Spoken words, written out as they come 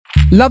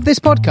Love this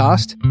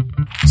podcast?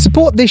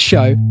 Support this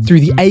show through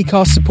the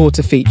Acast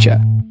supporter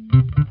feature.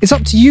 It's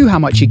up to you how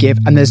much you give,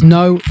 and there's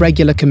no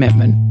regular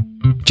commitment.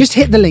 Just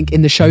hit the link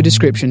in the show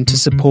description to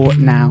support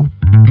now.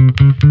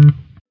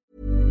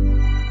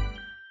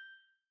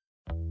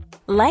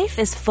 Life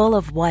is full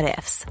of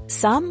what-ifs.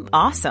 Some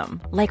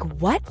awesome, like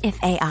what if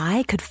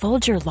AI could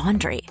fold your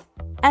laundry?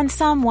 And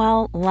some,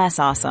 well, less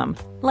awesome,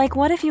 like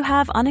what if you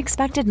have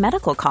unexpected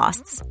medical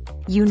costs?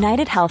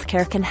 United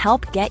Healthcare can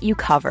help get you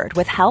covered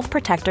with Health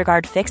Protector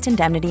Guard fixed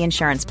indemnity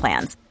insurance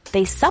plans.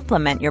 They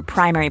supplement your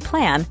primary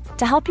plan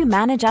to help you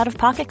manage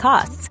out-of-pocket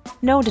costs.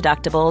 No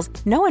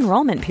deductibles, no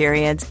enrollment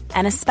periods,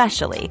 and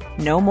especially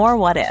no more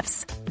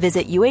what-ifs.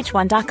 Visit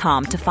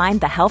uh1.com to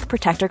find the Health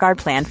Protector Guard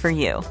plan for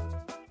you.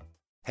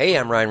 Hey,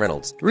 I'm Ryan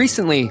Reynolds.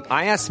 Recently,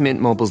 I asked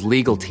Mint Mobile's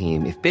legal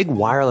team if big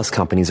wireless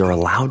companies are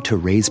allowed to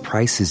raise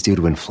prices due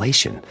to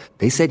inflation.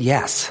 They said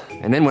yes.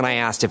 And then when I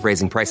asked if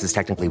raising prices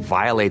technically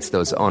violates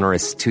those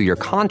onerous two-year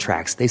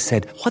contracts, they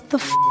said, "What the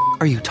f***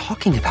 are you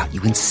talking about,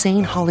 you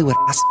insane Hollywood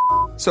ass?"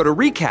 So to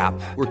recap,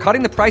 we're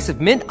cutting the price of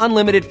Mint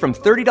Unlimited from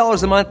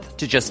 $30 a month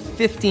to just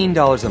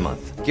 $15 a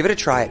month. Give it a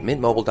try at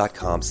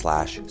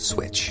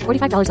mintmobile.com/switch.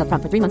 $45 up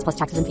front for 3 months plus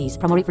taxes and fees.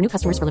 Promo rate for new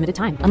customers for limited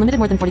time. Unlimited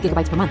more than 40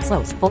 gigabytes per month.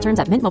 Slows full terms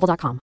at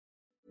mintmobile.com.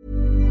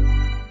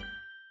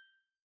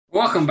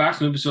 Welcome back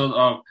to an episode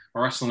of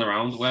Wrestling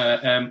Around,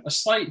 where a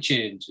slight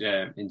change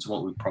into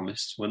what we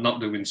promised. We're not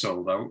doing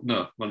sold out.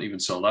 No, not even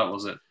sold out,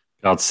 was it?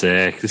 God's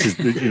sake. This is,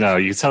 you can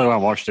tell who I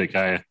watched it,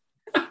 can't you?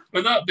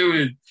 We're not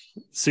doing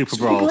Super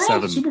Bowl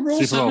 7. Super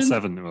Bowl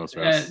 7 it was,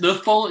 right?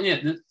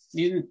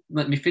 You didn't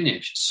let me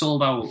finish.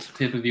 Sold out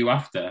pay-per-view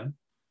after.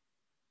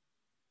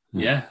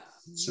 Yeah.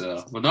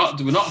 So we're not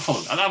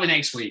following. That'll be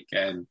next week.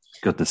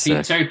 Goodness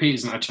sake. Terry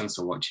Peters hasn't had a chance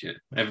to watch it.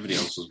 Everybody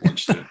else has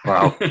watched it.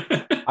 Wow.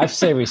 I've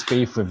serious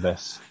beef with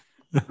this.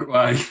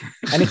 Why?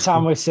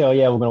 Anytime we say, "Oh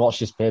yeah, we're going to watch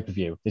this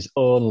pay-per-view," there's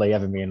only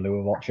ever me and Lou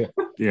will watch it.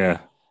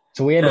 Yeah.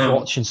 So we end up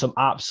watching some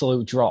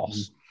absolute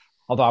dross.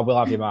 Although I will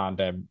have you in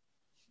mind,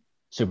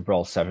 Super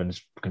Bowl 7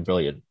 is fucking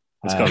brilliant.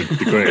 It's got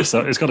the greatest.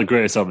 It's got the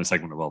greatest opening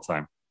segment of all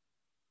time.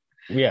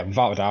 Yeah,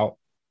 without a doubt.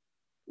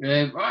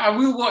 I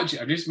will watch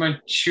it. My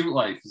shoot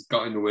life has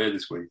got in the way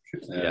this week.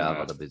 Yeah, I've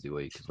had a busy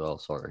week as well.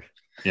 Sorry.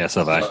 Yeah,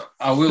 so have I.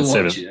 I will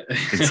watch it. I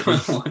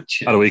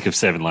had a week of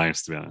saving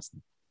lives, to be honest.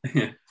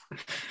 Yeah.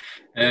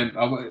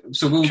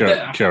 So we'll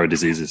cure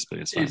diseases, but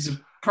it's fine. It's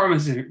a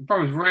promise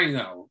right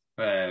now.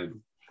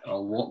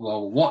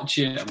 I'll watch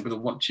it. I'm going to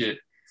watch it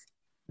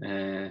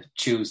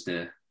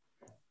Tuesday.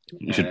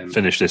 You should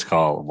finish this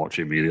call and watch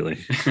it immediately.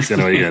 It's the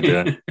only way you're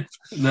going to do it.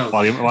 No.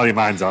 While your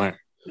mind's on it.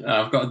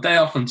 I've got a day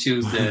off on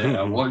Tuesday.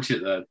 I'll watch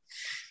it then.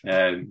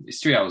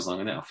 It's 3 hours long,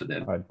 isn't it, off a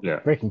day? Yeah.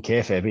 Breaking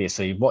kayfabe,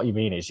 so what you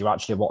mean is you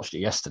actually watched it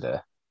yesterday?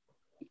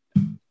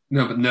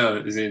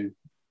 No, as in...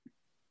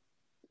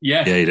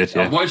 Yeah, you did,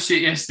 yeah. I watched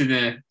it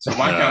yesterday, so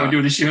why can't we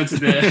do the show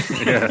today?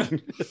 Yeah.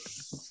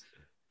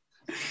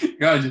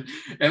 God,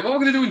 what we're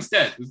going to do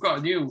instead, we've got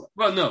a new...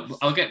 Well, no,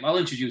 I'll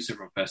introduce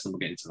everyone first and we'll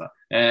get into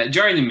that.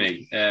 Joining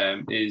me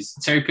is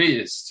Terry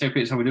Peters. Terry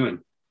Peters, how are we doing?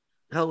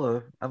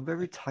 Hello. I'm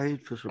very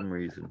tired for some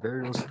reason.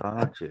 Very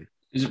nostalgic.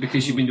 Is it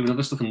because you've been doing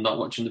other stuff and not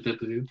watching the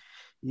pay-per-view?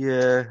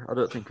 Yeah, I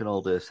don't think an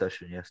all-day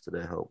session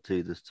yesterday helped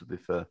either, to be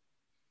fair.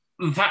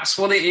 That's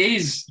what it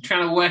is.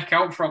 Trying to work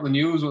out throughout the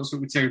news what's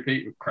up with Terry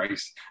Peters.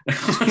 Christ.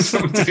 What's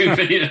up with Terry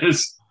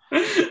Peters?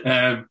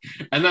 And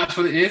that's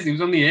what it is. He was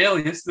on the ale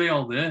yesterday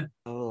all day.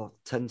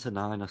 10 to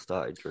 9 I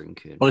started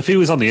drinking. Well, if he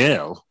was on the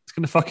ale, it's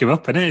going to fuck him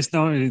up, innit? It's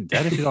not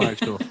dead if he's on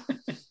actual.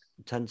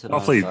 10 to 9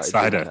 hopefully I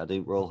cider. drinking. I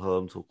didn't roll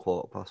home till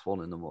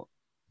 1:15 in the morning.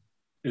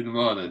 In the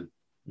morning.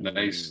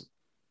 Nice.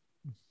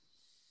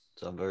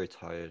 So I'm very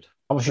tired.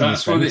 How much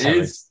That's what it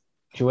is.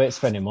 Do you hate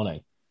spending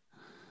money?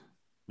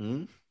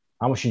 Hmm?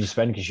 How much did you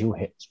spend because you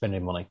hate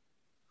spending money?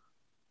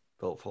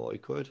 About 40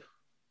 quid.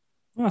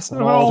 That's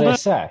An all-day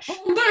sesh?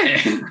 All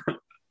day?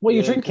 What are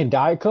you drinking?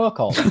 Diet Coke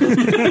or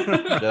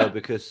No,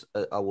 because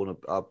I won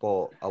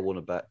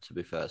a bet, to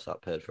be fair, so I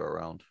paid for a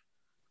round.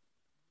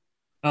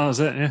 Oh, is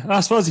it? Yeah. I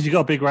suppose if you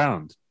got a big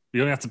round,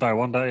 you only have to buy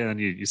one day and then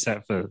you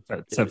set for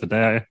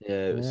day.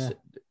 Yeah, it was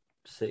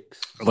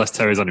 6. Unless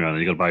Terry's on your own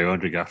and you got to buy your own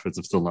drink afterwards.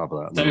 I'm still not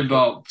about that.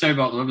 Terry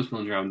bought the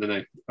Liverpool round, didn't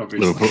he?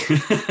 Obviously.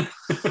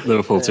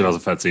 Liverpool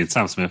 2013.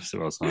 Sam Smith, it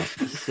was.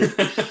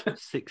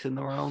 6 in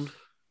the round.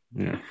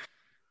 Yeah.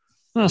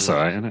 That's all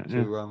right, isn't it?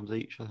 2 rounds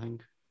each, I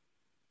think.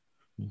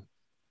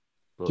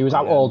 But, you was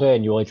out all day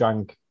and you only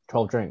drank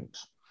 12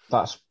 drinks.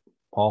 That's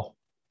poor.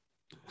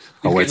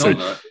 I'll wait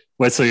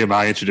till you're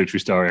my introductory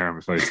story, Aaron,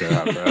 before you say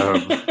that.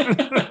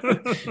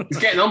 He's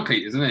getting on,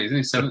 Pete, isn't he? He's in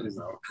his 70s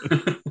now.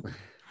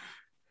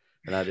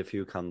 And I had a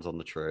few cans on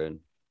the train.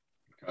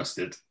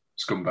 Bastard.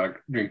 Scumbag.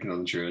 Drinking on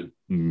the train.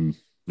 You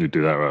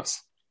do that,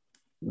 Ross.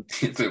 You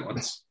do it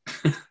once.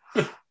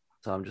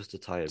 So I'm just a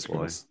tired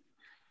boy.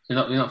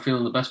 You're not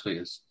feeling the best,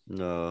 Peters?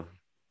 No.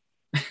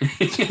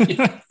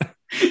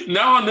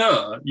 No, I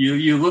know.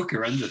 You look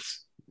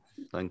horrendous.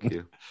 Thank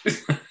you.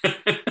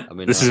 I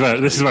mean, this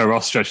is where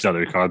Ross stretched out the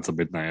record until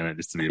midnight, and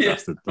just to be a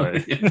bastard.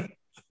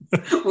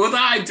 Would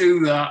I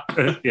do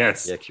that?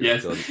 Yes.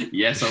 Yes,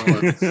 I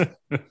would.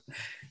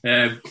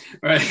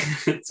 Right,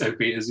 so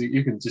Peters,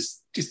 you can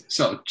just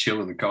sort of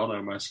chill in the corner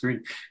of my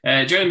screen.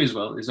 Joining me as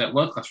well is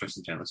World Class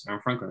Wrestling journalist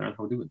Aaron Franklin. Aaron,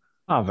 how are you doing?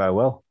 I'm very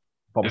well.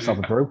 Bought myself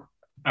a brew.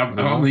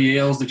 How many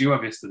ales did you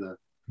have yesterday?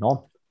 None.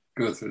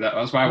 Good.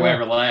 That's why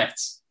we're late.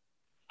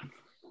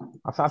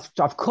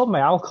 I've cut my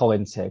alcohol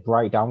intake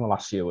right down the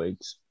last few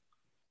weeks.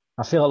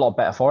 I feel a lot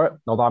better for it,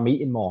 although I'm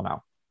eating more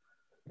now.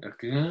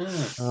 Okay.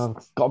 I've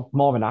got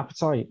more of an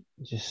appetite.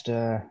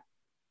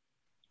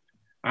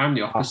 I'm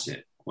the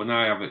opposite. When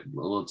I have a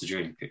lot to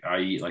drink, I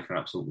eat like an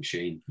absolute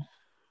machine.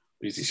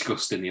 It's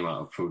disgusting the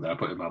amount of food that I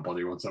put in my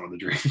body once I'm on the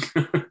drink.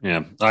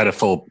 Yeah, I had a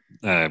full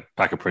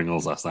pack of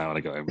Pringles last night when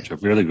I got in, which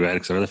I've really regretted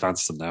because I really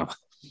fancy them now.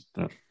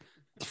 But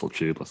a full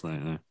tube last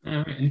night.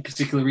 Yeah. Any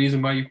particular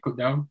reason why you've cut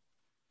down?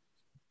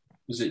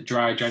 Was it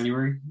dry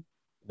January?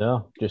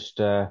 No, just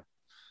don't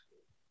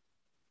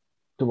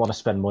want to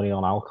spend money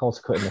on alcohol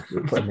to put in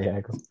the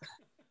egg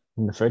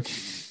in the fridge.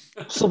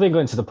 Still been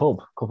going to the pub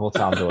a couple of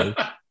times a week.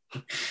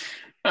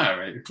 All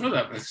right. Well,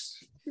 that was.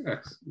 Yeah.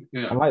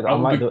 I'm like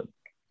the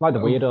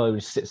weirdo who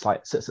sits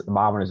at the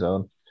bar on his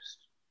own.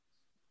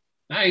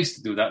 I used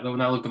to do that though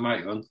when I lived on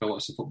my own. I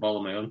watched the football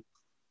on my own.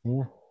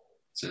 Yeah.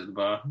 Sit at the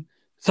bar.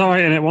 It's all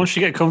right, innit? Once you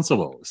get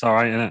comfortable, it's all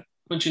right, innit?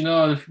 Don't you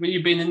know, when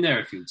you've been in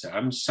there a few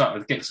times, sort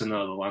of get to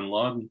know the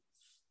landlord.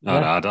 No,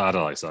 I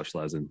don't like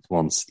socialising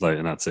once, like,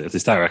 and that's it. If they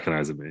start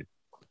recognising me,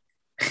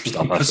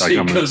 stop. I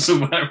go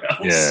somewhere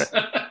else.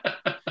 Yeah.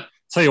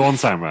 Tell you one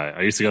time, right?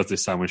 I used to go to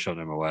this sandwich shop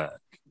near my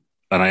work,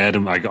 and I heard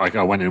him. I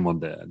went in one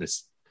day, and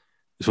this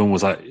one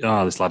was like,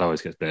 "Oh, this lad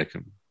always gets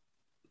bacon,"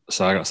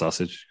 so I got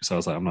sausage because I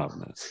was like, "I'm not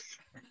having this."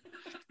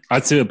 I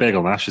had to do a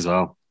bagel mash as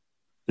well.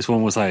 This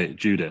one was like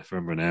Judith,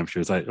 remember her name? She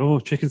was like, "Oh,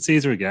 chicken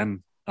Caesar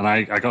again," and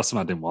I got some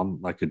I didn't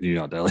want, like a New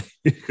York deli,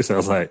 because I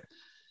was like,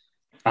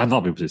 "I'm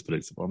not being this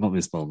predictable. I'm not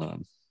being small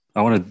man.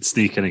 I want to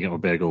sneak in and get my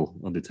bagel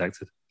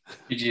undetected."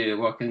 Did you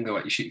walk in and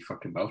go, "You shut your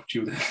fucking mouth,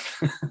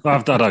 Judith"?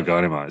 I don't go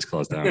anymore. It's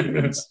closed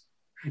down.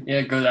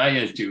 Yeah, good. I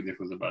heard Judith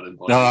was a bad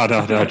employee.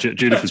 No.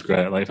 Judith was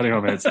great. Like, if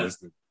anyone mates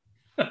listening,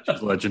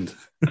 she's a legend.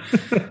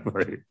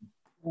 Right.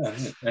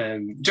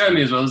 Join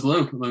me as well as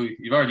Lou. Lou,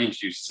 you've already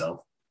introduced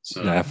yourself.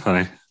 So. Yeah,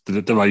 funny.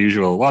 Did my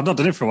usual. Well, I've not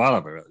done it for a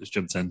while, but just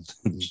jumped in.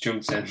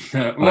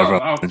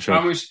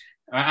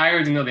 I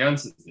already know the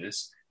answer to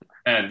this.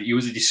 And he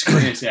was a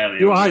disgrace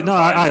earlier.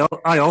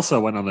 I also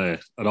went on an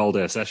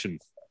all-day session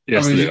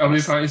yesterday. How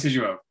many pints did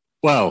you have?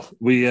 Well,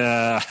 we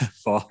 4.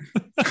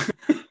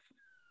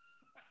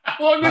 How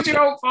long did you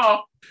go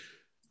for?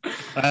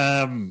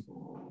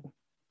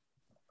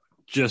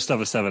 Just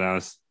over 7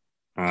 hours.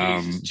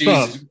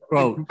 Jesus.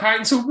 Well,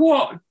 pints of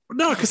what?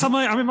 No, because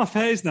I'm in my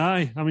phase now.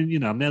 I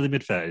mean, I'm nearly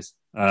mid-phase.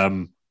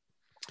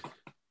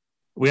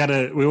 We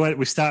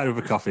started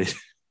with a coffee.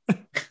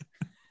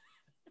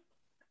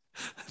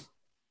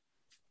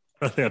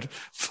 I had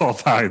 4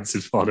 pints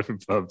in 4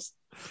 different pubs.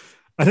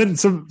 And then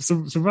some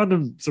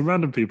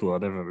random people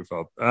I'd never met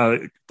before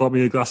bought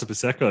me a glass of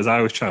Prosecco as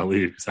I was trying to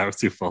leave because I was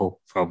too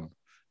full from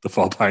the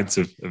 4 pints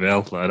of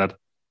ale that I'd had.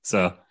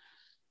 So,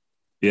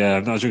 yeah,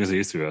 I'm not as drunk as I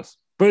used to be.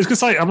 But it's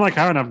because I'm like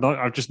Aaron, I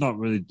don't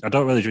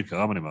really drink at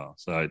home anymore.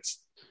 So it's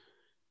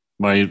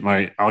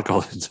my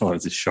alcohol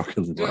intolerance is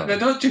shockingly low. No,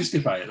 don't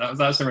justify it.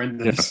 That's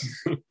horrendous.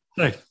 Yeah.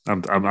 Hey,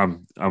 I'm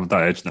at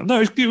that age now.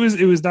 No,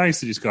 it was nice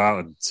to just go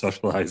out and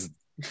socialise.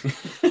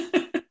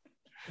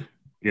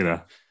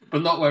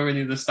 But not where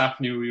any of the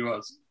staff knew who he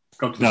was.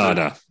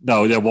 No.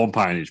 Yeah, 1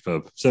 pint in each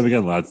pub. So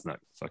again, lads, no,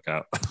 fuck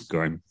out.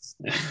 Going.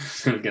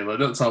 Again,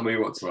 don't tell me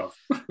what to have.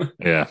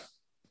 Yeah.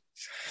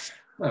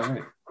 All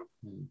right.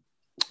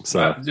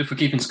 So if we're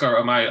keeping score,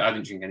 I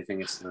didn't drink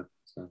anything yesterday.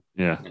 So.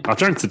 Yeah, I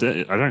drank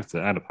today. I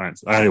had a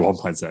pint. I had 1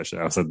 pint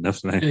actually. I said enough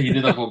to me. Yeah, you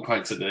did have 1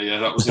 pint today. Yeah,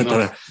 that was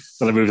enough.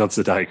 Then I moved on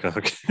to the Diet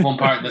Coke. 1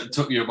 pint that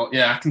took you about.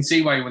 Yeah, I can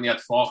see why when you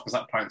had 4 because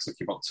that pint took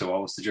you about 2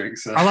 hours to drink.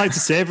 So. I like to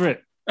savour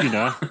it.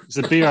 It's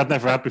a beer I'd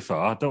never had before.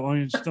 I don't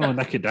want to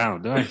neck it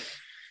down, do I?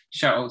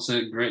 Shout out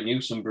to Great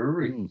Newsom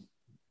Brewery. I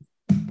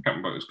can't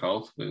remember what it was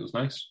called, but it was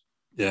nice.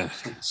 Yeah,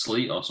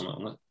 Sleet or something,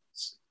 wasn't it?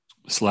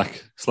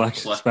 Slack, something.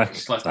 Slack.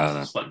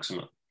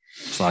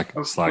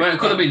 Well, it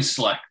could have been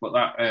Slack, but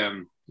that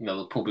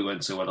the pub we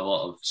went to had a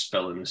lot of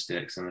spelling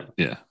mistakes in it.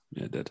 Yeah,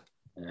 it did.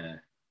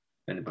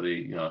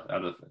 Anybody,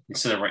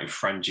 instead of writing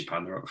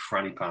Frangipan, they wrote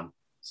Frannypan.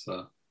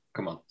 So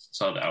come on,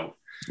 sort it out.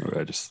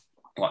 Outrageous.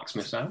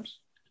 Blacksmith's Arms.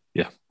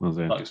 Yeah,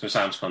 Blacksmith's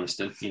Arms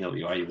Coniston. You know what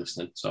you are. You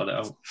listening? Sort it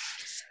out.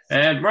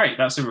 Right,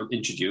 that's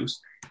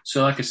introduced.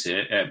 So, like I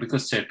say,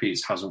 because Ted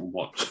Peters hasn't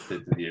watched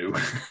the View,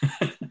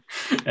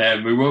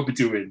 we won't be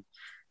doing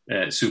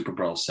Super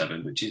Brawl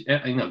 7, which is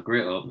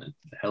great opening,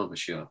 a hell of a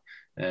show.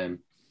 Yeah,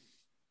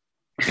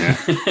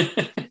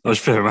 that was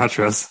favorite match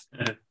was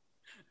the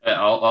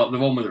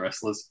one with the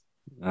wrestlers.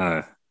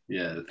 Yeah,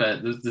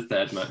 the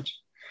third match.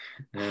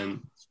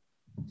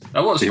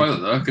 I won't spoil it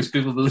though because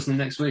people will be listening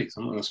next week,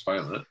 so I'm not going to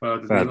spoil it.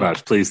 Third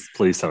match, please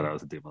tell me that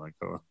was a Demon Line.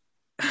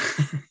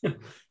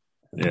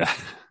 Yeah.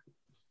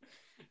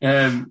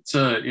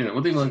 So,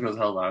 Demon Line goes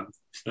hell man.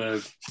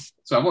 So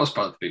I want to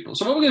spoil it for people.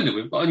 So what we're going to do,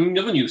 we've got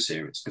another new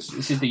series, because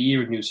this is the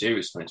year of new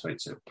series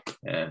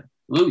 2022.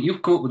 Lou,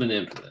 you've come up with a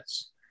name for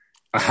this.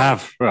 I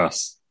have,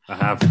 Ross. I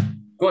have.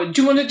 Go on,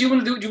 do you want to do it?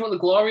 Do you want the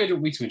glory, or do you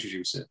want me to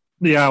introduce it?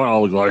 Yeah, I want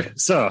all the glory.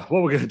 So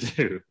what we're going to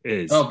do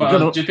is...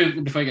 Just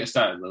before I get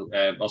started, Lou,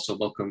 also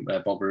welcome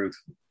Bob Roode.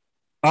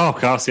 Oh, of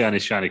course, yeah, and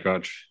his shiny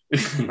crotch.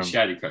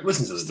 Shiny crotch.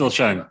 Listen to this. Still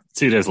shine.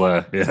 2 days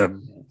later, yeah,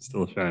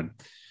 still shine.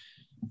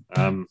 I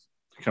can't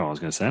what I was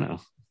going to say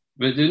now.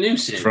 But the new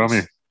series. From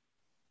you.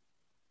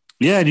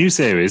 Yeah, new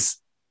series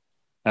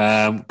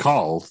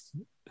called,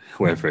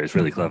 whoever it is,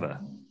 really clever,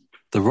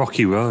 The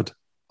Rocky Road.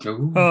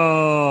 Ooh.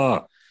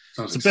 Oh,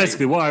 Sounds so exciting.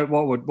 basically,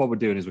 what we're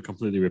doing is we're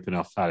completely ripping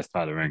off Hardest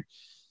Part of the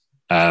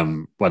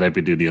Ring. Where they've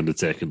been doing the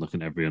Undertaker and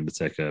looking at every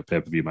Undertaker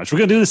pay-per-view match. We're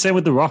going to do the same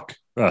with The Rock.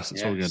 That's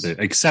what we're going to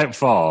do. Except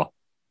for,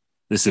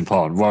 this is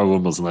important, Royal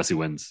Rumbles unless he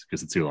wins,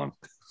 because it's too long.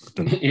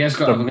 He has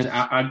got.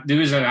 There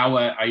is an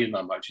hour Iron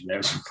Man match in there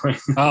at some point.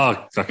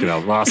 Oh, fucking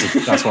hell!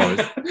 That's one.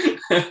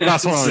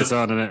 That's one on its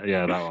own, isn't it?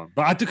 Yeah, that one.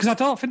 But because I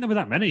don't think there were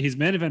that many. His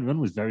main event run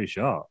was very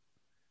short.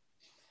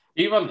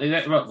 What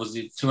was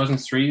it?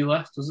 2003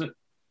 left, was it?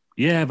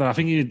 Yeah, but I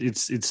think it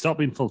stopped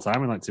being full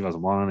time in like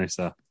 2001.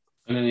 So.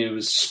 And then it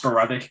was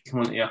sporadic,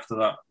 wasn't he, after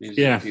that?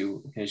 Yeah. A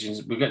few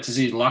occasions. We get to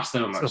see the last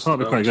ever match. That's not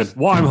quite good.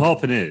 What I'm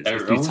hoping is,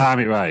 if we wrong. time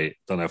it right,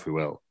 don't know if we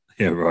will.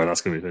 Yeah, right, that's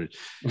going to be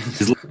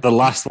finished. The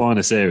last one in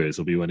the series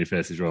will be when he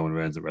faces Roman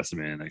Reigns at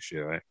WrestleMania next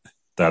year, right?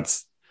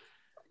 That's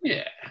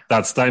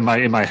in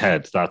my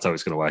head. That's how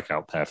it's going to work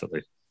out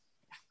perfectly.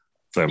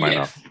 So it might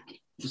not.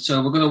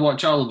 So we're going to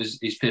watch all of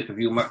his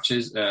pay-per-view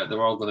matches.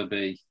 They're all going to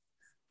be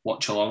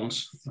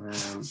watch-alongs.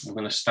 We're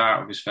going to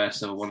start with his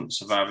first ever one,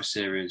 Survivor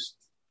Series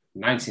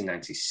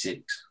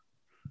 1996.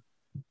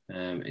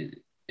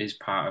 It is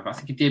part of, I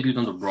think he debuted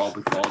on the Raw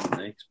before, didn't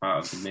he? It's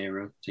part of the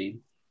Miro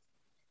team.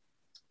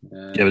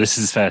 Yeah, but this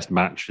is his first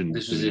match.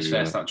 This was his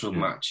first actual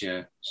match,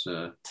 yeah.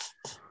 So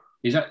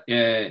should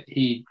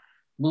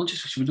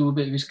we do a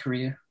bit of his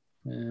career?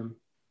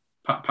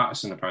 Pat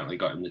Patterson apparently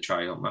got him the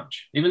tryout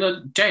match, even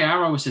though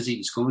JR always says he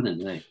discovered him,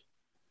 didn't he?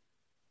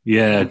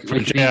 Yeah,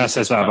 JR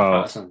says that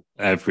about Patterson.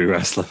 Every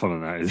wrestler on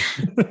the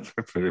night,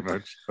 pretty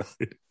much.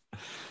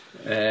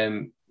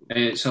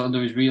 So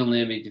under his real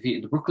name, he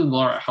defeated the Brooklyn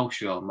Law at House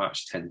Show on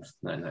March 10th,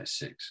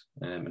 1996,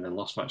 and then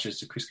lost matches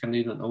to Chris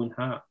Candido and Owen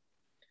Hart.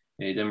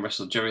 He then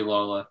wrestled Jerry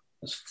Lawler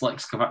as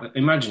Flex Cavani.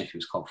 Imagine if he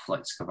was called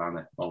Flex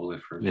Cavani all the way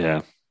through. Yeah.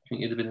 I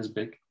think he'd have been as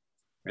big.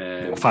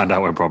 We'll find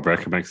out when Bron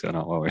Breakker makes it or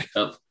not, won't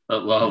we?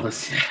 At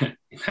Lawler's, yeah.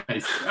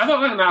 I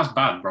don't think that's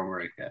bad, Bron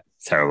Breakker.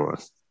 Terrible.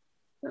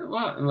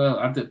 Well,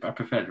 I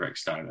preferred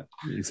Rex Steiner.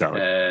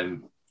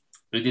 Exactly.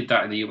 He did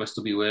that in the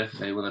USWA.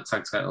 He won a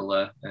tag title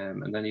there,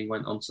 and then he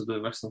went on to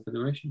the Wrestling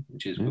Federation,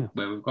 which is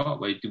where we've got.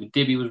 Where he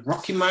debut was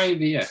Rocky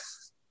Maivia.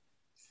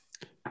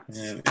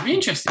 It'd be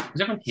interesting because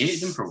everyone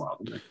hated him for a while,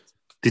 didn't they?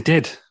 They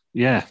did,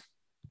 yeah.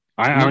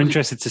 I'm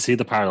interested to see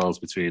the parallels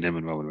between him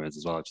and Roman Reigns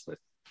as well, actually.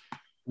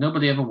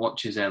 Nobody ever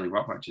watches early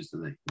Rock matches,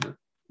 do they?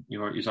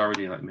 He's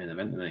already like main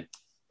event, isn't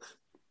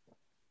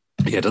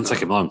he? Yeah, it doesn't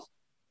take him long.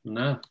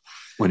 No.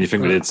 When you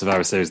think we did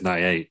Survivor Series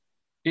 98.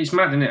 It's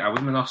mad, isn't it? How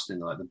him and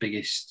Austin are like the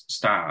biggest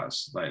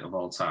stars like of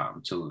all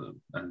time, two of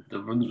them. And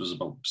the run was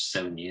about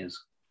 7 years.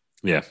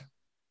 Yeah.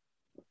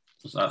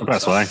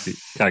 That's why. You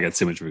can't get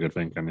too much of a good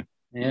thing, can you?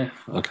 Yeah.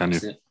 Or can you?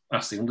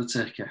 That's the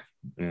Undertaker.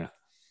 Yeah.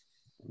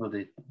 Well,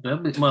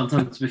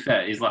 to be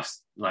fair, his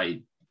last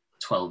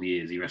 12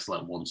 years, he wrestled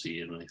like once a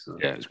year, didn't he? So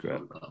yeah, it's great.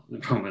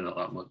 Probably not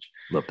that much.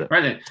 Loved it.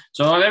 Right then,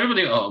 so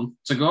everybody at home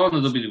to go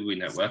on the WWE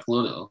Network,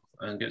 load it up,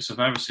 and get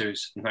Survivor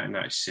Series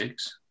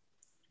 1996.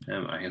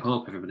 I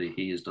hope everybody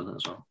here has done it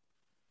as well.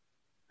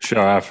 Sure,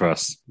 I have for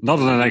us. Not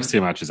on the next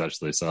two matches,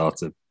 actually, so I'll have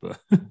to,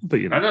 but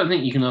you know. I don't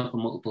think you can open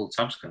multiple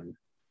tabs, can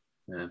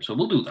you? So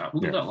we'll do that.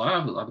 We'll do that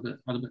live. We'll add a bit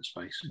of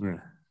space.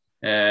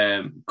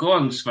 Yeah. Go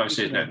on, Survivor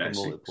Series 1996.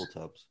 Multiple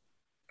tabs.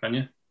 Can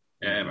you?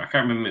 I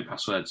can't remember my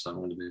password, so I'm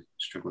going to be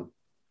struggling.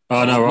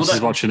 Oh, no, Ross is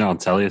watching it on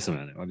telly or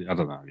something. I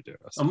don't know how you do it.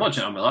 I'm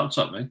watching it on my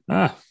laptop, mate.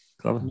 Ah,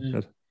 clever.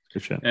 Yeah.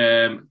 Good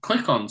shit.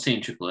 Click on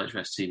Team Triple H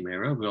vs Team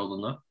Miro. We've all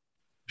done that.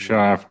 Sure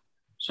I have.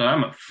 So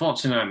I'm at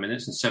 49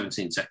 minutes and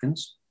 17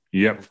 seconds.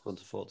 Yep. I've gone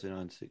to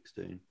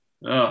 49.16.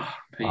 Oh,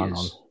 Hang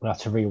on. I have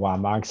to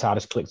rewind mine because I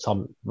just clicked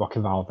on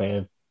Rocky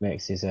Balboa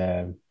makes his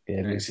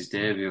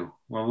debut.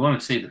 Well, we want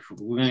to see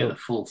we're going to get the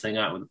full thing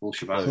out with the full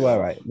shebang. So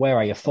where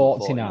are you?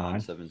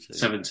 49.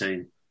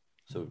 17.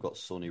 So we've got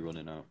Sonny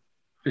running out.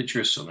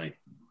 Picture of Sonny.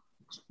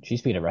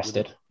 She's been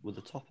arrested. With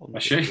the top on.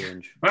 Is she?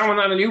 I want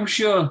that on a news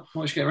show.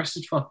 What did she get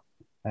arrested for?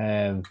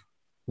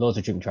 Loads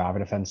of drink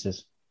driving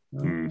offences.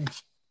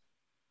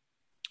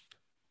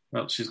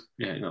 Well, she's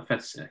fair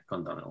to say,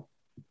 gone downhill.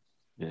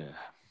 Yeah,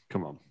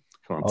 come on,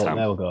 Tam.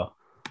 There we go.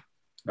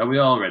 Are we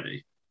all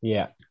ready?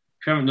 Yeah.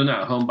 If you haven't done it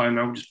at home by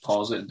now, just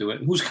pause it and do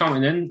it. Who's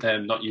counting in?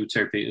 Not you,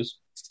 Terry Peters.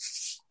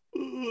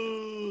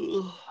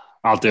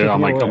 I'll do it. I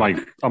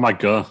might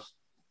go.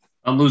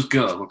 I'll lose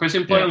go. We're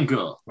pressing play on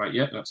go. Right,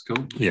 yeah, that's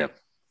cool. Yeah.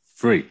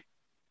 3,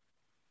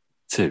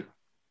 2,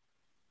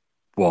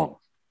 1,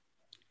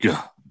 go.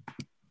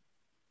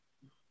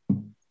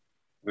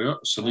 We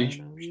got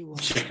Sonny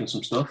checking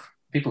some stuff.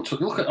 People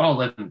look at all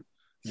them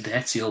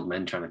dirty old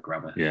men trying to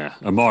grab her. Yeah,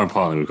 and more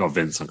importantly, we've got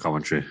Vince on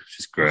commentary, which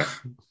is great.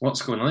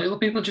 What's going on? Little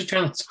people just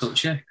trying to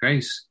touch you,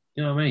 Grace.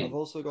 You know what I mean? I've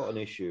also got an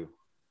issue.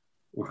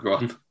 We're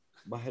gone.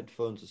 My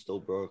headphones are still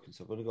broken,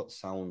 so I've only got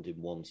sound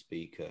in one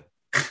speaker.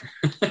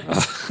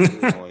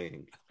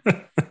 Annoying.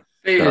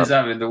 Peter's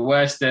having the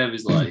worst day of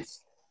his life.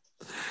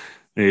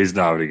 He's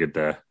not having a good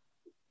day.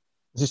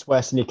 Is this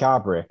worse than your car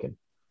breaking?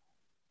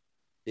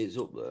 It's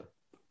up there.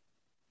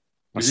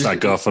 That's that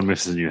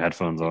GoFundMe for the new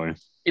headphones, aren't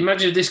we?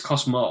 Imagine if this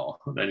cost more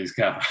than his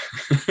car.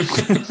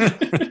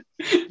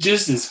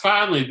 Justice,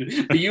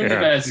 finally, the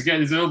universe is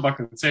getting his own back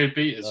on St.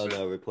 Peter's. Oh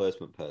no,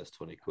 replacement pair is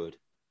 20 quid.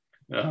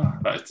 Oh,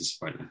 that is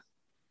disappointing.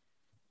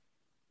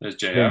 There's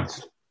JR.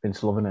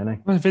 Vince loving it, isn't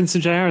he? Well, Vince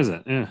and JR, is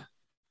it? Yeah.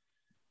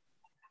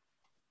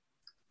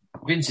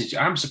 Vintage.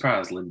 I'm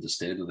surprised Linda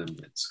stayed with him,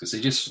 because he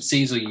just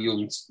sees a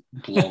young,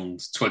 blonde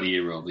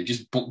 20-year-old. He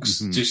just books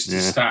to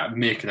start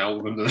making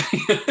out with him.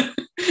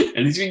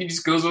 And he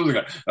just goes over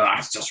and goes,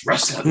 it's just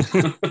wrestling.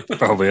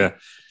 Probably, yeah.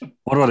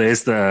 What about it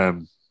is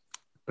the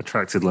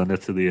attracted Linda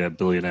to the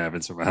billionaire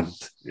Vince McMahon?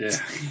 Yeah.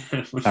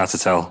 Hard to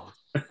tell.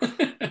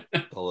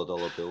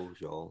 $1 bills,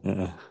 y'all.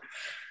 Yeah.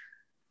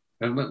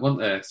 I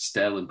want a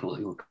sterling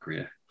political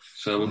career.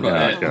 So we've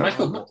got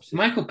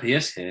Michael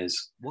Pearce here.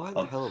 Why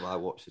the hell have I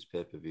watched this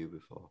pay-per-view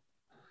before?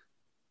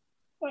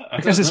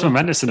 Because it's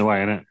momentous in a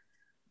way, isn't it?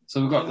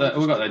 So we've got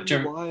that.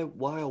 Jerry...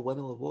 Why or when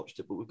I've watched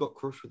it, but we've got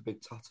Crush with a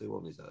big tattoo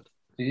on his head.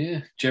 Yeah,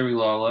 Jerry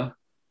Lawler,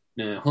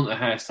 Hunter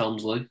Hearst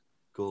Helmsley,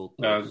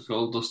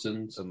 Goldust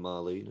and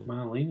Marlena,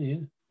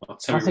 yeah.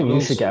 I think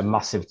you should get a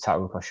massive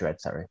tattoo across your head,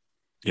 Terry.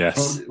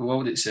 Yes. What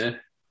would it say?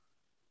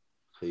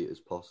 Peter's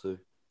posse.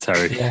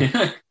 Terry.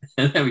 Yeah.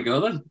 There we go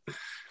then.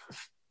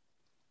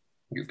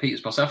 Get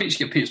Peter's posse. I think you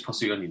should get Peter's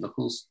posse on your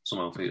knuckles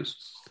somehow,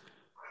 Peter's.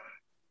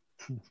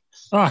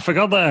 Oh, I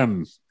forgot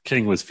that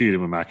King was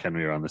feuding with Mark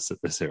Henry around this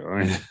year,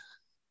 right?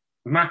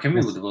 Mark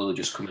Henry would have only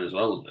just come in as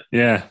well, wouldn't it?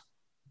 Yeah.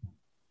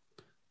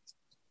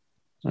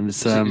 And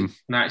it's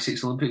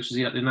 96 Olympics. Was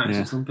he at the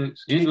 96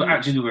 Olympics? He didn't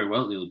actually do very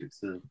well at the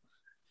Olympics.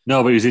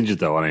 No, but he was injured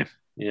though, wasn't he?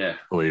 Yeah, I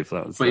believe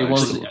that was. But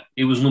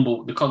he was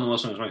number. The Conor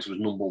Wilson was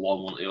number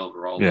one, wasn't he,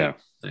 overall? Yeah.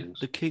 Things.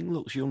 The King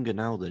looks younger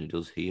now than he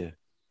does here.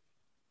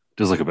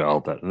 Does look a bit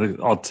old.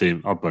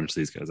 That odd bunch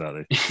these guys,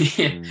 aren't they?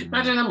 Yeah.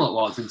 Imagine them lot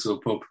walked into a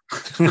pub.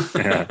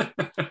 Yeah.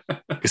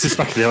 Because it's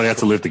back then he had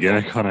to live the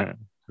gimmick on it.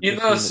 You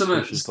know,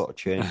 He's got a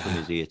change from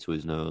his ear to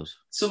his nose.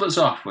 Something's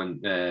off when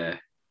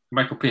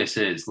Michael Pearce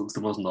looks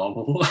the most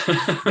normal.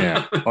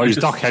 Yeah. Oh, he's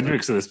Doc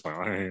Hendricks at this point,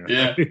 right?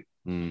 Yeah.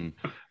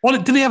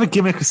 What did he have a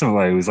gimmick or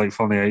something? He was like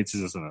from the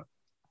 80s or something.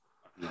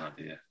 No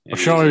idea. I'm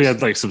sure he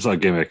had like some sort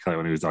of gimmick like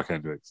when he was Doc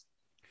Hendricks.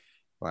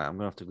 Right, I'm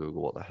gonna have to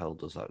Google what the hell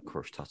does that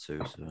Crush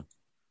tattoo. So.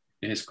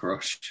 Here's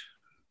Crush.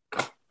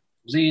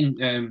 Was he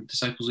in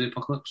Disciples of the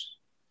Apocalypse?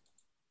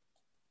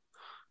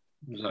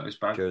 Was that his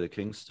bag? Jerry the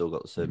King's still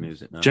got the same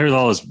music now. Jerry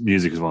Lawler's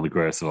music is one of the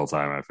greatest of all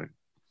time, I think.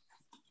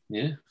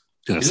 Yeah.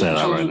 Gonna say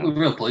that right now. We're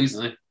real pleased,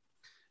 isn't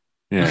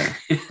he? Yeah.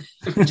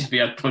 If he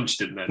had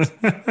punched him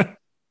then.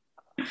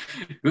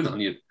 Good on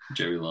you,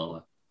 Jerry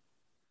Lawler.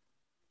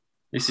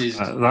 This is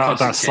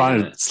that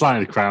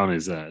sliding the crown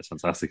is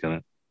fantastic, isn't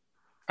it?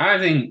 I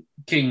think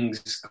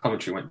King's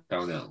commentary went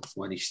downhill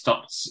when he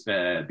stopped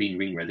being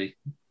ring ready.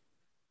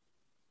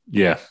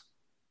 Yeah.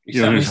 He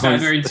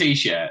started wearing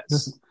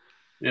t-shirts.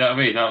 You know what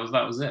I mean?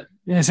 That was it.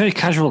 Yeah, it's very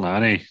casual now,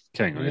 isn't he,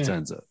 King, when he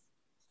turns it?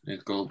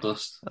 It's gold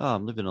dust. Oh,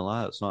 I'm living a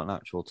lie. It's not an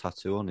actual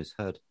tattoo on his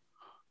head.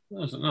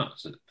 No, it's not.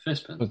 It's a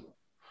fist pin. Is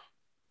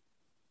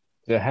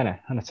it a henna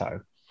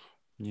tattoo?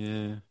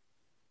 Yeah.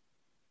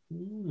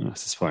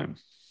 That's his point.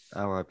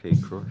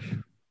 R.I.P. Crush.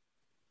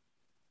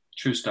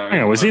 True story.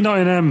 Hang on, was he not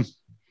in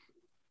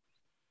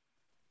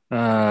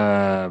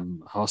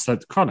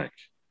Halstead Chronic?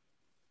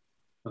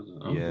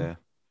 Yeah.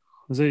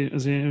 Was he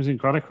in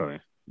Chronic,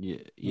 wasn't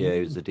he? Yeah, he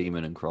was the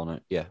demon in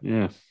Chronic. Yeah.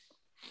 Yeah.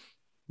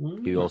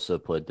 He also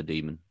played the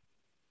demon.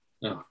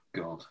 Oh,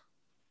 God.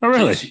 Oh,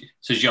 really?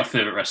 So it's your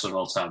favourite wrestler of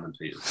all time, then,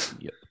 Peter?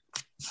 Yep.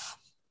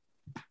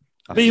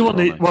 But you want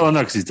no,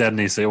 because he's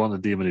dead, so you want the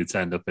demon who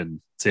turned up in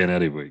TNA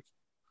every week.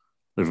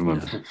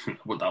 Liverman.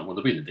 Well, that would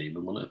have been a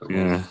demon, wouldn't it?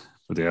 Yeah.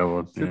 The other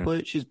one. Triple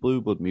H's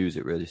Blue Blood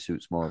music really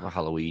suits more of a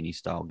Halloween-y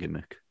style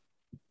gimmick.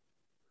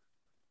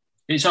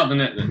 It's hard,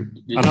 isn't it?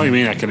 I know what you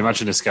mean. I can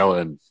imagine a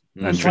skeleton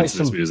entrance to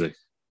this music.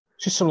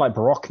 It's just some like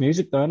Baroque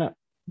music, though, isn't it?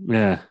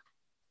 Yeah.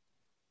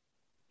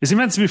 Is he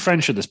meant to be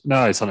French at this?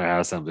 No, it's Hunter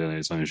Hearst.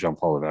 It's only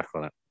Jean-Paul Levesque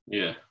on it.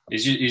 Yeah.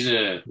 He's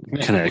a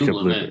Connecticut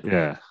Blue.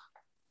 Yeah.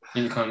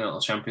 Intercontinental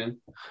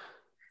champion.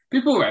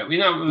 People, right? We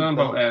know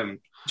about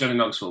Johnny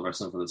Knoxville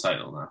wrestling for the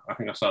title now. I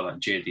think I saw that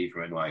JD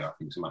from NY. I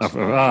think it's a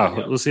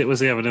massive. Was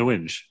he having a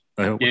whinge?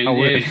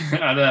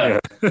 I know.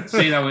 Yeah.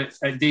 Seeing how it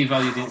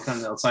devalued the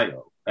Intercontinental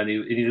title, and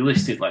he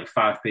listed like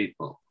 5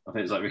 people. I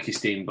think it's like Ricky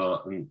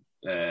Steamboat and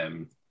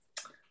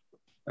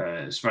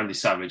Randy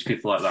Savage,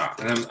 people like that.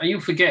 And are you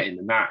forgetting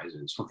the night?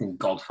 It's fucking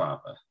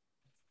Godfather.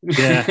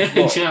 Yeah. Do you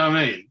know what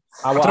I mean?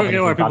 I don't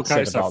know why people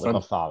can't say about the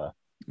Godfather.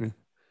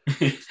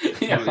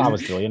 Yeah, I thought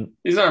was brilliant.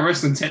 He's not a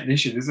wrestling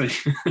technician, is he?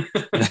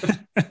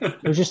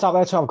 He was just out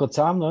there to have a good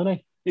time, wasn't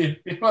he? Yeah,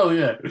 well,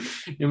 yeah,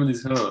 him and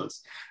his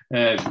horse.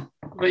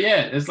 But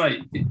yeah, it's like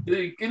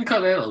in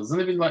Continental, there's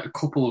only been like a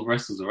couple of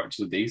wrestlers who are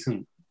actually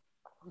decent.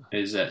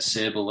 Is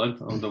Sable then?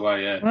 I wonder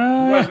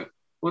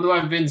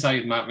why Vince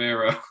hated Matt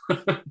Miro.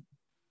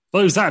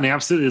 Well, it was that, and he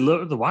absolutely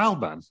loved the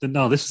Wild Man.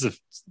 No, this is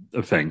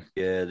a thing.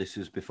 Yeah, this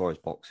was before his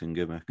boxing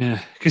gimmick.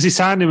 Yeah, because he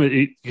signed him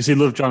because he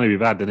loved Johnny B.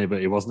 Bad, didn't he? But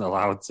he wasn't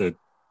allowed to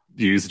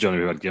use the Johnny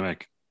B. Bad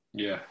gimmick.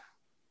 Yeah.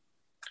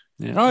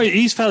 Oh,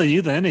 he's fairly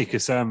new then, isn't he?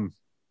 Because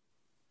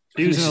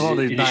he was in a lot of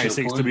the Initial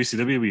 96 point.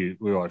 WCW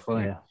we watched,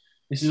 wasn't he? Yeah.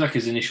 This is like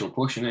his initial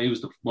push, and he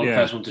was the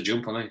first one to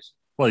jump on it.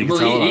 Well, you can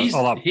tell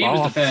he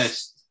was the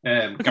first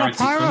guaranteed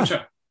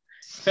contract.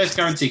 First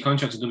guaranteed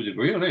contract in WWE,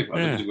 wasn't he?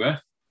 Yeah. WWF.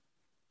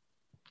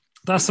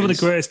 That's some of the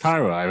greatest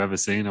pyro I've ever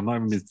seen. I'm not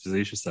even being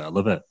facetious there. I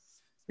love it.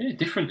 Yeah,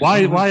 different.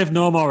 Why have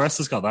no more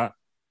wrestlers got that?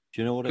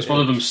 Do you know what it is? Because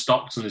one of them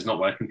stopped and is not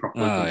working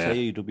properly.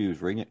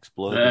 AEW's ring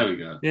exploded. There we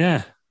go.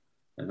 Yeah.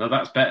 No,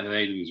 that's better than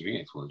AEW's ring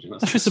explosion.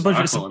 It's just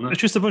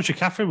a bunch of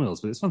Catherine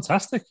wheels, but it's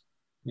fantastic.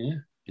 Yeah.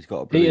 He's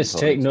got a Peters,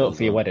 take note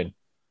for your wedding.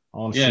 I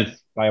want to Yeah. see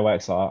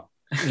fireworks like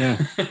that. Yeah.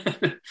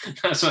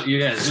 That's what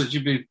that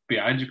should be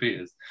behind you,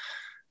 Peters.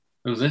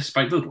 Who was this?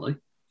 Spike Dudley?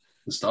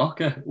 The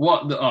Stalker?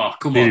 What? Oh,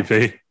 come on.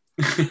 DDP.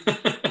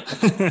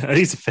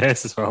 He's a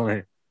face as well,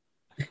 mate.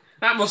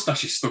 That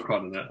mustache is stuck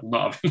on, isn't it? I'm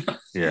not having that.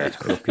 Yeah. It's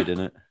crooked,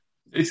 isn't it?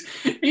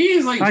 He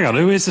is like... Hang on,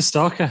 who is the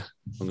Stalker?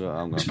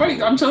 I'm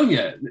telling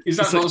you, is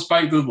that not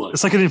Spike Dudley?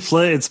 It's like an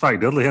inflated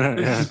Spike Dudley, isn't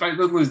it? Yeah. Spike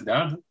Dudley's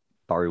dad.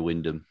 Barry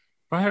Windham.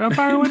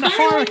 Barry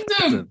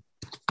Windham.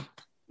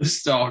 The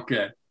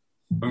Stalker.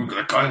 I'm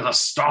going to call you the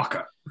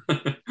Stalker. And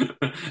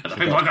the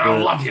people are going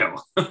to love you.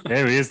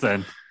 There he is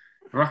then.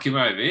 Rocky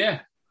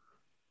Maivia.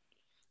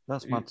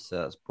 That's mad to say.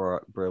 That's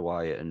Bray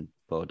Wyatt and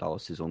Bo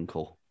Dallas's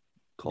uncle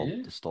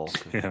called the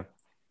Stalker. Yeah.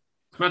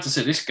 It's mad to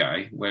say this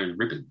guy wearing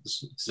ribbons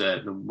is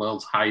the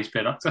world's highest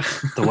paid actor.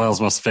 The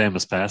world's most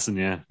famous person,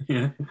 yeah.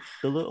 Yeah.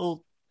 The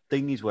little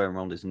thing he's wearing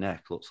around his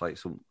neck looks like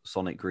some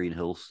Sonic Green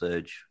Hill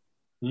stage.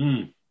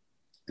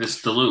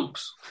 This the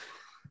loops.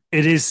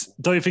 It is.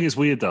 Don't you think it's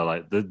weird though?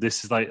 Like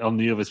this is like on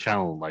the other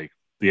channel, like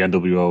the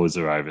NWO is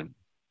arriving,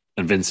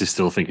 and Vince is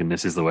still thinking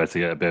this is the way to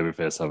get a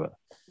babyface of it.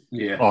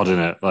 Yeah. Odd, isn't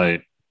it?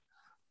 Like,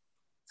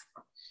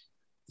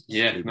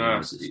 yeah, no,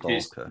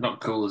 it's not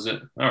cool, is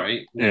it? All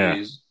right. Yeah.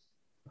 He's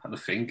had the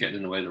thing getting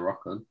in the way of the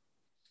Rock on.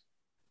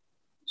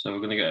 So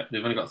they've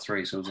only got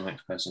 3, so who's the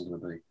next person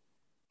going to be?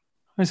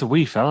 he's a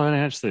wee fella, isn't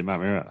he, actually, Matt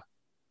Mira?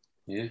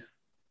 Yeah.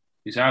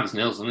 He's hard as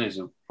nails, isn't he? He's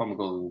a former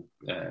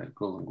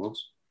Golden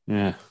Gloves.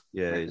 Yeah.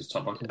 Yeah, he's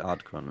top boxer.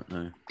 hardcore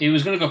now. He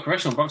was going to go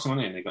professional boxing,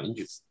 wasn't he? And he got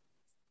injured.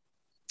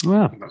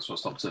 Well, I think that's what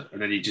stopped it.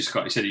 And then he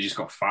said he just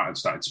got fat and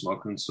started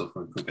smoking and stuff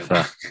and couldn't get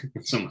back.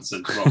 Someone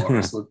said about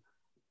wrestling.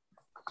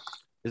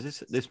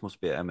 This must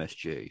be at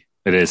MSG.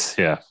 it is,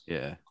 yeah.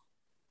 Yeah.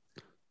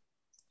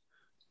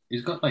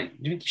 He's got do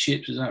you think he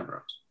shapes his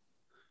eyebrows?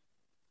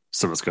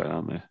 Something's going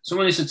on there.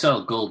 Someone needs to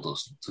tell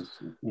Goldust to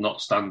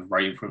not stand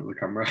right in front of the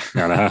camera.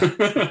 I know.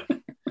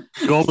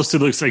 Goldust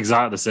looks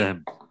exactly the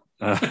same.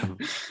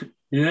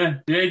 Yeah,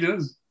 he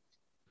does.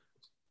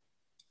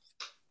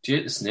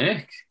 Jake the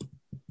Snake.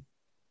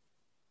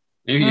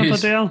 Here he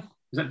is. Deal.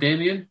 Is that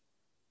Damien?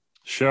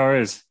 Sure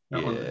is.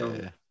 That one.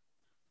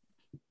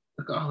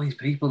 Look at all these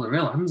people. They're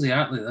real handsy,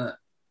 aren't they? There.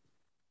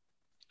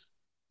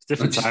 It's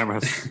different time.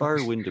 Right?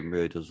 Barry Windham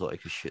really does look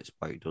like a shit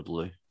Spike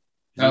Dudley.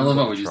 I love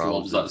how he just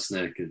loves that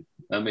snake.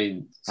 I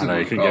mean, I know,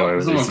 you can get away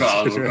with someone this. got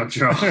out of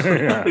control.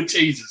 Yeah.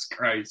 Jesus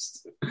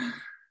Christ.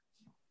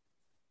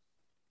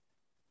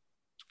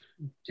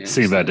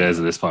 Seen bad days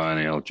at this point,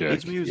 any old jerk.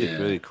 His music's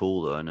really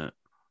cool, though, isn't it?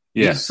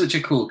 Yeah. He's such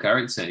a cool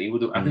character.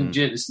 I think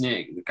Jake the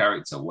Snake, the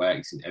character,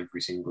 works in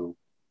every single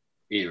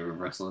era of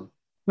wrestling.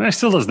 Well, he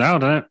still does now,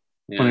 doesn't it?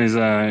 Yeah. When he's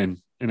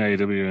in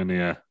AEW and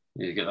Yeah,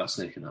 you get that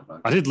snake in that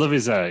bag. I did love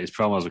his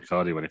promos with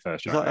Cody when he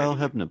first Is joined. that El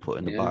Hebner put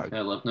in the bag?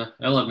 El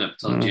Hebner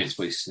telling Jake to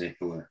put his snake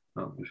away.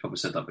 Oh, we've probably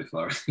said that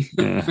before.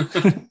 Yeah.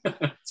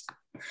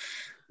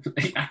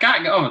 I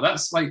can't get over it.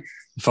 That's like...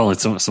 If only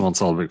someone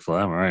told Ric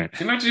Flair, right?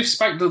 Imagine if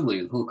Spike Dudley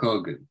and Hulk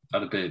Hogan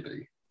had a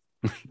baby.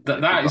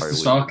 That is the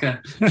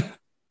Stalker.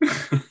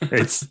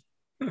 It's...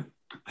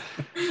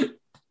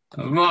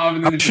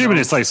 I'm assuming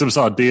it's like some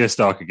sort of deer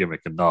stalker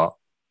gimmick and not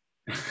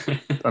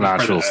an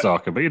actual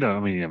stalker. But you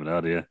never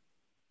know, do you?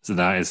 It's the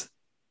 90s.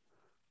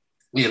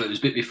 Yeah, but it was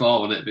a bit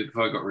before, wasn't it? A bit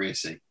before it got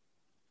racy.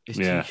 His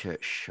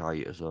t-shirt's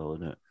shite as well,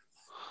 isn't it?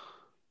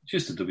 It's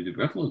just a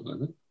WWF logo,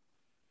 isn't it?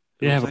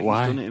 Yeah, but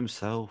why? He's done it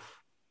himself.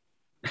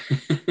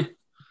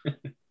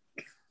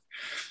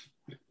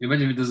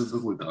 Imagine if he does a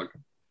Dudley dog.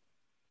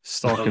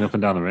 Stalking up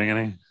and down the ring,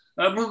 isn't he?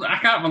 I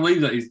can't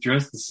believe that he's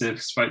dressed the same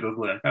as Spike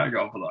Dudley. I can't get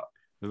over that.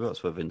 Maybe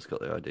that's where Vince got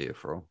the idea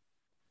from.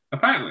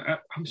 Apparently,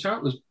 I'm sure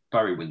it was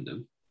Barry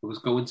Windham who was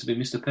going to be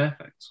Mr.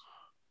 Perfect.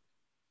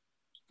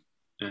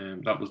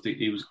 That was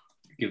he was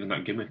given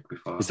that gimmick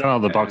before. He's done all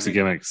the boxing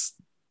gimmicks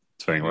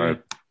thing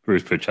where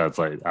Bruce Pritchard's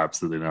like,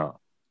 absolutely not.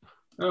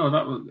 Oh,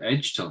 that was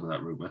Edge told me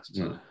that rumor.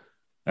 So.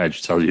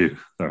 Edge tell you.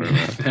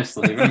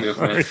 Personally, ring me up,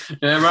 mate.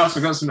 Ralph,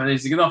 I've got something I need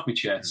to get off my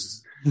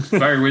chest.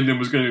 Barry Windham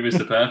was going to be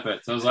Mr.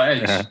 Perfect. I was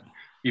like, Edge,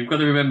 you've got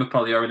to remember,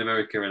 Paul, you're in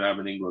America and I'm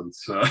in England.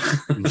 So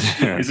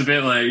it's a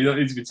bit late. You don't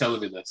need to be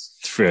telling me this.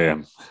 It's 3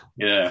 a.m.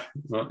 Yeah.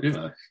 Well, you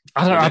know.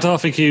 I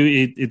don't think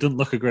he doesn't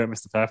look a great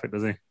Mr. Perfect,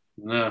 does he?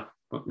 No.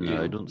 But,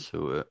 No, he doesn't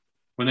suit it.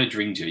 When Edge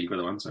rings you, you've got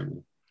to answer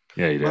him.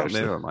 Yeah, he does.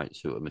 Mirror might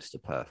suit a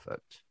Mr.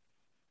 Perfect.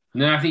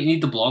 No, I think you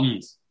need the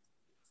blonde.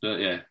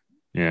 Yeah.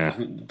 Yeah.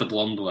 The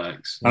blonde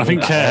works. And I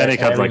think Kurt Hennig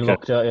had like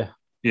look, don't you?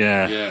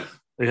 Yeah.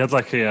 He had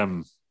like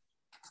a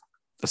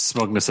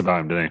smugness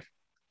about him, didn't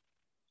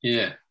he?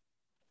 Yeah.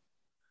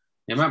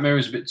 Yeah, Matt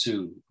Mirror's a bit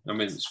too. I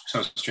mean, it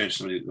sounds strange.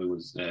 Somebody who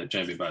was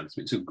Jeremy Bad. It's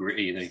a bit too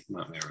gritty, isn't he,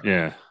 Matt Mirror?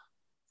 Yeah.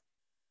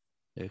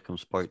 Here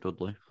comes Spike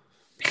Dudley.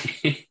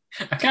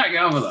 I can't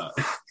get over that.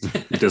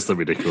 It does look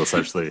ridiculous,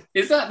 actually.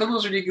 Is that the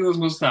most ridiculous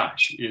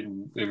moustache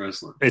in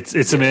wrestling?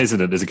 It's amazing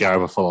that there's a guy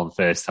with a full-on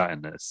face tat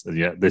in this, and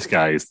yet this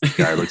guy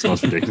looks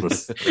most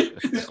ridiculous.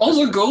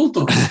 Also, Gold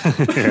though.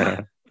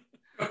 Yeah.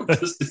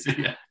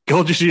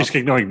 Gold just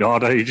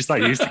ignored her. He just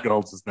like used to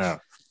Gold just now.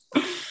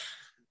 It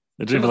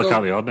didn't even look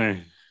out the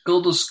ordinary.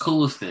 Goldust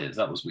colour phase,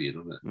 that was weird,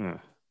 wasn't it? Yeah.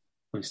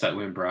 When he started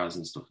wearing bras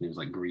and stuff, and he was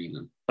like green.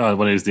 And... Oh,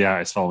 when he was the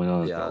artist formerly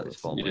known as Yeah, it's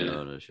formerly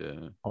known as,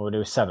 Oh, it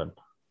was 7.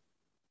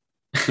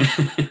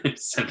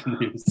 7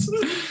 years.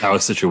 That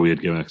was such a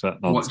weird gimmick.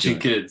 Watching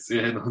kids,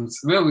 yeah.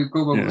 Well, we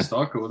go back to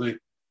Stalker, wouldn't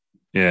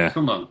he? Yeah.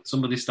 Come on,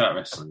 somebody start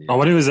wrestling. Oh,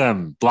 when he was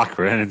Black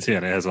Rain in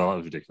TNA as well, that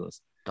was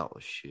ridiculous. That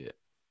was shit.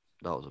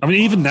 That was. I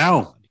mean, even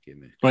now,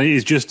 when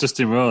he's just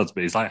Dustin Rhodes,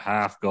 but he's like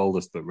half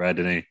Goldust but red,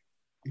 isn't he?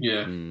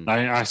 Yeah.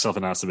 I still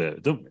think that's a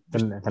bit. The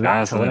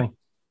natural, isn't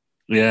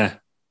he? Yeah.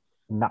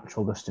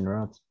 Natural Dustin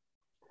Rhodes.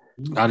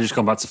 I just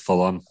gone back to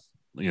full on.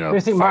 You know, do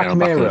you think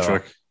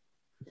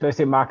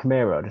Mark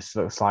Miro just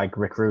looks like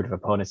Rick Rude with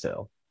a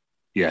ponytail?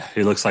 Yeah,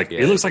 he looks like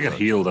a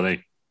heel, doesn't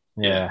he?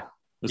 Yeah.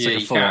 Looks like a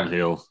full on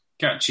heel.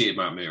 Can't cheat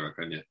Mark Miro,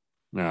 can you?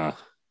 No.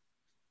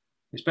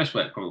 His best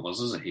work probably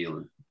was as a heel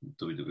in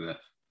WWF.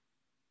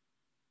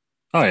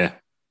 Oh yeah.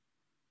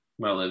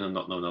 Well, then I'm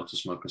not known how to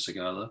smoke a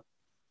cigar though.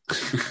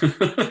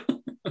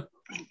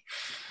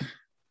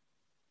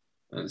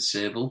 And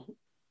Sable.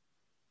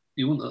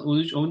 I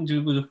wouldn't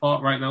you would have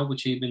thought right now, would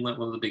she have been like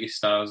one of the biggest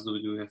stars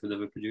WWF had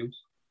ever produced?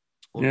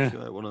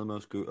 Yeah, one of the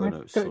most good. I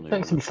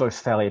think she looks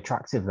fairly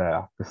attractive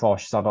there before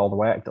she's had all the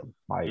work done,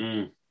 like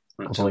a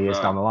couple of years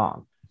down the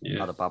line.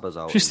 Yeah,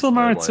 out. She's still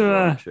married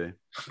to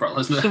Brock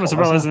Lesnar. Still married to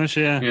Brock Lesnar, isn't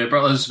she? Yeah,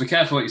 Brock Lesnar. Be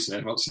careful what you say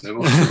about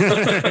Sable.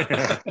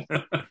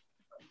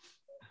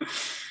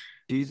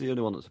 She's the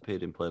only one that's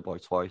appeared in Playboy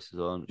twice,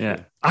 isn't she?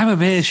 Yeah, I'm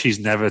amazed she's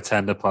never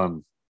turned up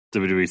on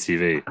WWE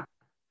TV.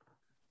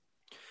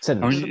 Since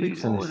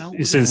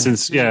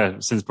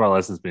Brock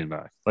Lesnar's been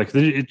back, like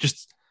it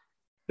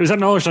was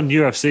acknowledged on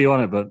UFC,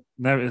 wasn't it? But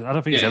never, I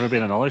don't think it's ever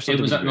been acknowledged. It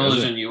was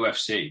acknowledged on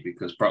UFC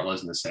because Brock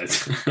Lesnar said,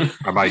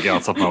 "I might get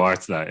on top of my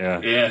wife tonight."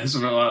 Yeah, yeah,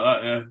 something like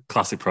that. Yeah,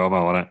 classic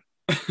promo, wasn't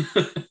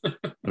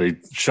it? He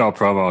short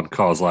promo on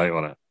Coors Light,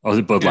 wasn't it? Or was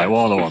it Bud Light?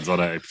 One of the ones,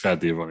 wasn't it? He preferred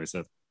the other one. He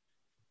said,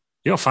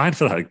 "You got fined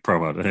for that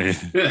promo,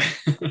 didn't you?"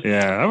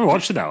 Yeah, I haven't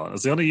watched it now. It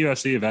was the only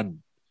UFC event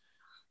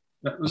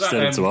I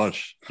stayed to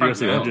watch.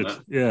 UFC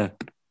 100. Yeah.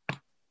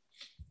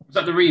 Was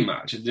that the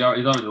rematch? He'd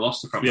already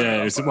lost the Frank.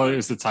 Yeah, it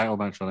was the title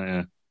match on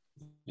it,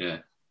 yeah.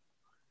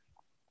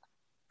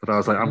 But I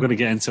was like, I'm going to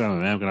get into MMA.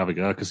 I'm going to have a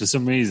go. Because for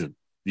some reason,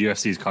 the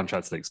UFC's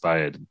contract had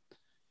expired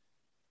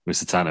with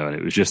Satano, and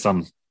it was just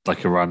on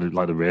like around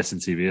like the racing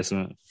TV or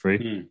something,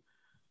 free.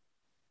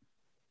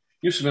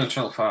 Used to be on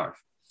Channel 5.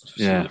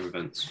 Yeah.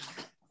 Events.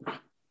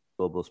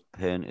 Bubba's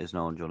Pain is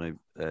now on Johnny.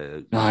 Oh,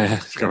 yeah.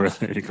 He's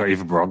got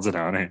even bronzer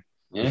now, hasn't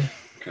he? Yeah,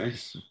 okay.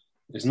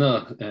 There's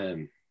no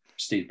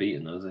Steve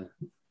Beaton, though, is there?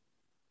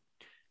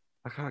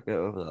 I can't get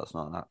over that. It's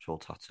not an actual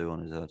tattoo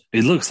on his head.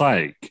 It looks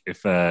like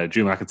if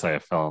Drew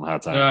McIntyre fell on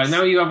hard times.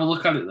 Now you have a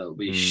look at it, there'll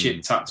be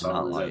shit tattoo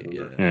on his head.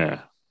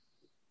 Yeah.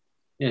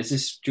 Yeah, is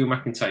this Drew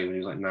McIntyre when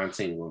he was like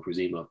 19 going for his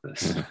email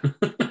this?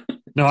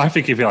 No, I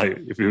think if you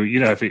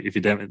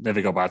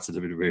never go back to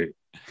WWE,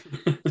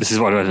 this is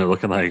what it ended up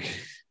looking like.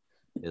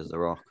 Here's The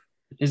Rock.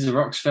 Is The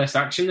Rock's first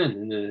action then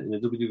in the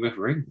WWF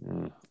ring?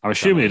 Yeah. I'm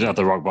assuming he didn't have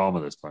the Rock bomb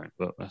at this point,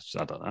 but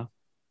I don't know.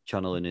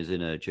 Channeling his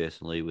inner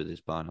Jason Lee with his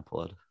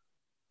pineapple head.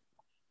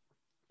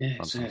 Yeah,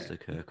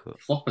 fantastic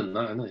haircut. Flopping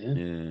that, isn't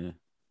it?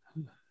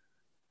 Yeah.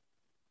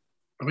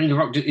 I mean, The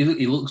Rock,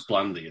 he looks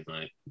blandy, isn't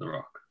he? The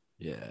Rock.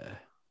 Yeah.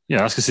 Yeah,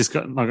 that's because he's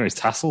not got his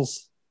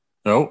tassels.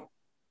 No.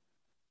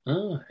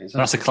 Oh,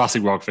 that's a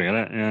classic Rock thing, isn't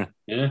it? Yeah.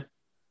 Yeah.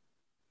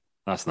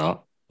 That's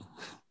not.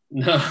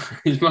 No,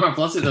 he's more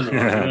athletic than The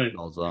Rock. Yeah.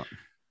 How's that?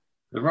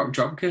 The Rock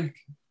dropkick.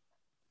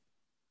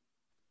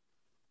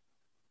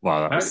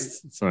 Wow,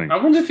 that's something. I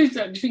wonder if do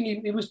you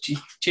think he was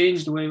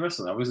changed the way he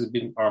wrestled? I was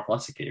been more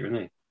athletic here,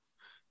 isn't he?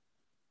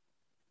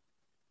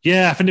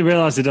 Yeah, I think they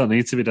realise they don't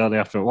need to be, don't they?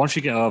 After once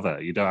you get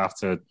over, you don't have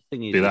to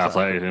be that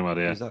athletic anymore.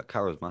 Yeah, he's that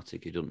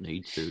charismatic. He doesn't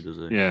need to, does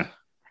he? Yeah.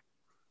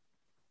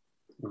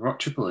 The Rock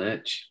Triple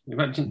H.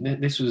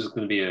 Imagine this was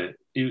going to be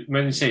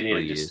imagine saying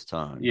 3 years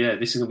time. Yeah,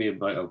 this is going to be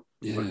about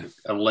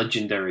a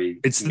legendary.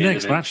 It's the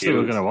next match that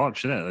we're going to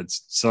watch, isn't it?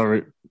 It's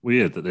so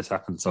weird that this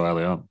happened so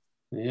early on.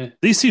 Yeah,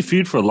 these two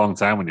feud for a long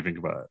time when you think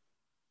about it.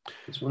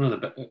 It's one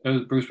of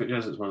the Bruce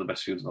Pritchard is one of the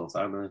best feuds of all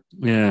time, isn't it?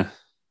 Yeah,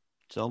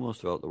 it's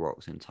almost throughout the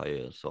Rock's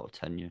entire sort of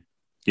tenure.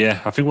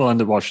 Yeah, I think we'll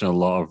end up watching a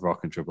lot of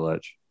Rock and Triple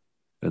H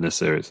in this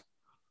series.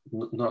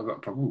 Not got a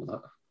problem with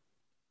that.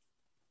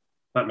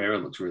 That mirror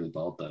looks really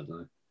bald there,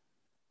 doesn't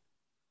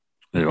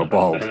it? You got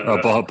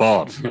bald.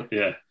 Bald.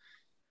 Yeah.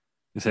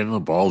 You're saying the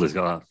bald, he's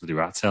got that bloody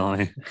rat tail on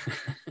him.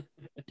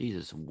 These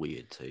are some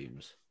weird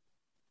teams.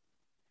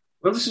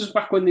 Well, this was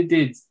back when they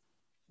did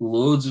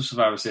loads of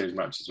Survivor Series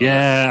matches.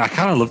 Yeah, I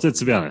kind of loved it,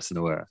 to be honest, in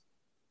a way.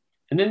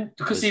 And then,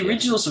 because the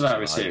original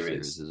Survivor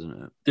Series,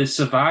 isn't it? The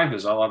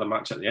survivors all had a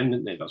match at the end,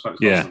 didn't they? That's why it's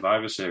called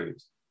Survivor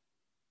Series.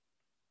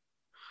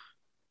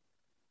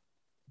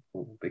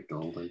 Oh, big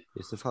Goldie.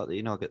 It's the fact that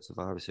you now get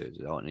Survivor Series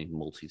without any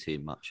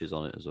multi-team matches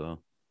on it as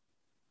well.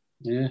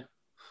 Yeah.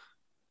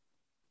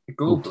 The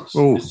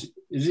Goldust.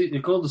 Is it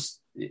the Goldust?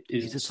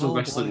 Is still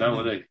wrestling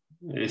now, isn't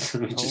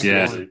he?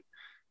 Yeah.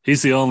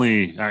 He's the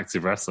only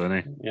active wrestler,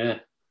 isn't he? Yeah.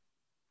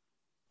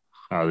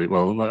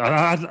 Well,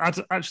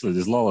 actually,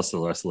 there's Lawler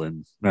still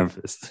wrestling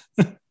Memphis.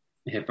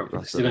 Yeah,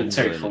 probably. Still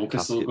Terry Funk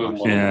is still going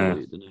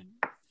on.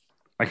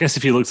 I guess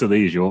if you looked at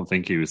these, you won't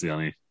think he was the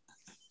only.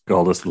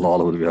 Goldust and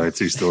Lawler would be the only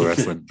two still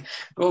wrestling.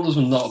 Goldust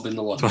would not have been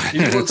the one.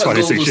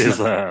 26 years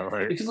later.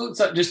 Like... If you looked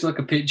at just like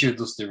a picture of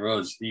Dusty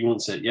Rhodes, you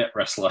wouldn't say, "Yep,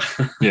 wrestler."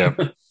 Yeah.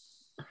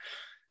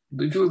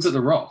 But if you looked at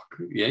The Rock,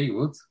 yeah, you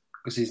would,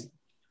 because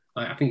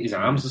I think his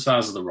arms are the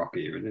size of The Rock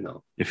here, you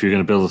know. If you're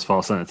going to build a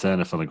sports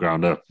entertainer from the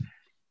ground up,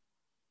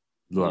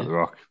 like The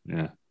Rock,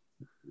 yeah.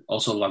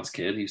 Also, Lance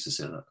Cade used to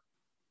say that.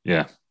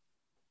 Yeah.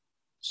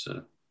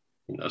 So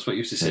that's what he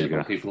used to say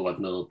about people who had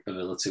no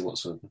ability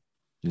whatsoever.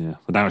 Yeah,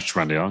 but now it's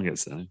Randy Orton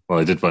gets it. Well,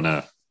 he did when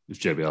it was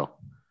JBL.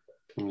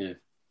 Yeah.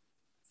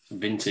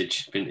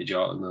 Vintage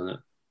Orton, isn't it?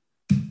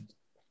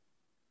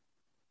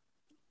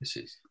 This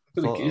is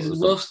the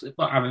most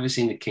I've ever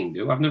seen the King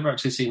do. I've never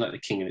actually seen like the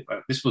King in it.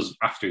 This was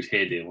after his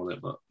heyday, wasn't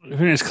it? But I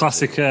think it's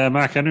classic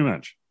Mark Henry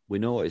match. We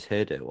know what his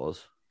heyday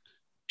was.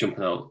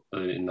 Jumping out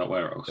in that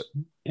warehouse.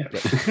 Yeah.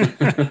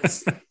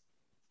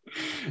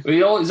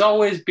 He's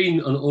always been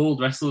an old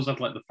wrestler who's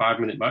had like the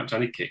 5-minute match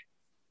and he kicked.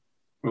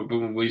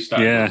 When we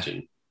started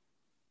watching.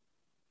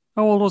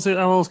 How old was it?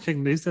 How old's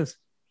King these days?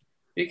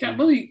 He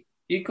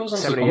goes on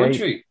some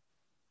commentary.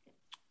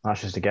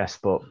 That's just a guess,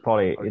 but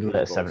probably in the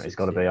late 70s,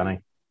 got to be,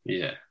 hasn't he?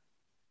 Yeah.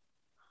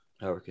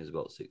 I reckon he's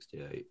about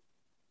 68.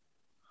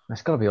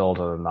 It's got to be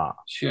older than that.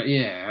 Sure,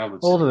 yeah, I would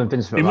older than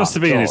Vince McMahon. He must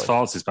have been in his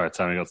 40s by the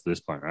time he got to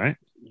this point, right?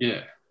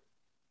 Yeah.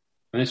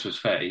 And this was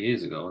 30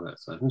 years ago, wasn't it?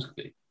 So it must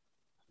be.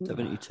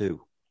 72.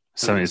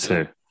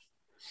 72.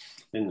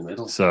 In the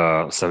middle.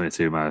 So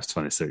 72 minus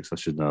 26. I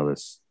should know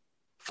this.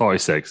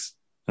 46.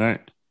 All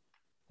right.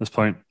 This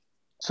point.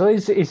 So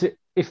is it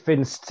if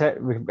Vince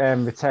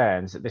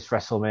returns at this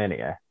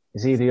WrestleMania?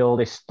 Is he the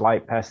oldest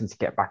person to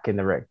get back in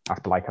the ring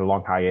after like a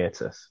long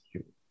hiatus?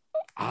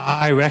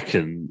 I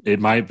reckon it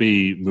might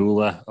be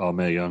Moolah or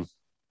Mae Young.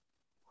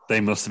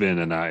 They must have been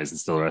in the 90s and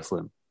still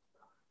wrestling.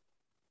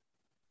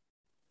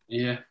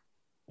 Yeah.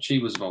 She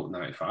was about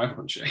 95,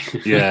 wasn't she?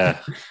 Yeah.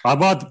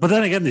 But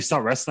then again, they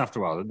stopped wrestling after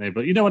a while, didn't they?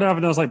 But you know what?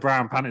 Having those like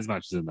brown panties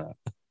matches in there.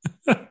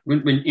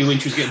 when she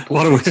was getting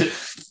pulled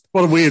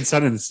what a weird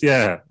sentence,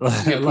 yeah.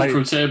 Getting pulled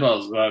through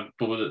tables by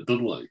Bubba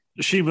Dudley.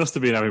 She must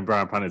have been having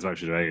brown panties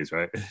matches in her 80s,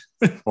 right?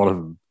 One of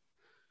them.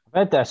 I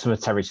heard they're some of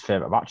Terry's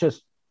favourite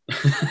matches.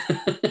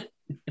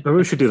 Maybe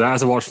we should do that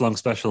as a watch-along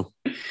special.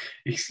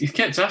 He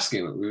kept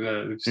asking.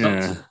 We've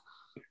stopped.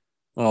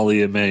 All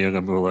the Mae Young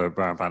and Moolah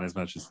brown panties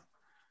matches.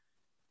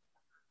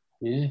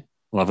 Yeah.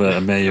 We'll have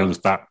a Mae Young's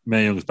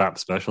BAP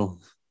special.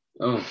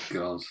 Oh,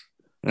 God.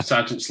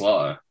 Sergeant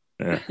Slaughter.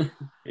 Yeah.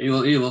 he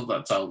loved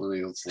that title,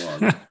 Eagle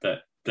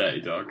Slaughter.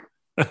 Dirty dog.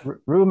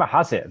 Rumour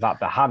has it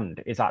that the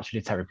hand is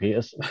actually Terry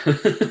Peters.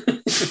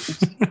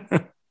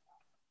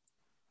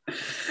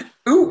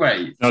 Ooh,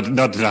 wait.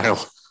 No denial.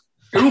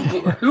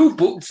 Who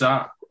booked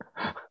that?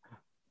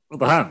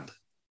 The hand?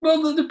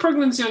 Well, the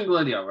pregnancy young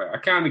lady, I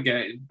kind of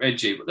get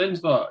edgy, but then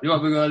what? You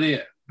have a good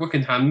idea?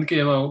 Fucking hand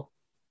came out.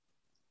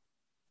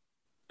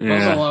 Yeah.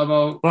 What's all that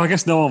about? Well, I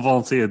guess no one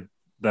volunteered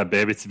their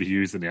baby to be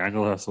used in the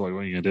angle. So what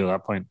are you going to do at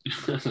that point?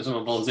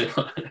 Someone volunteered.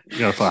 You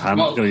got to put a hand.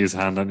 Got to use a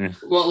hand, don't you?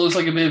 What looks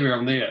like a baby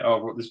around there?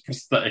 Oh, what, this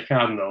prosthetic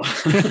hand though.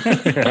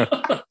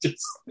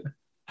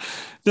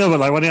 No,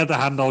 but like when he had the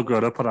hand all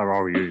grown up on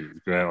our RU, it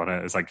was great on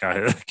it. It's like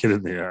a kid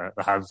in the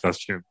hand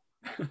costume.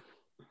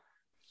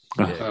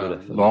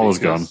 Lawler's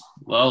gone.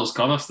 Lawler's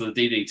gone after the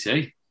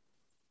DDT.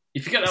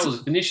 You forget that was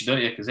a finisher,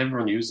 don't you? Because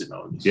everyone used it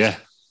now. Yeah.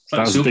 It's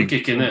like a super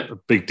kick, isn't it? A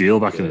big deal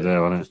back in the day,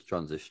 wasn't it? Just a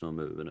transitional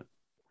move, isn't it?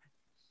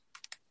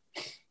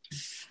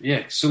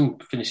 Yeah, some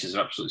finishes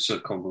are absolutely so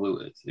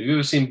convoluted. Have you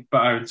ever seen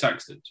Byron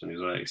Saxton when he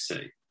was on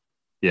NXT?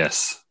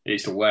 Yes.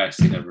 It's the worst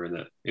thing ever, isn't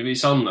it? If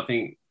it's on, I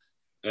think...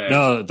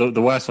 no,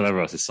 the worst one ever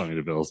was his Song of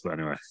the Bills, but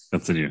anyway,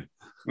 continue.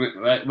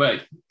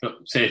 Wait.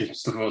 Don't say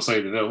stuff about Song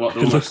of the Bills. What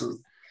the worst?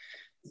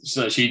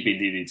 So she'd been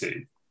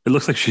DDT. It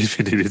looks like she's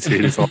been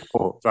DDT'd. It's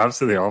awful. It's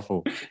absolutely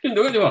awful. Didn't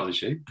do anything about it,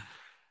 she.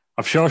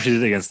 I'm sure she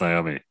did it against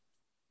Naomi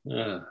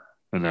Yeah.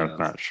 in their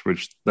match,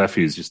 which their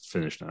feud's just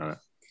finished now.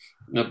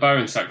 No,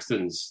 Byron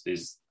Saxton's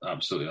is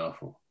absolutely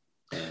awful.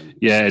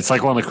 Yeah, it's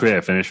like one of the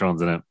creative finish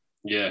ones, isn't it?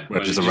 Yeah.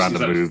 Where just a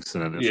random moves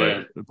and then it's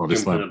like a body jumping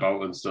slam.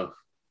 about and stuff.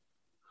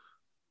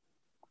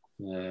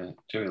 Yeah,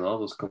 Jerry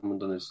Lawler's come and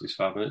done his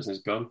 5 minutes and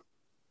he's gone.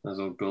 There's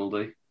old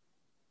Goldie.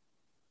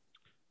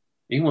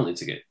 He wanted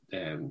to get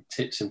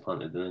tits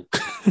implanted, didn't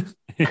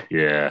he?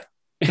 Yeah.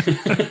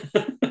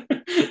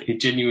 He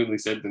genuinely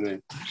said, didn't he?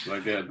 She's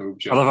like, yeah, boob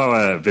job. I love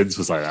how Vince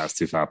was like, that's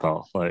too far,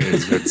 pal. Like,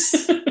 it's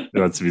Vince. He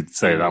wants to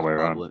say it that way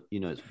around. You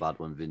know, it's bad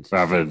when Vince.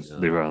 Rather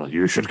than they were like,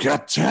 you should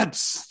get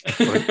tits.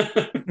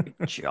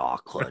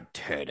 Chocolate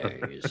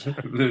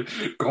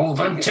titties.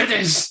 Golden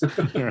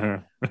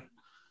titties.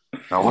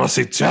 I want to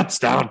see tits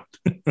down.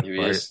 Here he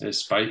is. There's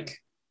Spike.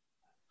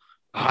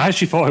 I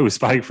actually thought it was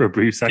Spike for a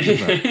brief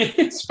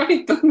second.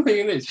 Spike doesn't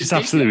think it. It's just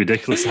absolutely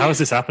ridiculous. How has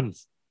this happened?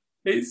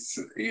 It's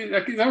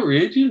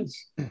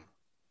outrageous.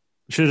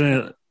 Should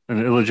have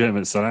an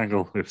illegitimate son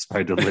angle with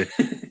Spike Dudley.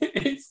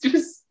 It's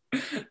just,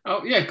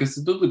 because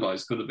the Dudley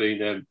boys could have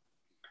been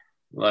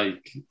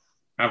like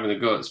having a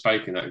go at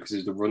Spike and that because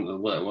he's the runt of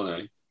the litter,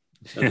 wasn't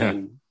he? And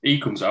then he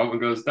comes out and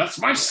goes, "That's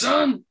my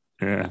son."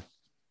 Yeah,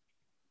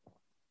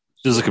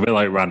 does look a bit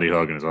like Randy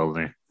Hogan as well,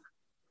 doesn't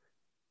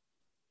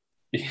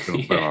he?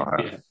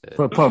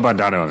 Put a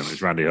bandana on him.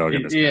 It's Randy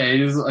Hogan. Yeah, he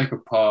does look like a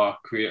poor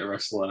creator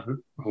wrestler.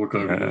 Hulk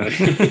Hogan.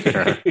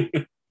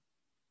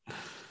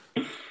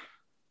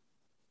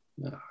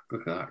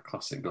 Look at that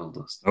classic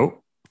Goldust.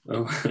 Oh.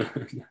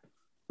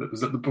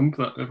 Was that the bump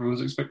that everyone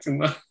was expecting?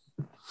 That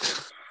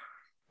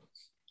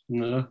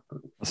no,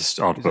 that's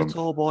a odd bump. A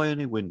tall boy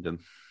only Wyndham.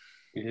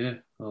 Yeah,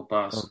 oh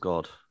Bass. Oh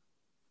God,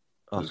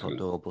 I thought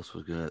Dorbus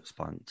was going to get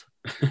spanked.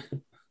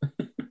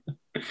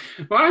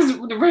 Why is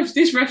it, the refs?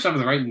 These refs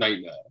having the right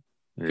nightmare.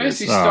 First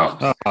he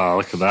stopped. Oh,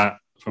 look at that!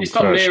 He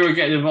stopped Miro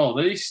getting involved.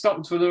 Then he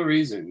stopped for no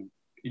reason.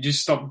 He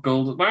just stopped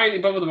Gold. Why ain't he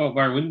bothered about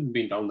Barry Windham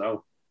being down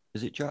now?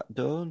 Is it Jack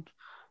Doan?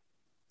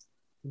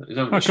 It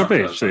could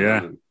be actually,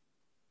 yeah.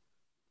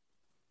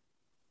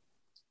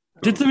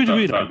 Did the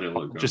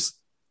WWE just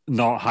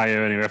not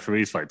hire any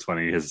referees for like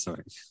 20 years or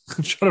something?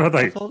 I'm trying to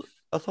think.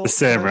 I thought the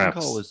same refs.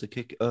 refs. Was the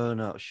kick?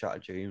 No, Shatter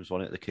James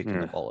won it. The kick in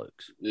the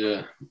bollocks.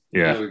 Yeah.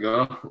 There we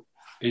go.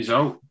 He's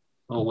out.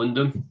 Oh,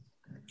 Wyndham,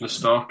 the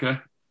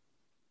stalker.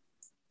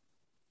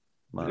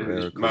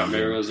 Matt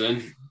Miro's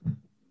in.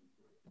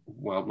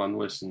 Wildman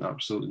wasting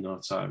absolutely no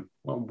time.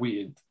 What a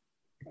weird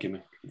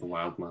gimmick, the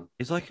Wildman.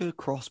 It's like a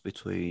cross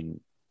between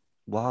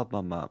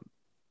Wildman Matt,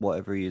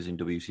 whatever he is in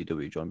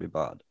WCW, John B.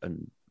 Bad,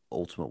 and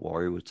Ultimate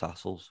Warrior with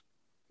tassels.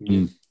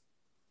 Mm.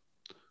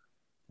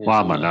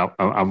 Wildman, now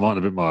I'm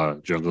wanting a bit more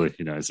jungly.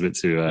 You know, it's a bit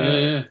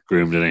too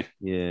groomed, isn't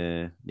he?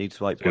 Yeah,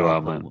 needs like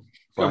Wildman.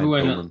 Probably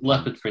wearing a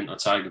leopard print or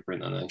tiger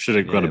print, I think. Should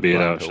have got a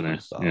beard out, shouldn't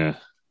he? Yeah.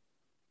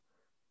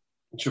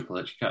 Triple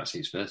H, you can't see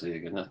his face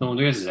again. No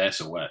wonder his hair's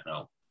so wet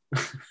now.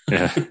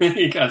 Yeah.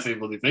 You can't see a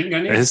bloody thing,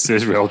 can you? It's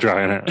real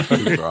dry, isn't it?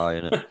 It's dry,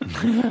 isn't it?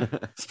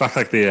 It's back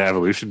like the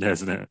Evolution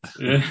days, isn't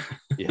it?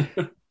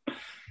 Yeah.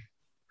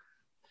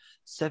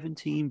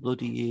 17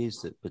 bloody years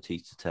that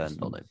Batista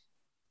turned on him.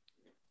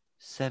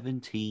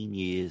 17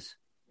 years.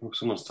 Oh,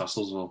 someone's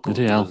tassels will.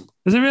 Bloody hell.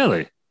 Is it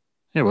really?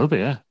 Yeah, it will be,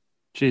 yeah.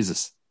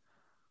 Jesus.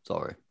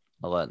 Sorry,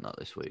 I learned that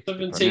this week.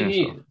 17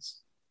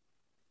 years?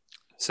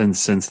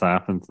 Since that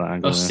happened.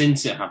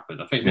 Since it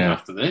happened. I think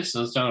after this,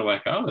 I was trying to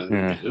work out.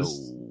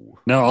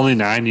 No, only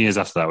 9 years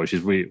after that, which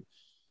is weird.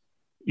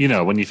 You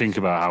know, when you think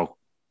about how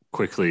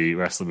quickly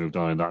wrestling moved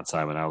on in that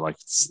time and how, like,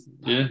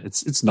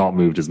 it's not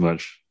moved as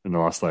much in the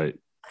last, like,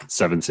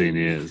 17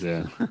 years,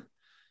 yeah.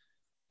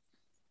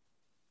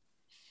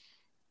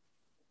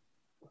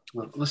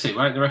 Let's see,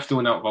 right? The ref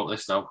doing out about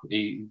this now.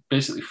 He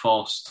basically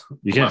forced.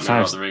 You get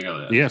 5. The ring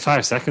out you get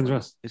 5 seconds,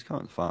 Russ. He's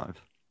counting 5.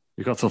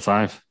 You've got till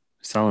 5.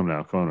 Just tell him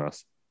now. Come on,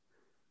 Russ.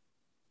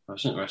 I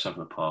think the ref's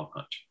having a power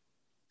match.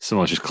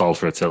 Someone just called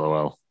for a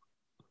Tillowell.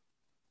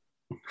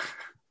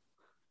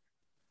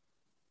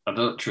 I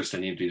don't trust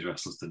any of these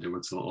wrestlers to do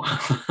a Tillowell.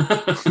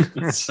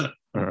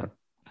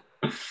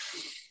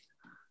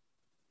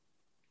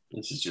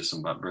 This is just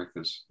some bad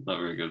breakers. Not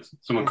very good.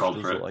 Someone called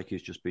for it. Look like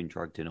he's just been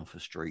dragged in off a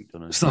street,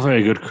 doesn't it? It's not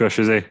very good, Crush,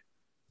 is he?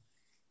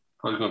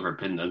 Probably going for a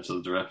pin then, so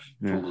the ref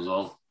pulled us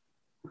all.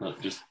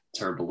 Just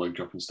terrible leg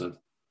drop instead.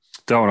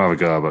 Don't want to have a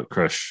go, but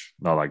Crush,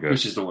 not that good.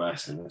 Which is the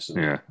worst in this.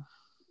 Yeah.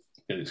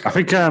 I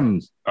think,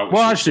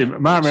 actually,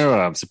 Mark Miro,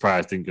 I'm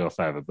surprised didn't go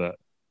further, but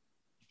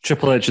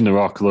Triple H and The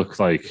Rock look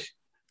like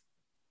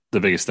the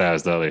biggest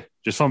stars, don't they?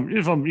 Just from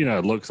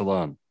looks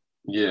alone.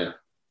 Yeah.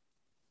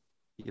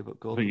 Yeah,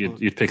 but I think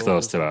you'd pick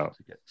those two out.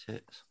 To get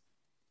tits.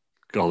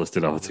 Goldust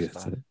did have to get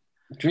tits. Do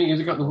you think he'd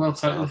have got the world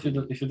title if he'd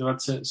have had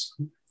tits?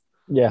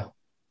 Yeah.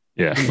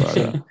 Yeah.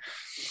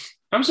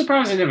 I'm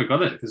surprised he never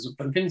got it because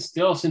Vince,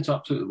 they all seem to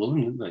absolutely love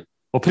him, didn't they?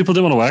 Well, people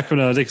didn't want to work with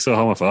him. I think so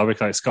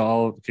homophobic. Like Scott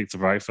Hall kicked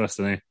him right first,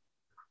 didn't he?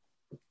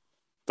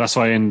 That's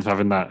why he ended up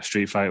having that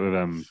street fight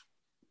with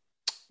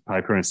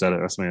Piper instead at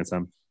WrestleMania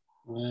 10.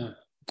 Yeah.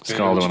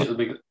 Scalded him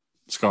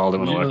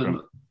on the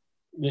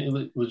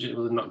work.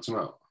 Legitimately knocked him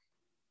out.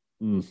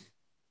 Mm.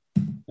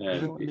 Yeah.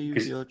 Is that when they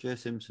use the O.J.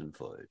 Simpson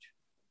footage?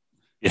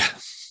 Yeah.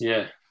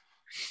 Yeah.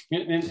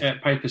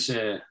 Didn't Piper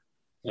say,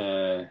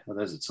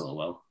 there's a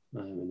Tillwell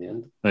in the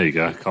end. There you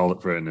go. Called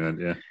it for it in the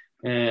end,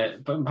 yeah.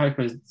 But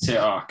Piper said,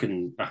 I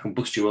can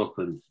bust you up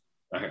and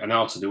I know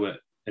how to do it.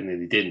 And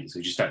then he didn't, so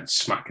he just started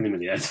smacking him in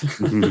the head.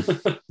 Something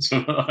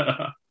like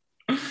that.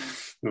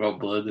 Without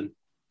bleeding.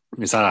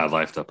 He's had hard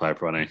life, that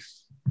Piper, hasn't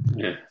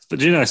he? Yeah. But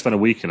do you know I spent a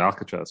week in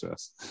Alcatraz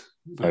rest?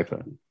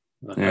 Piper.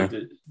 Yeah.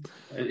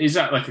 Is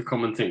that like a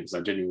common thing? Because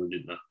I genuinely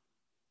didn't know.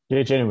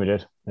 Yeah, genuinely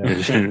did.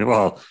 Yeah.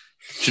 Well,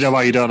 do you know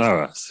why you don't know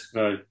us?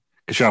 No.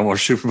 Because you haven't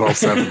watched Super Bowl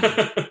 7.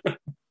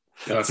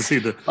 No. To see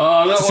the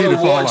I don't want to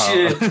watch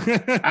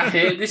fallout. it. I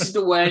hate this is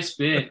the worst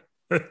bit.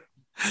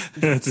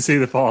 To see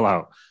the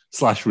fallout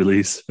 /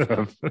 release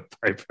of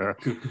Piper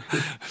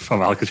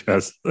from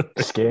Alcatraz.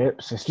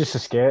 Escapes. It's just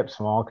escapes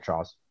from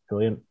Alcatraz.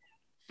 Brilliant.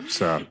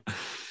 So.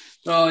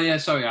 Oh yeah,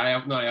 sorry. I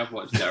have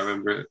watched it. I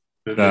remember it.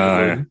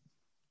 Yeah.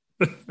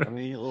 I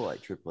mean, it looked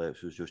like Triple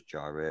H was just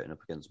gyrating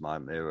up against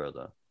Mike Miro,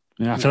 though.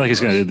 Yeah, I feel like he's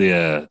going to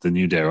do the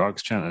New Day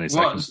Rocks chant any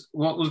second.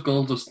 What was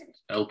Goldust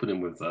helping him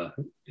with there?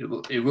 It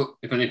looked,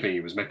 if anything, he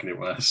was making it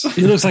worse.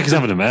 He looks like he's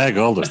having a mare,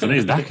 Goldust, and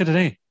he's knackered, isn't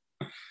he?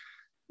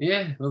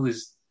 Yeah, well,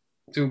 he's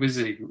too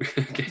busy.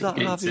 Is that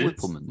Harvey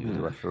Whippleman, the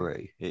other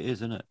referee? It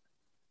is, isn't it?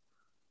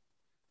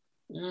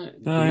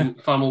 Yeah,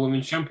 former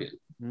women's champion.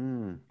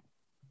 Mm.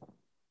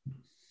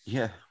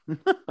 Yeah.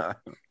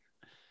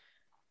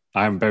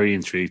 I'm very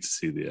intrigued to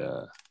see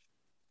the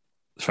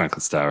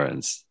Franklin Star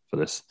ratings for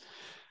this.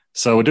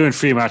 So we're doing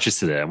 3 matches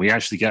today, and we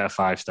actually get a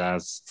 5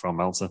 stars from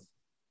Meltzer.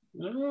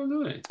 Oh,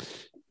 do we?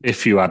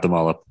 If you add them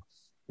all up.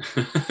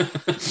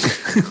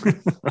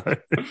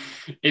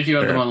 If you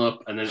add them all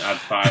up and then add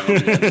 5 on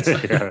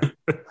the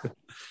end.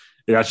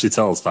 It actually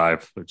tells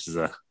 5, which is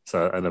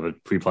another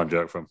pre-planned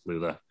joke from Lou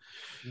there.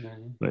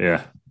 But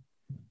yeah.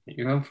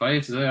 You're on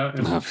fire today, aren't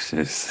you?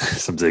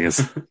 Some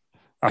dingers.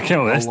 I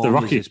can't believe this. The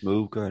Rocky this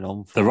move going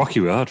on. The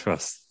Rocky Road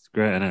Trust. It's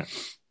great, isn't it?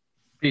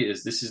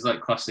 Peters, this is like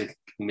classic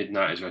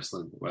mid-90s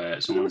wrestling where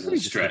someone's in a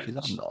stretch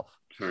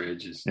for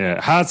ages. Yeah,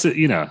 hard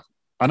to,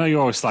 I know you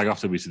always slag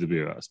off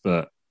WCW,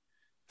 but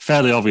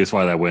fairly obvious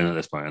why they're winning at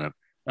this point, isn't it?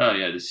 Oh,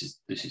 yeah, this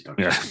is dog.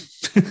 Yeah.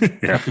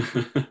 Yeah.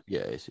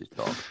 Yeah, this is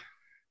dog.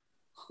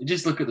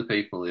 Just look at the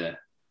people, yeah.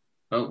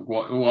 Oh,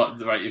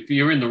 what? Right, if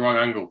you're in the wrong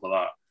angle for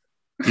that.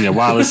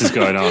 While this is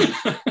going on.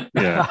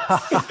 Yeah.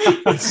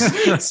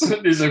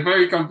 There's a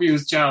very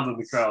confused child in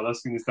the crowd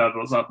asking his dad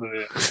what's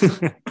happening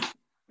here.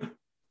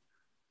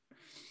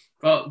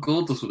 Well,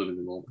 Goldust would have been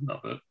involved in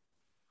that, but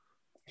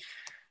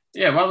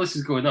yeah, while this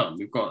is going on,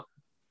 we've got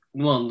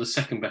the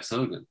second best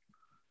Hogan.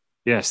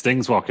 Yeah,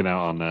 Sting's walking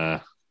out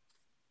on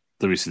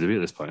WCW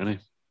at this point, isn't he?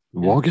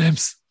 War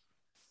Games.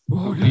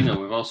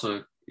 We've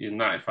also in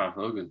 95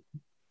 Hogan.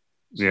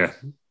 So yeah.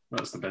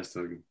 That's the best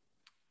Hogan.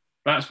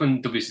 That's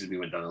when WCW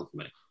went downhill for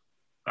me.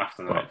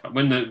 After 95.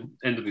 When the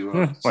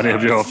NWO when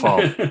NWO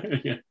fall.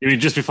 Yeah. You mean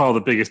just before the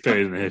biggest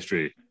period in the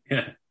history?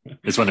 Yeah.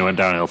 It's when it went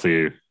downhill for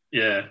you.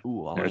 Yeah.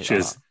 Ooh,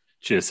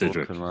 Cheers,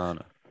 Cedric.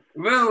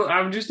 Well,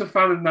 I'm just a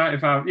fan of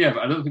 95. Yeah,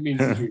 but I don't think me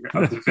and Cedric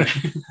have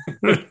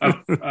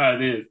the I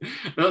did.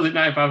 I don't think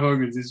 95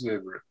 Hogan's his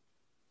favourite.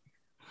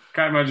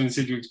 Can't imagine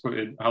Cedric's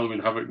putting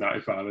Halloween Havoc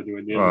 95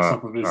 anywhere near the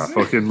top of his. I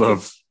fucking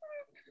love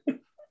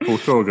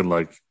Hulk Hogan,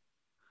 like.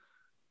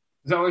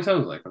 Is that what he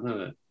sounds like? I've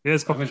never. Yeah,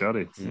 it's Papa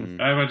Johnny.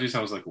 I imagine he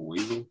sounds like a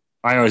weasel.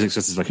 I always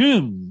expect it's like,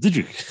 did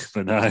you?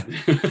 But no.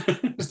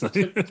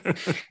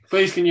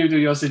 Please, can you do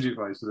your Cedric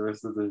voice for the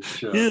rest of the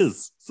show?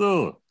 Yes,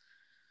 so.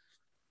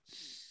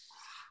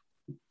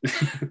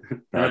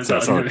 That's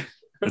all.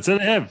 It's in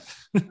him.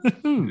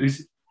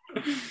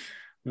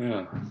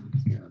 Oh,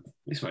 God.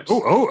 This match.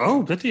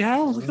 Oh, bloody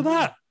hell. Look at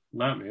that.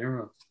 Matt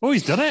Miro. Oh,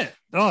 he's done it.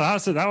 Oh,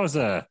 that was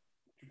a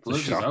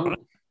shock.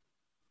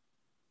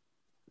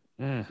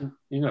 Yeah.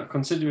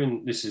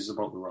 Considering this is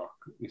about The Rock,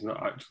 he's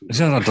not actually.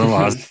 He's not done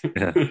that.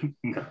 Yeah.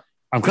 No.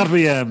 I'm glad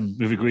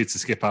we've agreed to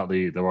skip out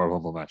the Royal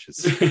Rumble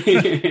matches.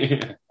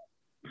 Yeah.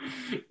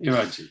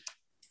 Imagine.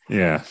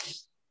 Yeah.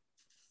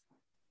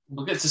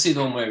 We'll get to see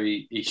the one where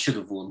he should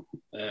have won,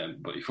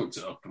 but he fucked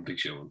it up and Big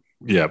Show won.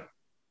 Yep.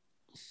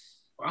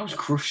 I was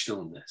crushed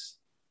on this.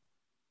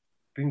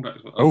 Bring back.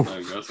 Oh.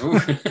 There he goes. Oh,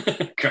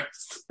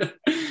 Christ.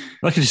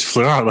 Like he just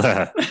flew out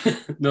there.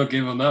 No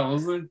give on that,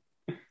 was there?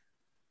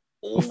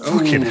 Oh,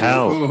 fucking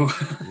hell. Oh.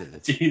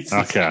 Jesus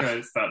okay.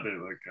 Christ, that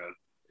didn't look good.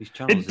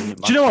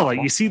 Do you know what?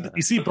 Like you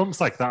see bumps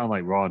like that on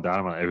like Raw and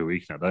Dynamite every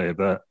week now, don't you?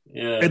 But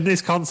in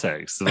this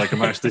context, of like a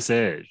match this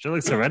age, it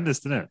looks horrendous,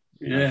 doesn't it?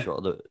 Yeah.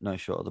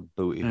 Nice shot of the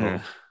booty hole.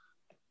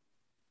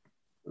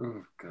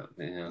 Oh God,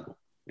 yeah.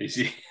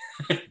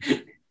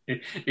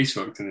 He's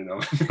fucked in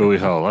it. Booty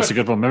hole. That's a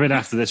good one. Maybe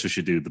after this we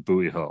should do the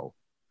booty hole.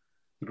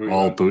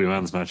 Booty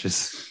man's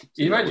matches.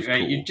 You imagine,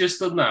 right? Cool. You've just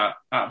done that,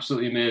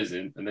 absolutely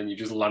amazing, and then you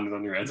just landed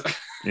on your head.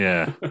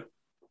 Yeah.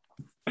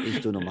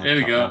 He's done a Here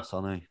we go.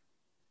 hasn't he?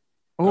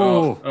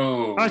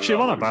 Actually, it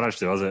wasn't bad,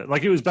 actually, was it?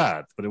 Like, it was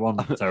bad, but it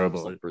wasn't terrible.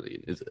 It's not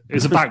brilliant, is it? It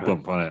was a back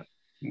bump, wasn't it?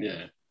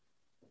 Yeah.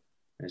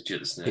 It's Jit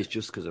the Snake. It's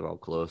just because of how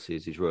close he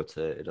is. He's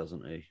rotated,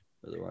 hasn't he?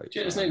 At the right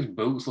Jit the time. Snake's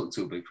boots look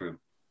too big for him.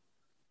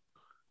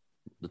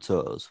 The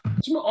toes.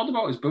 There's something odd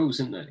about his boots,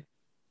 isn't there?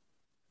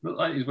 Look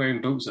like he's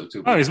wearing boots that are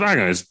too big. Oh, he's back.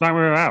 His back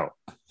mirror out.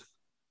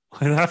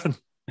 What happened?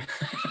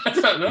 I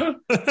don't know.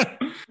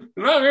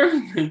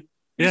 Yeah,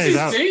 It's he's his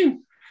out.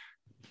 team.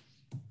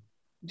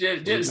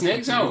 Jit the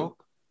Snake's out.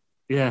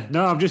 Yeah,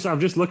 no, I'm just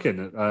looking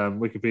at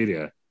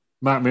Wikipedia.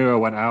 Matt Miro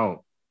went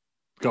out,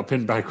 got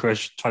pinned by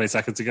Crush 20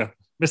 seconds ago.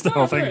 Missed the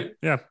whole thing. Right.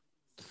 Yeah.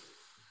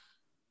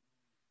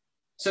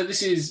 So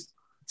this is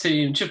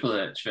Team Triple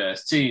H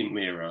versus Team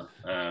Miro.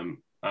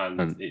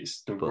 And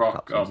it's The both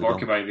Rock captains of are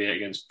Rocky gone. Maivia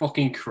against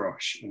fucking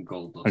Crush and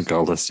Goldust. And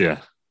Goldust,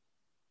 yeah.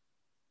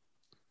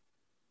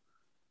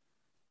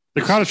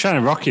 The crowd are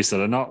chanting Rocky, so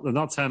they're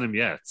not turning him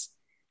yet.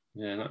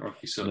 Yeah, not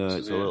Rocky sucks. No, is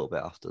it's a it? little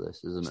bit after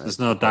this, isn't it? There's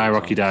no die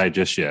Rocky die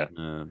just yet.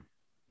 No.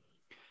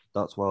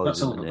 That's why That's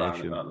he's a in the little bad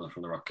nation. about that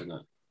from The Rock, isn't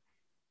it?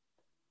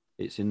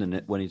 It's in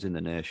the when he's in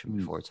the nation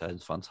before it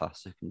turns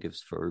fantastic and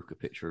gives Farouk a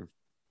picture of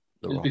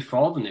the It was Rock.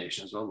 before the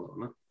Nation as well,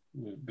 wasn't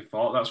it?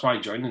 Before, that's why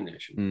he joined the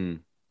Nation. Mm.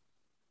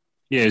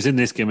 Yeah, he was in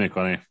this gimmick,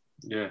 wasn't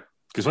he? Yeah.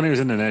 Because when he was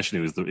in the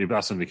Nation,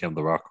 that's when he became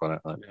The Rock,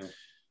 wasn't it? Like, Yeah.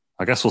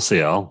 I guess we'll see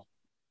it all.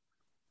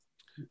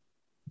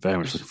 Very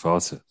much looking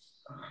forward to it.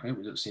 I hope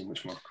we don't see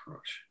much more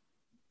Crush.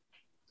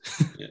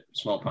 Yeah,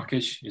 small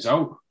package. He's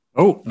out.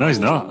 Oh, no, he's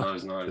not. No,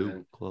 he's not.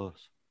 Too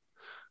close.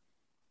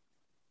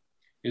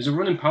 He was a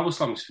running power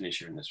slams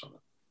finisher in this one.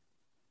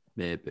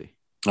 Maybe.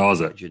 Oh,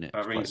 is it? That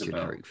Quite rings a a bell.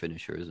 generic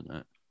finisher, isn't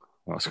it?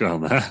 What's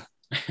going on there?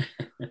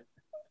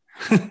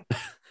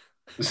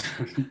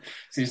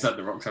 Seems like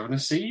The Rock's having a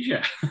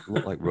seizure.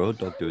 Look like Road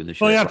Dogg doing the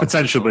shit. Well, yeah,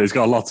 potential, but he's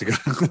got a lot to go.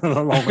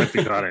 A long way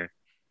to go, hasn't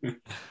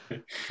he?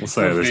 We'll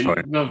say at this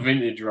point. Not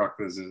vintage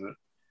Rockers, is it?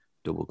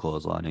 Double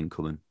clothesline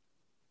incoming.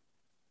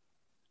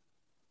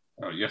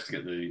 Oh, you have to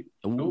get the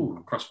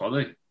Ooh.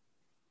 crossbody.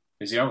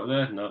 Is he out of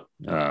there?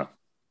 No.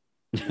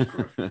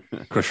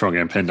 Crush Rock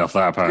getting pinned off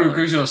that, apparently.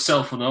 Cruise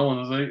yourself for no one,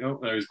 is he? Oh,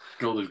 there his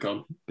gold is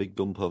gone. Big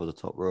dump over the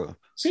top rope.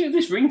 See,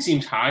 this ring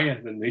seems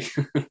higher than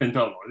the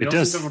normal. It It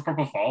does. does have a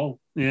proper fall.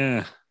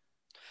 Yeah.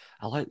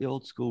 I like the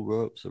old school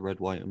ropes, the red,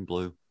 white, and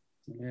blue.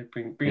 Yeah,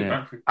 bring it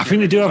back. I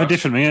think they do have a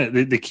different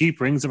ring. They keep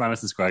rings at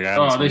Madison Square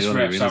Garden. Oh, It's one of this the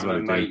only ref's arenas having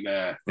a where they do.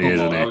 nightmare. He Come is,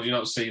 on, isn't he? how did you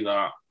not see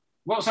that?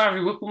 What's Harvey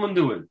Whippleman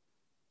doing?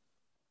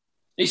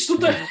 He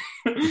stood there.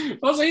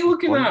 What's he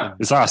looking at?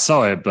 It's like I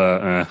saw it,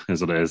 but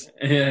is what it is.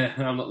 Yeah,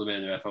 I'm not the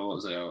main ref. I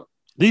won't say out.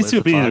 These Where's two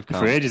have the been in 5 it for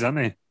count? ages,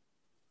 haven't they?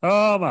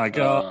 Oh my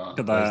god! Oh, Look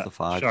at where's that! the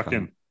 5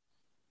 Shocking.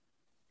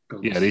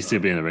 count? Yeah, these two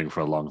have been in the ring for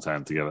a long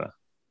time together.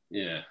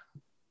 Yeah.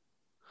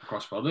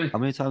 Crossbody. How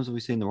many times have we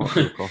seen the Rock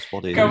do a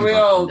crossbody? Can we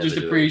all Never just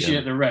do it appreciate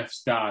again. the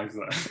ref's dive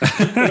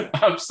there?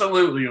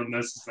 Absolutely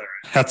unnecessary.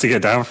 Had to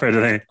get down for it,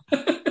 didn't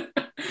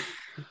he?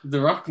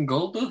 The Rock and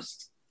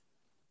Goldust.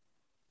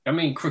 I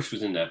mean, Crush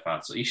was in there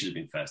fast, so he should have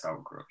been first out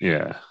of Crush.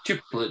 Yeah.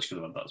 Triple H could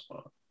have had that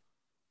spot.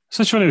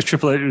 Such when it was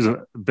Triple H, it was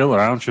built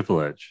around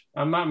Triple H.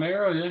 And Matt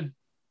Miro, yeah.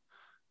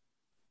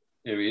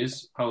 Here he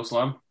is. Power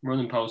slam.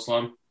 Running power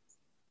slam.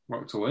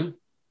 Rock to win.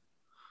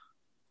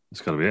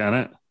 It's got to be it, isn't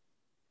it?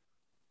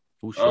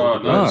 Oh, Oh,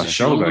 shoulder no, it's breaker. a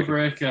shoulder shoulder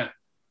breaker.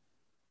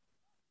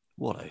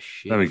 What a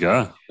shit. There we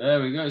go. There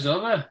we go. It's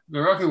over.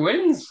 The Rock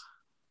wins.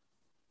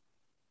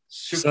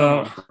 Shook So-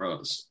 on my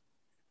throats.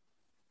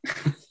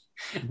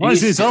 Well,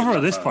 He's it's over at that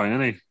this bad. point,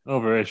 isn't he?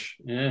 Over-ish.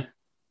 Yeah.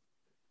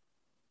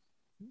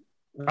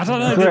 I don't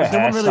know. Great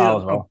There wasn't hairstyle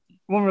as well.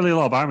 wasn't really a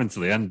lot about him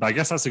until the end, but I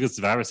guess that's a good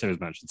Survivor Series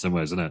match in some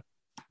ways, isn't it?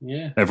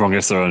 Yeah. Everyone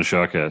gets their own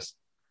showcase.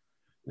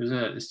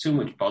 There's too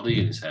much body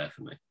in his hair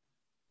for me.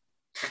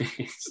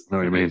 I know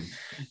what you mean.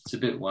 It's a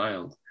bit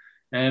wild.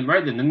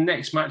 Right then, the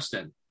next match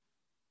then.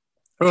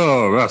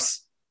 Oh,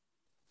 Russ.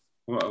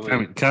 What are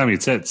we? Calm your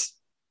tits.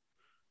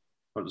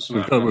 What does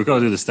We've got to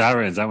do the star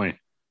ratings, haven't we?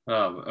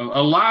 Oh,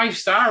 a live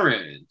star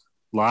rating.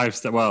 Live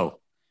star.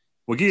 Well,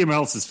 we'll give you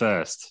Meltzer's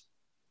first,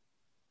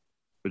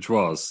 which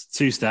was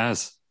 2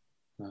 stars.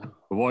 Oh.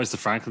 But what is the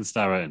Franklin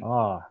star rating?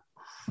 Oh,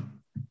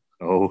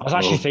 Oh, I was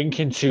actually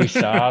thinking 2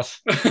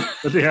 stars.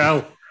 what the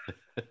hell?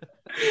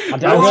 I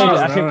didn't Oh,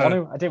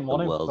 want to, The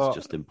world's but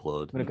just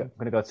imploded. I'm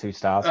gonna go 2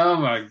 stars. Oh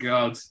my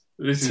god.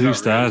 This is 2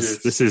 stars.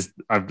 outrageous. This is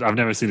I've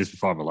never seen this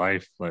before in my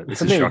life. Like this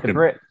For is me, shocking.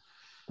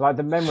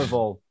 the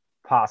memorable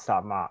parts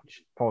of that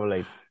match,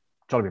 probably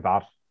Johnny B.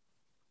 Bad,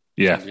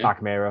 Yeah. Yeah.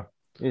 Back Mirror.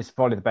 It's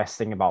probably the best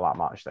thing about that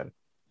match then.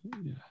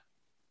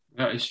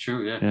 That is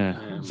true, yeah.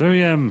 Yeah.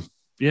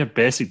 Very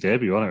basic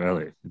debut, wasn't it,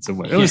 really? In some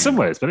ways. In some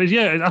ways. But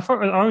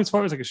I always thought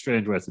it was like a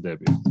strange way to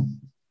debut.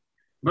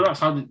 But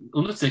that's how the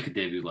Undertaker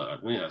debuted like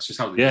that. I mean, that's just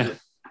how they Yeah. did it.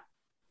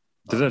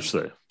 Did it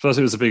actually? Plus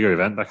it was a bigger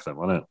event back then,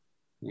 wasn't it?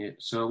 Yeah.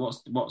 So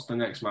what's the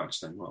next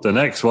match then? The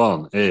next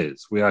one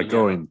is we are Yeah.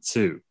 going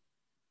to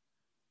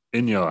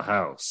In Your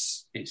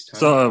House. It's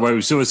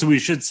time. So we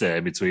should say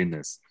in between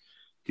this,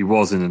 he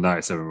was in the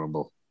 97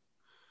 Rumble.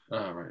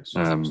 Oh, right. So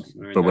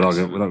But we're not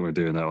going to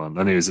do that one.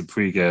 And he was a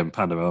pre-game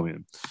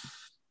pandemonium.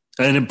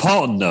 An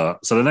important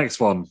note. So the next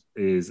one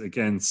is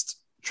against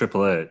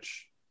Triple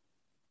H.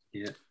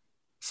 Yeah.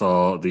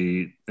 For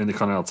the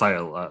Intercontinental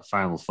title at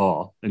Final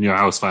Four, in your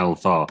house Final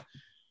Four.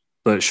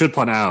 But should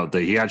point out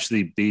that he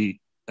actually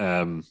beat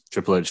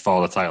Triple H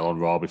for the title on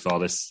Raw before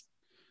this.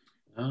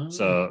 Oh.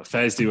 So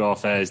Thursday Raw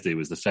Thursday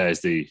was the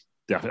Thursday.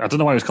 I don't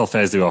know why it was called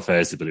Thursday Raw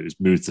Thursday, but it was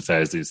moved to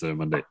Thursday instead of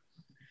Monday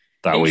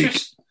that week.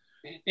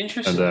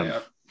 Interesting. And,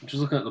 I'm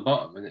just looking at the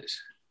bottom, and it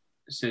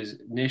says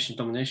Nation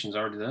Domination's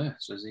already there.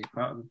 So is he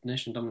part of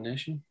Nation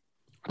Domination?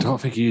 I don't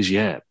think he is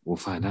yet. We'll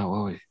find out,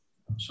 won't we?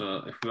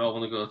 So if we all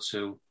want to go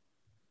to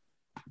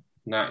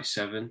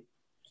 97,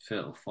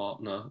 Fatal Four,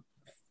 no,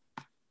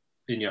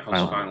 in your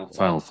house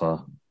Final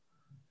Four.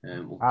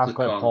 We'll I've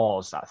got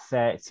paused at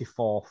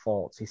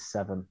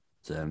 34:47.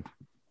 Same.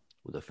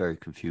 With a very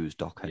confused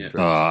Doc Hendricks.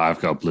 Oh, I've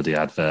got a bloody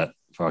advert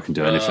before I can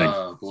do anything.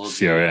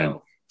 Furious.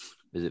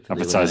 Is it for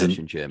the advertising?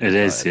 Elimination Chamber? It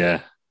is,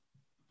 yeah.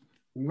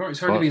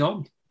 It's already been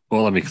on.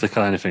 Well, let me click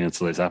on anything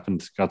until it's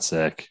happened. God's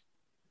sake.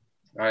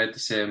 I had the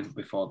same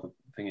before the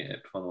thing it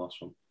hit, before the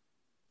last one.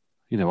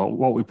 You know,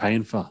 what are we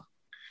paying for?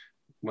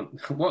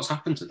 What's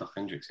happened to Doc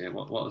Hendricks here?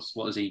 What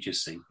has he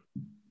just seen?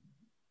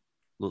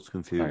 Looks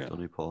confused,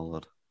 doesn't he, Paul?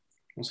 Lad?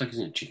 Looks like he's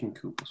in a chicken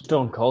coop or something.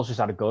 Stone Cold's just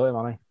had a go at him,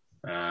 hasn't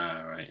he?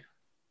 Right.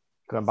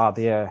 Going by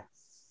the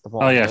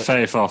oh, yeah,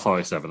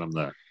 34:47, I'm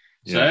there.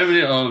 So yeah.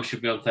 Everybody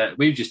should be on 30.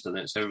 We've just done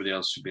it, so everybody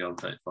else should be on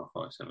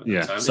 34:47.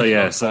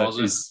 Yeah, so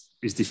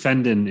he's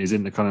defending his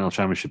Intercontinental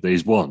Championship that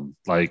he's won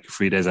like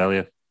 3 days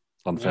earlier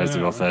on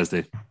Thursday or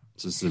Thursday.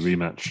 So this is a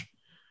rematch.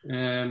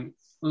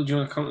 Well, do you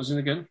want to count us in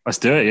again? Let's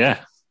do it,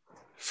 yeah.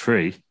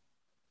 3,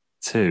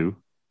 2,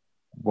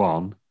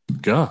 1,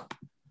 go.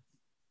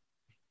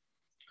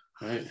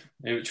 Right.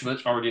 Triple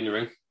H already in the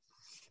ring.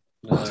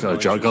 Got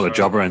the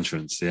jobber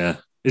entrance, yeah.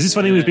 Is this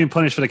when he was being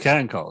punished for the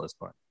curtain call at this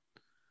point?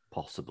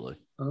 Possibly.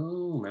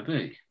 Oh,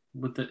 maybe.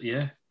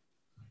 Yeah.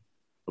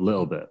 A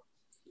little bit.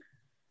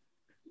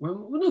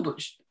 Well, no,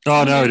 but...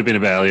 Oh, no, it would have been a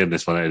bit earlier in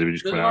this one.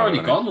 They've already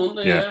gone, wouldn't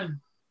they? Yeah.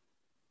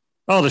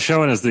 Oh, they're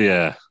showing us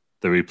the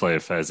replay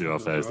of Thursday or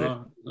Thursday.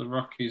 The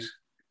Rockies...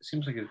 It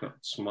seems like he's got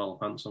small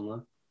pants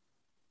on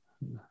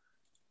there.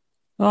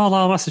 Oh,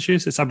 no,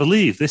 Massachusetts. I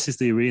believe this is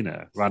the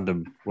arena,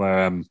 random,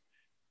 where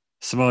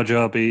Samoa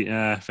Joe beat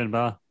Finn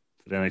Balor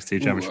for the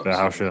NXT Championship at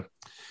house show.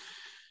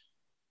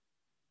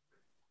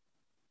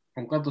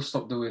 I'm glad they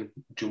stopped doing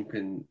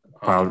jumping.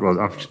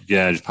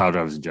 Just power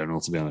drivers in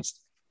general, to be honest.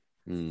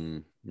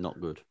 Not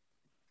good.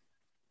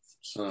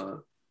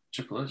 So,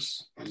 Triple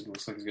H,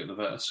 looks like he's getting a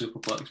better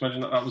superplex.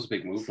 Imagine that was a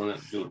big move, wasn't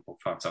it? Do it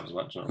 5 times a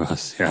match.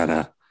 Yeah, I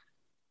know.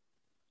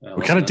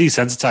 We're kind of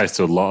desensitized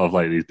to a lot of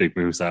like these big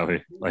moves, are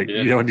we? Like,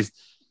 you know, when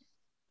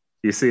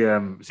you see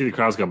the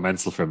crowd's gone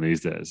mental from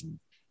these days.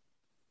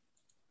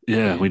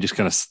 And, we just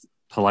kind of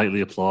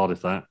politely applaud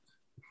if that.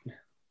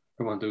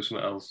 Come on, do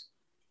something else.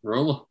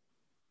 Roller.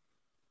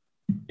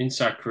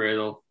 Inside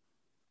cradle.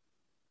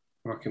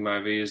 Rocky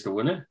Maivia is the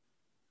winner.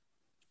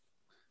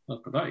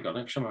 Look at that, you got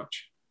an extra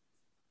match.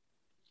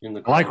 I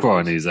like Raw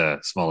in these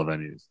smaller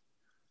venues.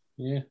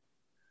 Yeah.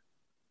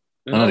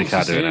 I know they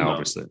can't do it now,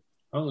 obviously.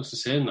 Oh, it's the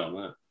same now,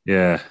 isn't it?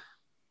 Yeah.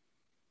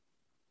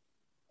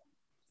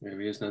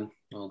 There he is then,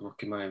 old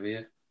Rocky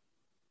Maivia.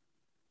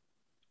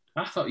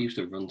 I thought he used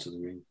to run to the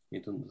ring. He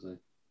doesn't, does he?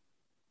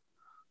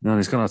 No,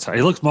 he's going to.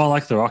 He looks more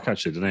like The Rock,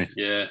 actually, doesn't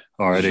he? Yeah.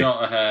 Already.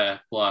 Short of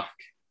hair, black.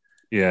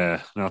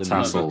 Yeah, no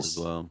tassels.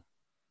 As well.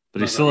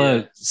 But he's still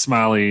a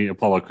smiley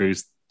Apollo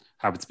Crews,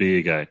 happy to be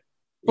a guy.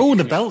 Oh, and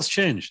the belt's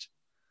changed.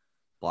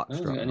 Black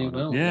strap.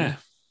 Yeah.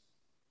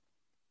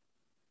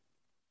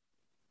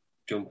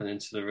 Jumping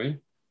into the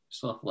ring.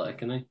 Still athletic,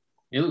 isn't he?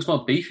 He looks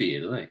more beefy,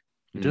 doesn't he?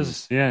 He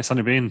does. Yeah, it's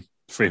only been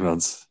 3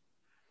 months.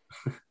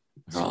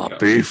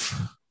 Beef.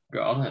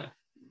 Got on it.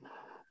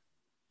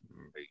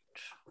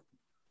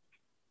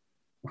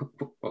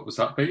 What was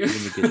that, Peter?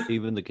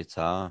 Even the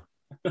guitar.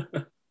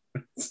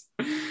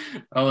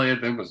 All I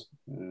heard then was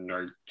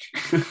night.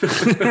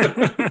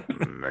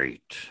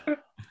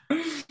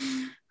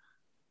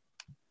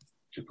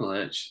 Triple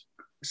H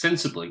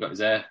sensibly got his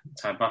hair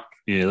tied back.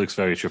 Yeah, he looks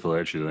very Triple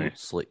H, doesn't he?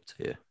 Slicked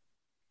here.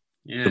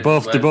 Yeah, they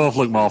both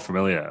look more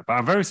familiar, but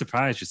I'm very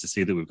surprised just to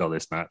see that we've got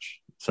this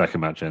second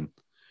match in.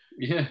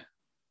 Yeah.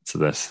 To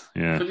this,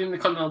 yeah. Put in the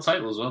Continental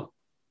title as well.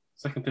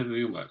 Second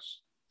pay-per-view match.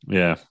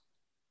 Yeah.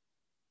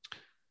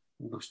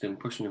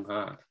 Pushing him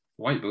hard.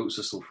 White boots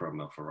are still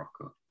from for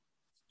Rocco.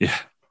 Yeah.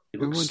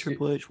 Everyone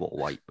Triple H, what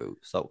white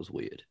boots? That was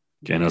weird.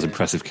 Getting those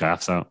impressive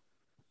calves out.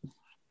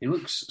 He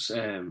looks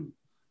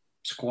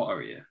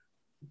squatter here.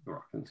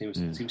 Rock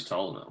seems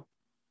tall now.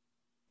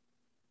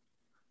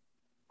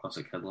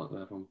 Classic headlock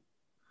there from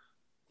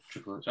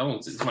Triple H. How long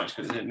is this match?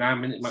 Is it a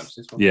 9-minute match,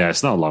 this one? Yeah,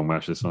 it's not a long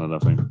match, this one, I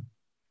don't think.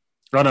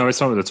 Oh, no,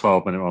 it's not with a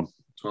 12-minute one.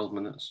 12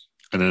 minutes.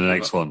 And then the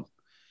next one.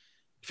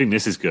 I think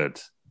this is good.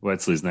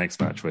 Wesley's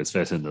next match, where it's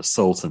facing the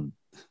Sultan.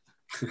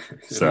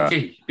 So,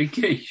 Big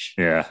Quiche.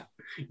 Yeah.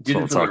 Did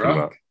it for the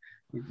Rock.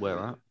 Where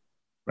at?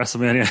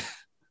 WrestleMania.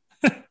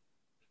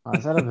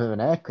 He's had a bit of an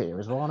haircut here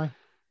as well, hasn't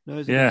No,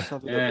 yeah.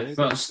 It's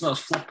not as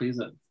floppy, is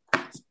it?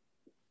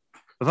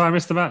 Have I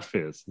missed the match,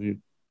 Piers? The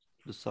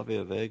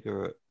Savio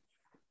Vega.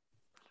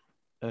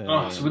 So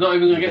we're not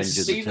even going to get to Revenge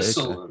of see the Taker.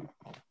 Sultan.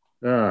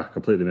 Ah,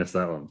 completely missed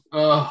that one.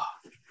 Oh,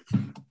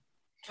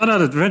 Oh no,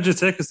 the Revenge of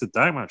the Taker's the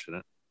dark match, isn't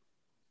it?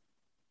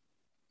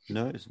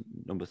 No, it's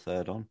number 3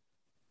 on.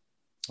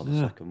 Or the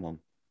Yeah. second one.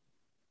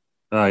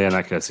 Oh yeah, in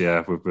that case,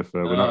 yeah, we're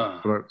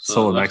not so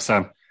Sultan that's- next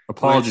time. wait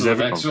Apologies, for the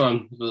everyone. next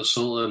one for the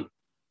Sultan.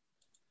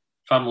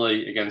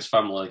 Family against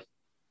family.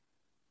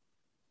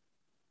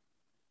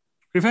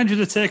 Revenge of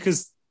the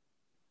Taker's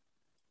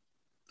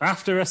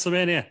after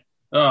WrestleMania.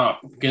 Oh,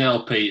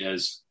 Ganel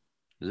Peters.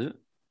 Is it?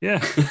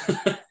 Yeah.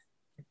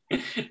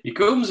 He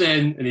comes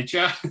in and he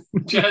tries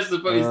to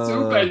put his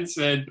 2 pence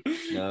in.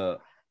 No.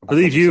 I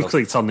believe you myself-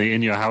 clicked on the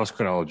In Your House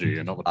chronology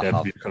and not the I have.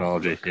 pay-per-view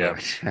chronology.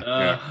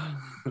 Yeah.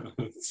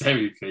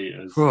 Terry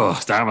Peters. Oh,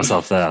 damn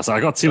myself there. So I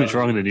got too much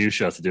wrong in the news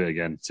show to do it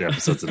again 2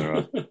 episodes in a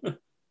row.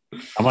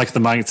 I'm like the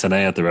Mike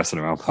Tenay at the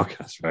Wrestling Around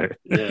podcast, right?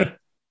 Yeah.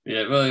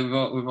 Yeah,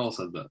 well, we've all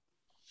said that.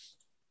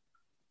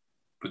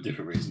 For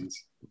different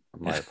reasons.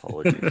 My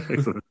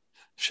apologies.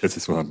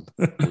 Shittest one.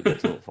 We'll get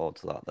to look forward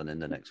to that then in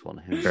the next one.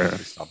 Him Yeah.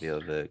 versus Savio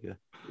Vega.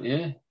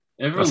 Yeah.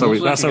 Everyone That's how we-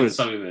 loves that's how looking we- at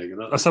Sammy Vega.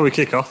 don't That's they? how we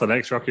kick off the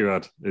next Rocky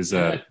Rod. Is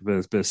Yeah. a bit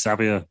of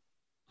Savia.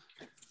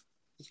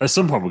 At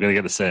some point, we're going to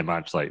get the same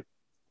match like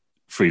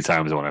 3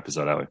 times in one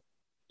episode, are we?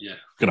 Yeah.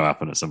 It's going to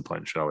happen at some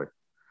point, surely.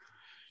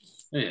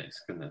 Yeah,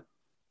 it's gonna.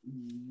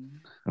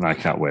 And I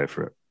can't wait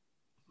for it.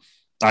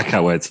 I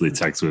can't wait till he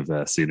tags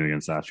with Cena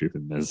against R-Truth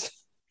and Miz.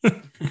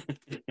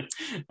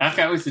 I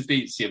can't wait to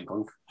beat CM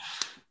Punk.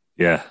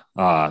 Yeah.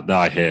 No,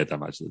 I hated that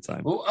match at the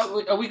time. Well,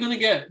 are we going to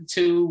get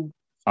two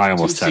I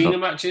almost Cena turned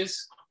up.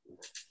 matches?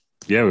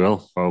 Yeah, we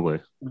will, probably.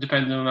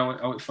 Depending on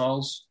how it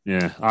falls.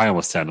 Yeah, I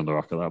almost turned on The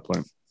Rock at that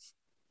point.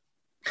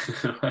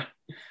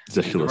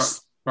 Ridiculous.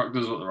 The Rock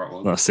does what The Rock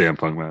wants. That CM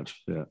Punk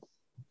match. Yeah.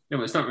 Yeah,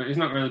 but it's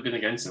not really been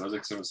against him, has it?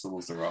 Because it still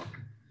wants The Rock.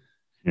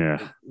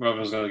 Yeah.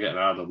 Roman's going to get an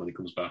hard on when he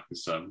comes back.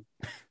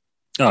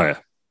 Oh, yeah.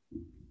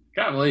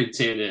 Can't believe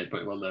TNA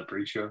put him on their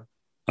pre-show.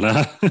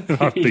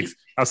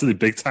 Absolutely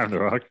big time, The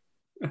Rock.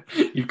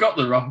 You've got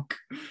The Rock.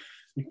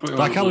 You put him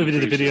But I on can't believe he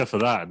did a pre-show. video for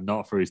that and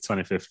not for his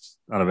 25th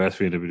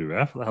anniversary in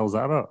WWF. What the hell's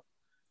that about?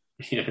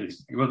 Yeah,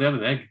 well, they had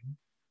an egg.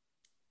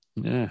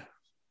 Yeah.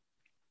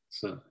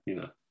 So,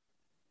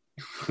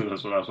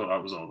 that's what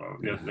that was all about.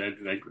 Yeah,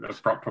 that's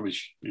probably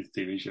his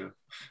TV show.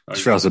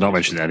 Just realised we're not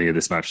mentioning any of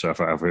this match so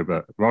far, have we?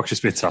 But Rock's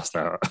just been tossed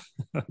out.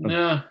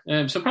 No,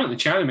 so apparently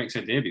China makes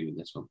her debut in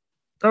this one.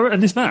 Oh, in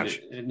this match?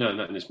 No,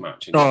 not in this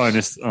match.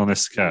 On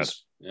this card.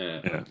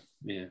 Yeah,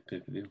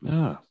 pay-per-view.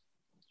 Oh.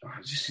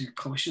 I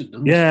should have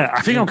done Yeah, this.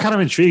 I think I'm kind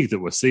of intrigued that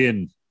we're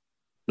seeing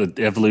the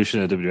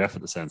evolution of WWF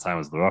at the same time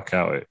as The Rock,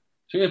 aren't we?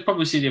 So you'll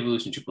probably see the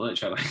evolution of Triple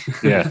H, aren't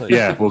we?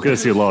 Yeah, we're going to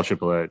see a lot of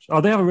Triple H.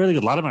 Oh, they have a really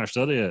good ladder match,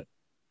 don't they?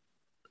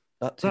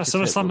 That Is that ticker tape SummerSlam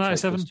looks like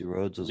 97? Dusty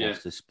Rhodes has Yeah.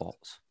 lost his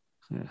spots.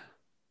 Yeah.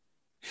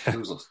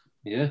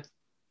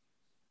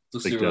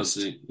 Dusty Big Rhodes,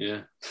 dust.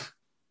 yeah.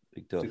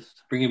 Big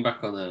dust. Bring him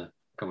back on a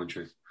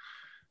commentary.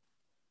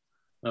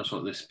 That's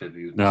what this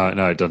pay-per-view. No,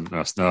 it doesn't.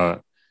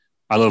 No.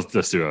 I love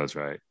Dusty Rhodes,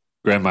 right?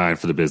 Great mind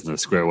for the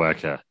business, great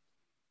worker.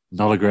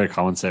 Not a great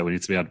commentator. We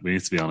need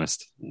to be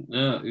honest.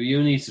 No,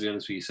 you need to be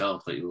honest with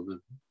yourself that you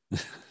love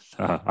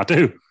him. I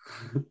do.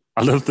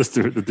 I love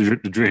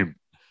the dream.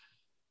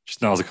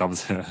 Just not as a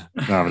commentator.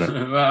 No, I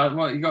don't.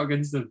 What you got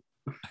against him?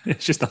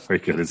 It's just not very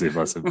good, is it?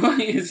 Bless him. What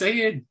are you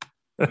saying?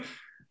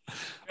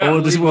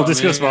 We'll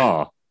discuss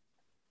more.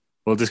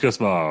 We'll discuss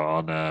more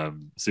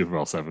on Super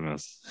Bowl 7.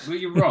 Well,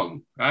 you're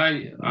wrong.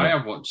 I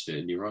have watched it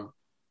and you're wrong.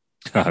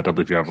 I don't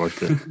believe you have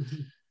watched it.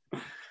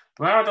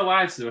 Why would I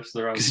lie to the rest of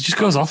the round? Because he just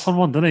goes off on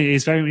one, doesn't he?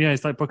 He's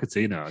he's like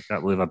Pochettino. I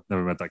can't believe I've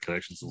never made that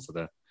connection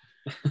until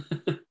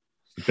today.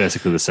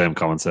 Basically the same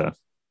commentator,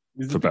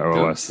 He's for a better big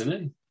or dunce, worse.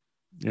 isn't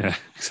Yeah,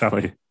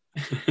 exactly.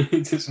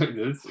 he? That's what he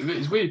does.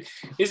 It's weird.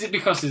 Is it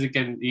because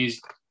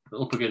he's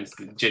up against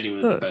the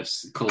genuine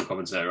best colour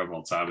commentator of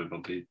all time in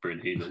Bobby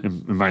Bryn Heenan?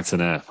 In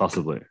Mountainair,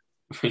 possibly.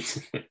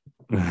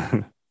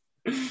 It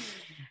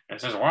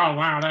says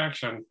wild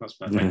action. That's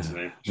my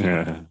name.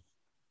 Yeah.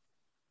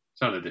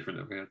 Sounded different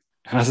over here.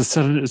 Has a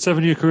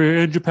 7-year career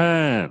in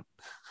Japan.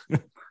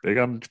 Big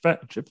on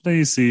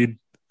Japanese scene.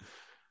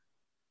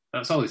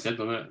 That's all he said,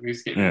 wasn't it? He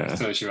was getting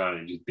touched around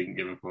and he just didn't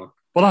give a fuck.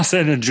 Well, I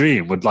said in a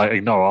dream would like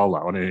ignore all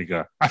that. When he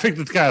go, I think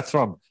the guy's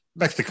from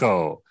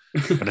Mexico,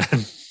 and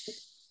then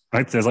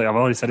right there's like, I've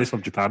already said he's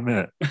from Japan,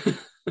 mate.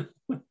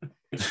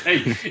 Hey,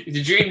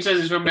 the dream says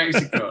he's from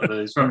Mexico.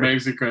 Then he's from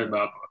Mexico in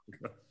my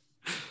book.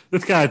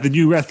 This guy, the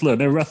new wrestler,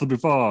 never wrestled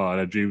before.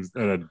 And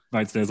then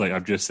Mike Snow's like,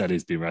 I've just said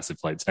he's been wrestling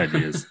for like 10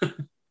 years.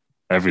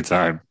 Every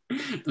time.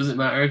 Does it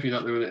matter if you're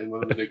not doing it in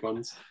one of the big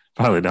ones?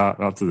 Probably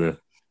not to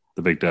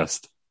the big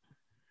dust.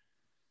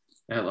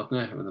 Yeah, look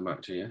now with the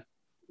match here.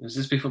 Is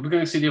this before? We're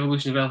going to see the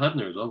evolution of El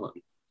Hebner as well, aren't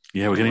we?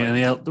 Yeah, we're getting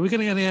any El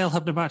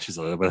Hebner matches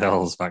with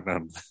L's back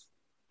then.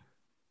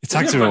 He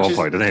tagged him got at one matches-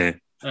 point, didn't he?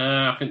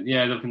 I think,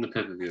 yeah, they're in the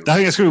pay-per-view. I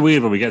think it's going to be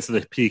weird when we get to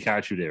the peak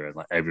attitude era and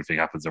like everything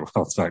happens at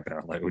World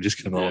SmackDown. Like we're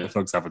just going to know what the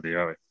fuck's happening here,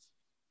 are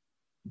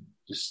we?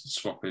 Just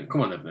swapping.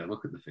 Come on, Hebner,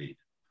 look at the feed.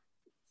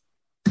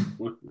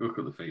 Look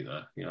at the feet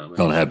there. You know what I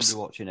Go mean? on, We're Hebs.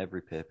 watching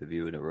every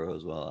pay-per-view in a row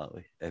as well, aren't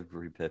we?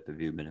 Every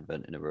pay-per-view main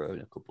event in a row in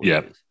a couple of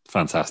Yeah, years.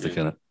 fantastic, Yeah.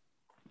 isn't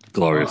it?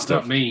 Glorious That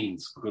stuff.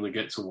 means we're going to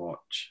get to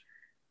watch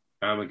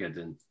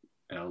Armageddon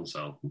Hell in a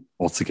Cell.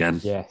 Once again.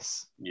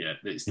 Yes. Yeah,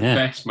 it's the Yeah.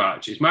 best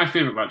match. It's my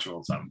favourite match of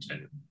all time.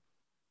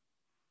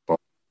 But-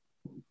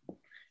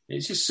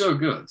 It's just so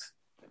good.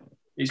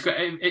 It's got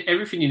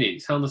everything you need.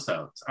 It's Hell in a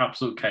Cell. It's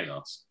absolute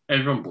chaos.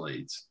 Everyone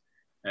bleeds.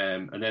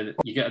 And then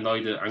you get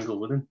annoyed at Angle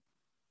with him.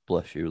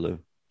 Bless you, Lou.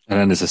 And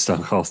then there's a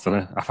Stone Cold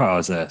Stunner. I thought I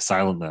was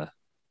silent there.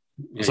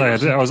 Yeah,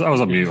 Sorry, I was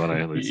on mute on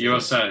it at least. You are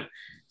saying,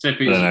 say I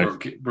Peter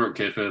don't broke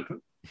kayfabe.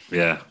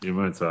 Yeah, you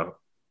meant to.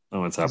 I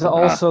went to Is it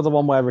also the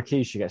one where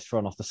Rikishi gets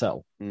thrown off the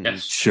cell?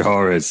 Yes.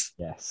 Sure is.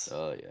 Yes.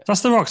 Oh, yeah.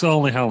 That's The Rock's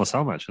only Hell in a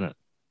Cell match, isn't it?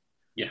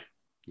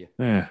 Yeah.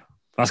 Yeah.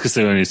 That's because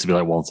they only used to be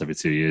like once every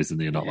 2 years,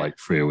 and you're not like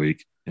 3 a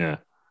week. Yeah.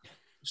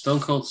 Stone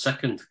Cold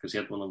second because he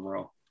had one on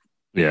Raw.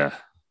 Yeah.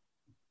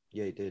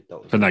 Yeah, he did.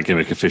 That was. And that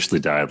gimmick officially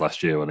died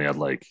last year when he had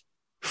like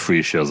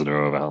 3 shows in a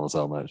row of a Hell in a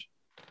Cell match.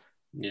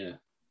 Yeah.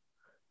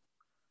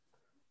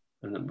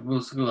 And then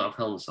we'll still have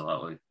Hell in a Cell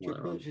that way.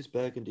 Triple H's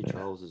burgundy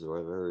trousers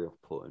are very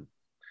off-putting.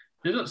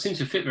 They don't seem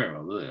to fit very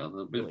well, do they? They're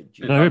a bit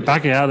They're a bit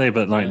baggy, are they?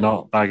 But like Yeah.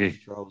 not baggy.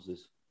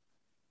 Trousers.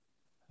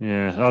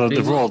 Yeah. Oh,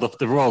 they've rolled up.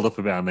 They've rolled up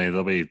a bit, and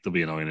they'll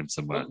be annoying him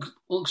somewhere.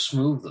 Look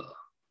smooth though.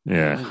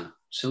 Yeah.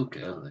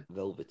 Silky, aren't they?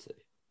 Velvety.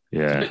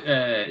 Yeah.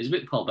 It's a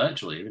bit Paul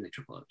Bettany, isn't it,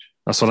 Triple H?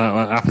 That's what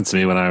happened to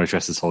me when I was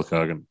dressed as Hulk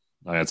Hogan.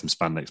 I had some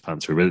spandex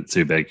pants, were a bit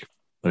too big.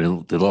 They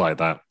look like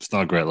that. It's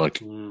not a great look.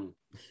 Well,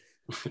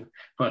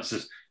 it's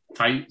just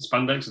tight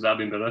spandex, would that have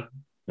been better?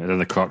 And then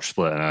the crotch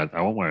split, and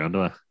I won't wear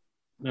underwear.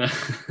 Then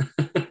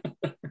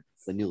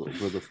your little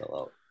brother fell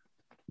out.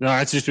 No, I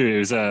had to just be. It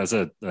was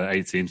a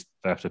 18th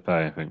birthday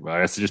party, I think. But I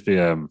had to just be.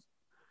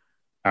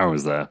 I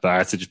was there, but I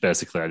had to just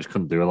basically. I just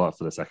couldn't do a lot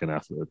for the second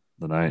half of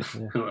the night.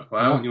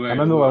 Why won't you I wear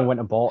remember when underwear? we went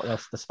and bought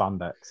the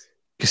spandex.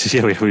 Because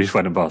yeah, we just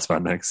went and bought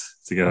spandex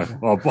together.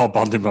 Or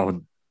bonding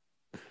moment.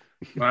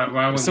 Why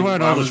won't Somewhere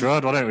on why Aldous would-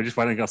 Road, wasn't it? We just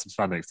went and got some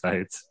spandex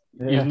tights.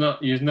 You've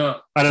not. And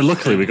then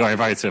luckily we got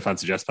invited to a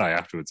fancy dress party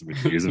afterwards and we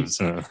could use them.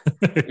 So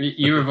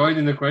You're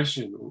avoiding the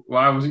question.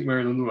 Why wasn't you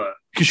wearing underwear?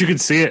 because you could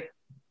see it.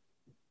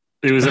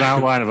 It was an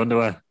outline of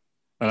underwear.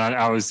 And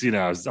I was,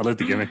 I lived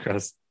the gimmick,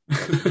 Chris.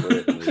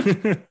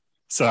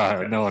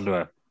 So no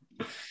underwear.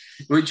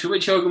 Which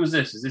Hogan was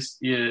this? Is this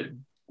your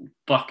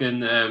black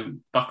and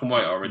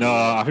white already? No,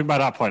 I think by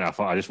that point I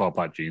thought I just wore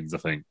black jeans, I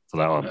think, for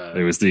that one. Uh,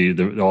 It was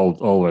the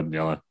all red and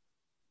yellow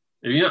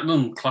Have you not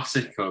done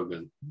classic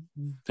Hogan?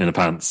 in the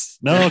pants.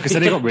 No, because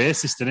then he got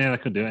racist, didn't he? And I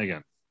couldn't do it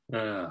again.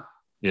 Are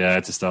Yeah, I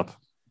had to stop.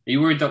 you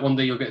worried that one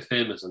day you'll get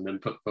famous and then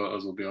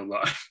photos will be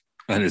online?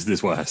 And it's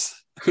this worse.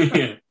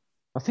 Yeah.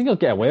 I think he'll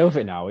get away with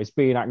it now. He's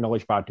being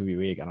acknowledged by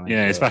WWE again. I think.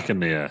 Yeah, it's back in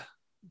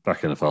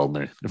the fold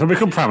now. If I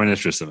become prime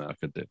minister or something, I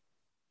could do.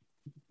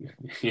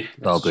 Yeah,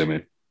 That'll that's do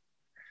true.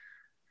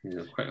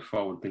 me. Quite a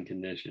forward-thinking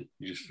nation.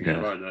 You just forget Yeah.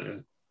 about that. Yeah.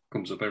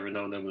 Comes up every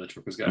now and then when the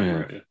truckers get Yeah.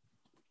 angry at you.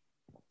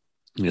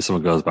 Yeah,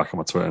 someone goes back on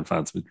my Twitter and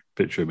finds a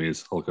picture of me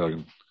as Hulk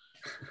Hogan.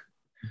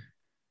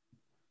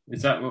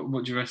 Is that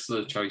what your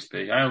wrestler choice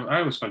be? I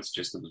always fancy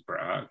just that was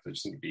Bret Hart. I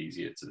just think it'd be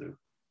easier to do.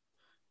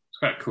 It's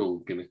quite a cool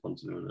gimmick one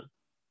to do, isn't it?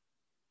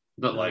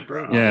 I don't like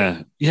Bret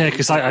Hart. Yeah,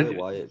 because Bray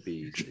Wyatt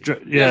be easy.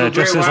 Yeah, but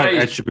just Bray as like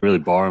Wyatt- Edge should be really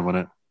boring,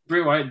 wouldn't it?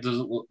 Bray Wyatt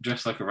doesn't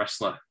dress like a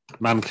wrestler.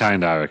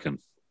 Mankind, I reckon.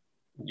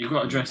 You've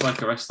got to dress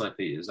like a wrestler,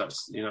 Peters.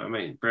 That's you know what I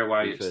mean. Bray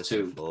Wyatt's First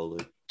too and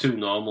Foley.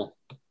 normal.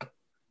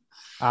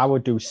 I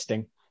would do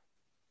Sting.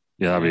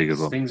 Yeah, that'd be a good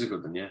one. Things are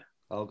good, then yeah.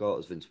 I'll go out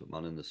as Vince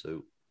McMahon in the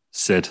suit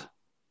Sid.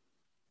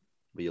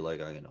 with your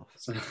leg hanging off.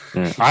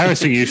 Yeah. I always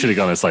think you should have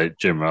gone as like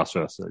Jim Ross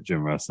versus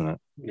Jim Ross, isn't it?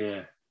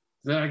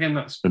 Yeah. Again,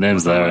 that's The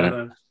name's there, I innit?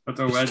 don't know. I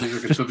don't know where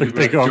there's like a totally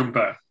Big great old-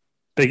 jumper.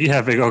 Big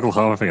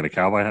Oklahoma thing and a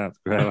cowboy hat.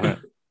 Great, wasn't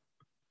it?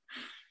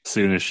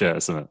 Soonest shirt or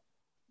something.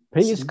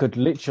 Peters could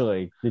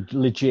literally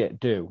legit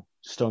do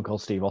Stone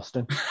Cold Steve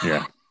Austin.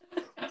 Yeah.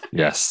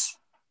 Yes.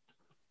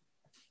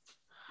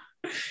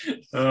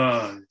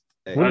 Oh,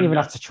 Hey, Wouldn't even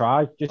I- have to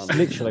try. Just I'm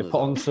literally thinking put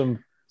of on that.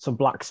 some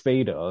black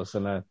speedos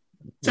and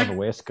a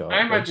waistcoat.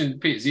 I imagine,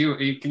 Peters,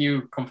 can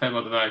you confirm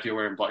or deny if you're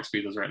wearing black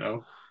speedos right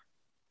now?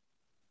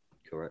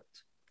 Correct.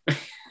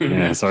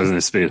 Yeah, so I was in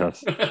his speed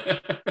house.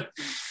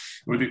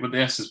 With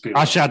the S's speedo.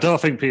 Actually, I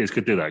don't think Peters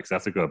could do that because they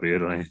have to go a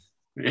beard, don't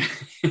he?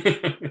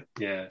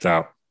 Yeah. It's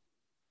out.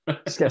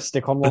 Just get a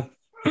stick on one.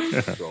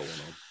 Draw one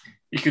on.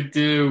 You could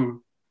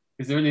do.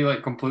 Is there any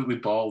like completely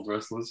bald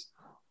wrestlers?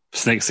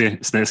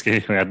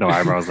 Snitsky, we had no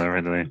eyebrows there,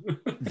 didn't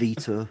he?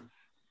 Vito.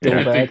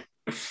 Yeah. Goldberg.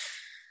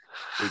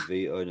 Big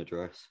Vito in a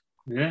dress.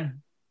 Yeah.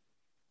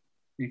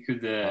 You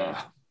could.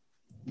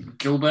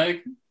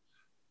 Gilbert.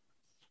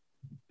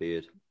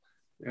 Beard.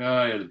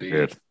 Oh, yeah, the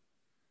beard. Good.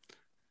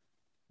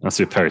 That's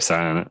with Perry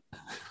signing it.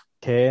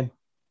 Kane.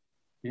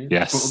 Yeah.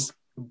 Yes.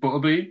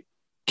 Butterbean.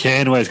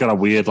 Kane, where he's got a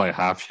weird like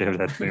half shaved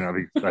head thing, that'd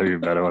be even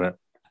better, wouldn't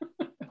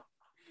it?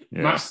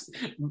 Yeah,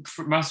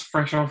 Mass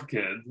fresh off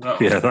kid.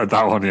 yeah,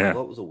 that one, yeah.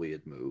 That was a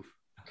weird move.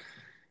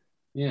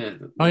 Yeah.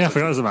 Oh, yeah, I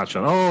forgot there's a match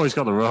on. Oh, he's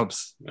got the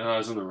ropes. Oh,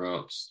 he's on the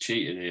ropes.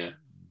 Cheating here.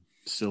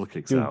 Still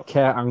kicks Dude, out.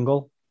 Kurt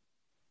Angle.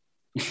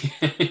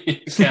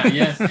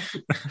 Yeah.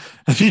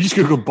 Have you just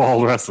Googled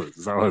ball wrestlers?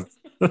 Is that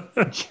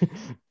what?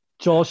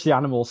 George the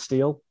Animal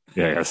Steel.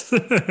 Yeah, yes.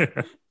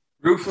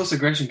 Ruthless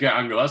aggression, Kurt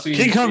Angle. That's what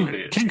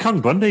King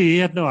Kong Bundy, he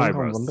had no King Kong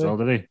eyebrows, Bundy. so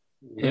did he?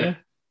 Yeah.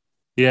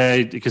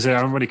 Yeah, because I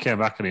remember when he came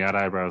back and he had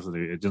eyebrows and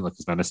it didn't look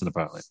as menacing,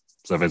 apparently.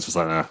 So Vince was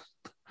like, nah,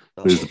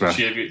 lose the brows.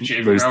 Shave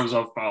your brows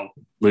off, pal.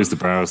 Lose the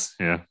brows,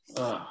 yeah.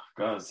 Oh,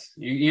 God.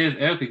 I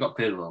hope he got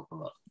paid well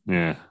for that.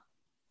 Yeah.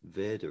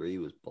 Vader, he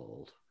was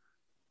bald.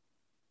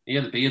 He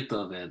had a beard,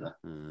 though, Vader.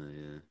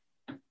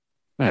 Yeah.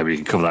 Yeah, but you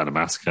can cover that in a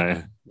mask, can't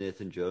you?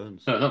 Nathan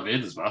Jones. No, not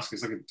Vader's mask.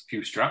 It's like a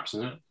few straps,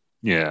 isn't it?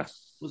 Yeah.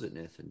 Was it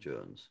Nathan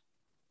Jones?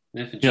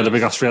 Nathan Yeah, the Jones,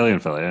 big Australian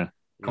fella, yeah.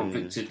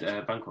 convicted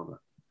bank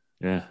robber.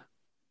 Yeah.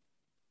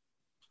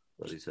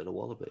 But he said a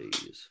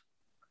wallabies.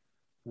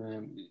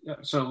 Yeah,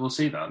 so we'll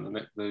see that in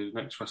the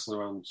next wrestling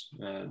around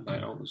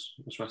night out was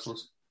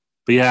wrestlers.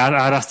 But yeah,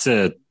 I'd have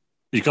to.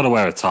 You've got to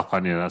wear a top,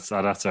 haven't you? I'd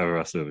have to have a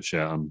wrestler with a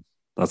shirt on.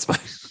 That's my,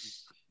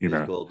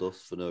 Gold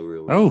dust for no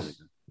real Oh.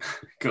 reason.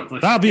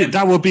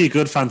 that would be a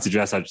good fancy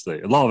dress,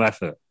 actually. A lot of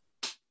effort.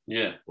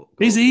 Yeah,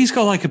 He's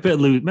got like a bit of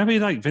loose. Maybe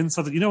like Vince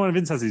has. You know when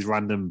Vince has these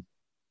random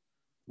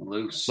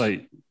loose.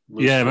 like.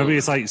 Loose Yeah, maybe shoulder.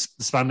 it's like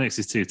the spandex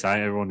is too tight.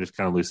 Everyone just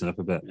kind of loosen up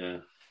a bit. Yeah.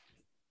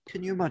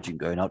 Can you imagine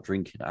going out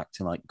drinking,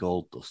 acting like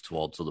gold dust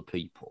towards other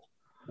people?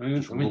 I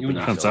mean, you wouldn't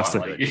have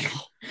Fantastic. to act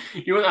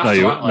like you wouldn't have No, to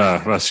you act would.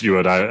 like No, yes, you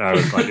would. I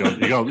would. Like,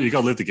 you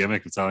got to live the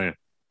gimmick. I'm telling you.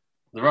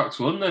 The Rock's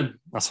won then.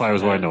 That's why I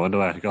was wearing no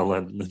underwear. You got to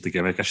live the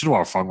gimmick. I should have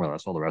worn a thong with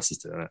that's what the rest is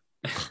doing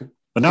it.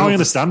 But now I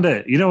understand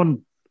it. You know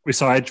when we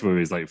saw Edge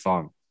movies like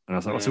thong, and I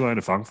was like, "What's he wearing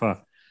a thong for?"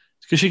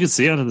 Because you could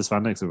see it under the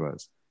spandex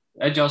otherwise.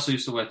 Edge also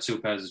used to wear 2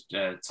 pairs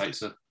of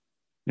tights.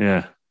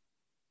 Yeah,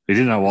 he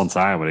didn't have one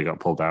time when he got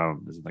pulled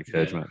down. It was like a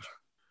cage match.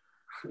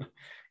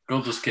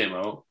 Gold just came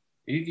out.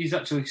 He's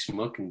actually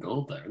smoking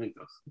gold there, isn't he?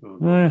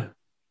 Yeah.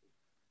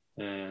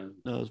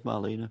 No, it was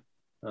Marlena.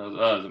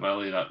 Oh, is it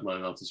Miley that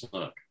learned how to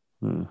smoke?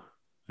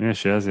 Yeah,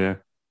 she has. Yeah.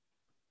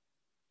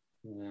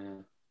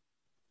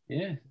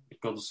 Yeah.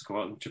 Gold just come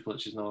out and Triple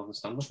H is now having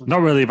stand up.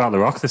 Not really about The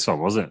Rock. This one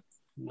was it?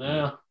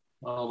 No.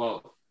 All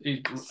about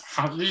he just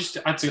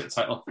had to get the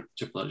title off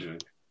Triple H. I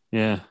think.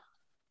 Yeah.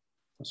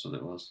 That's what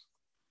it was.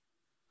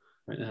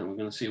 Right then, we're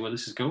going to see where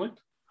this is going.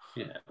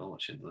 Yeah, I'll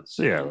watch it.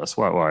 So yeah, that's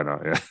why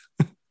not? Yeah.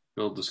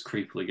 Gold just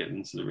creepily getting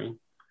into the ring.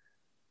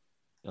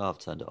 Oh, I've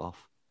turned it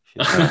off.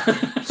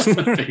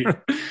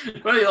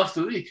 Well, you'll have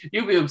to leave.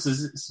 You'll be able to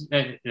listen.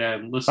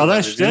 Oh,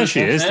 there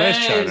she is. There's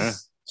China.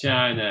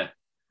 China.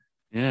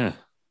 Yeah.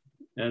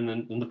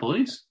 And the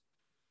police.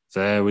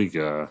 There we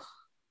go.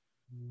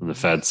 And the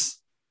feds.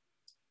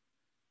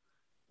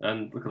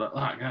 And look at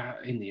that guy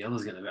in the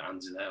yellow's getting a bit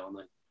handsy there,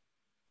 wasn't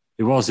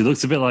He was. He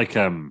looked a bit like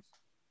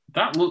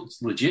That looked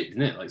legit,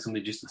 didn't it? Like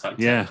somebody just attacked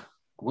him. Yeah.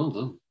 Well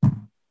done.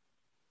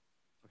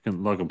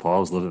 Fucking Logan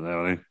Paul's living there,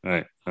 wasn't he?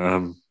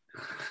 Right.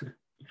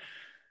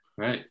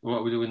 Right, what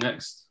are we doing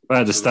next?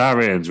 The star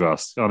ratings,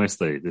 Ross.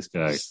 Honestly, this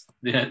guy.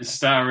 Yeah, the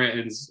star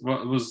ratings.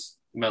 What was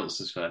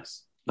Meltzer's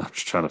first? I'm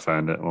just trying to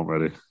find it. I'm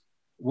ready.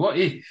 What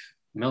if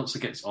Meltzer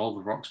gets all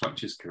the Rock's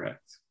matches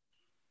correct?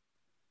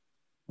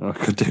 Oh,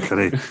 could he?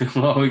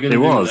 What are we going to It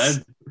do was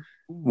then?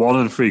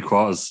 1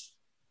 3/4.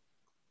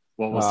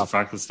 What was Wow. the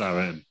Franklin star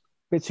rating?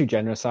 Bit too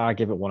generous. I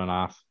give it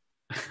 1.5.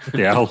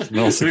 Yeah,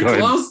 Meltzer We're going.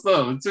 close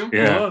though. Too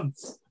Yeah.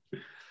 close.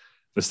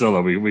 But still,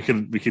 though, we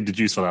can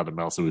deduce for that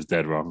Meltzer was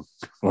dead wrong.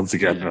 Once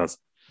again, Yeah. Ross.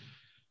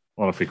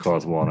 1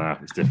 3/4,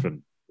 1.5. It's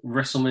different.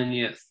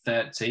 WrestleMania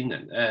 13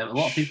 then. A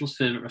lot of people's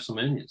favourite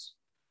WrestleManias.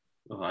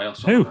 Oh, I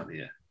also Who? have an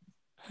idea.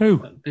 Who?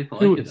 People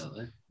Who like it, is- don't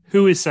they?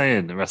 Who is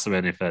saying the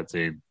WrestleMania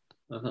 13?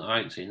 I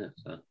ain't seen it.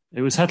 So.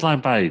 It was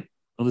headlined by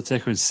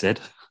Undertaker and Sid.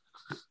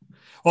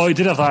 Oh, he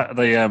did have that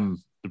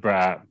the Bret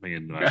Hart thing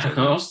in the match.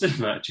 Austin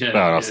match, yeah. No,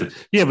 Austin.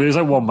 Yeah, but it was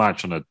like one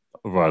match on a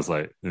otherwise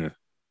like Yeah,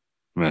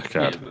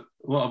 card. but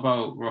what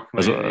about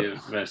As well-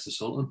 Rockmania versus the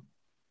Sultan?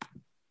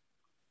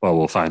 Well,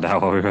 we'll find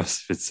out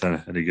if it's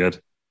any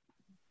good.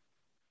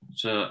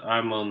 So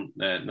I'm on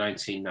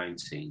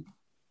 1919.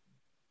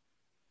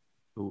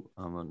 Oh,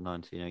 I'm on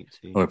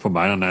 1918. Oh, I put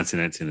mine on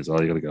 1918 as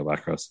well. You got to go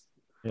back, Ross.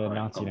 Yeah, Alright,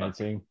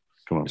 1918.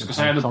 Come on. It's because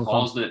I hadn't Tom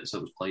paused it, so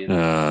it was playing.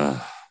 Uh,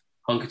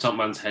 Honky Tonk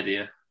Man's head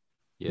here.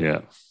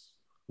 yeah.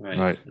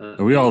 Right.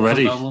 Are we all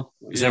ready?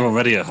 Is Yeah. everyone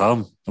ready at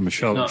home? I'm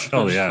sure. No,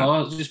 Surely,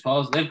 just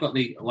pause. They've got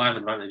the live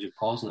advantage of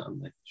pausing it,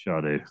 haven't they?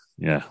 Sure do.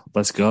 Yeah.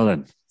 Let's go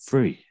then.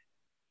 3,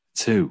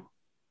 2,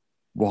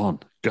 1,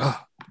 go.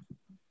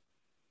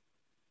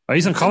 Oh,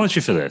 he's on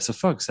commentary for this. For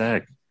fuck's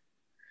sake.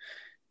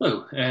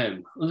 Oh,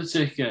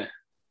 Undertaker,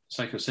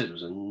 Psycho Sid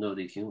was a no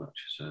DQ match.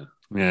 So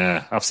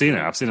Yeah, I've seen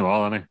it. I've seen them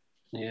all, haven't I?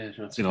 yeah, do you want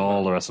I've to seen take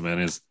all the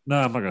WrestleManias. No,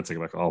 I'm not going to take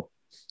it back at all.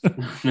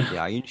 The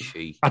Iron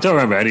Sheik. I don't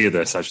remember any of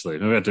this, actually.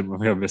 Maybe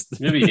I missed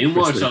Maybe you didn't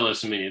watch missed it. all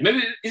this WrestleMania.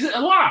 Maybe is it a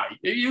lie?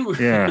 Are you?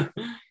 Yeah.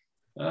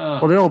 Oh,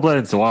 Well, they all bled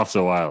into after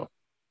a while.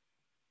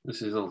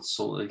 this is all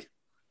salty.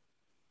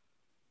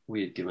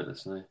 Weird gimmick,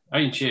 this, isn't it?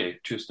 Iron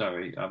Sheik, true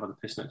story. I've had a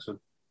piss next to him.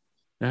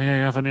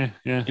 Yeah, haven't you?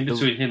 Yeah. In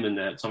between him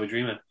and Tommy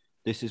Dreamer.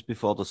 This is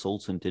before the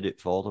Sultan did it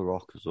for The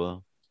Rock as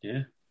well.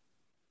 Yeah.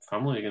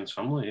 Family against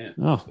family, yeah.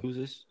 Oh. Who's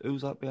this?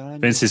 Who's that behind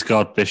him? Vince's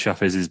God,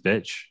 Bischoff is his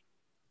bitch.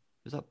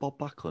 Is that Bob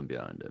Backlund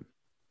behind him?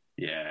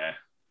 Yeah.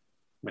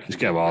 Just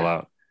get them all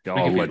out. Get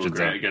all legends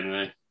out.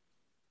 Again,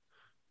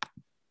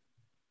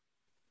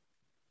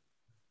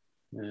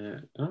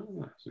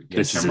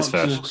 This is his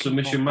first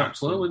submission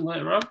match low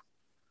later on.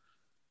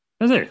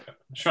 Is it?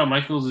 Shawn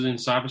Michaels is in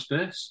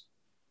cyberspace.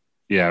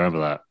 Yeah, I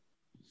remember that.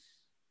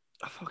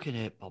 I fucking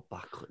hate Bob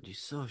Backlund. He's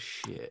so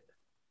shit.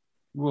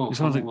 Whoa, He's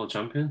one of the- world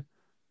champion.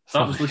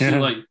 That was listed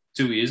like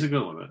 2 years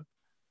ago, wasn't it?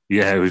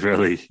 Yeah, it was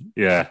really,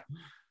 It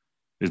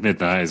was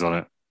mid-90s on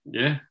it.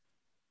 Yeah.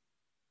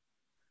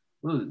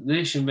 Well,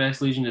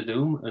 Nation-based Legion of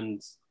Doom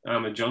and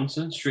Ahmed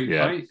Johnson, Street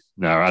Fight.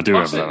 No, I do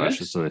Classic, remember that,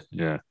 this. actually.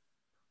 Yeah.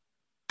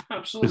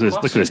 Absolutely.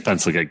 Look at this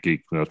pencil get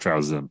geek with no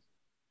trousers in.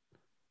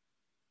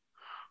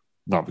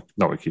 Not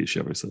with Kishi,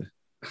 obviously.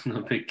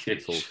 Not big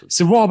kick.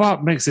 So what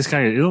about makes this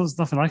guy, he looks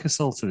nothing like a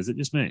Sultan, is it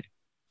just me?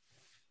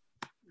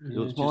 He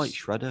looks more like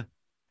Shredder.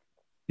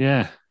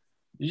 Yeah.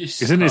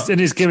 It's in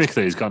his gimmick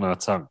that he's got no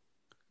tongue.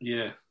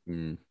 Yeah.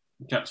 Mm.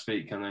 He can't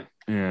speak, can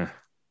he? Yeah.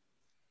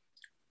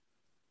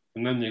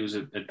 And then there was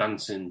a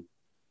dancing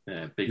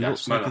big He ass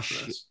looks man like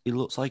after this. he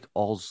looks like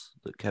Oz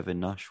that Kevin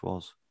Nash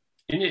was.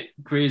 Isn't it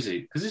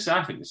crazy? Because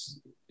I think this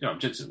is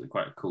objectively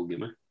quite a cool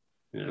gimmick.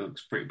 It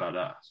looks pretty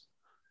badass.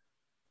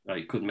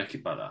 Like, you could make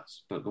it badass.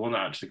 But the one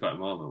that actually got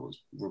him over was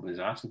rubbing his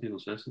ass in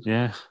people's faces.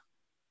 Yeah.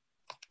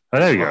 Oh,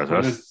 there you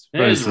go. This is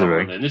better,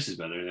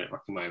 isn't it?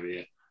 Rocky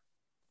Maivia.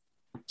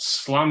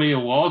 Slammy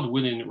Award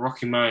winning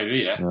Rocky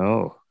Maivia.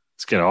 No.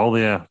 Let's get all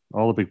the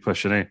big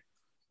push, innit?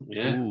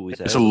 Yeah. Ooh,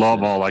 It's a lot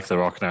more like The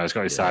Rock now. He's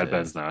got his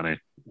sideburns now, hasn't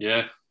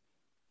Yeah.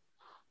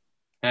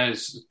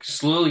 Hair's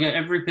slowly get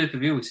every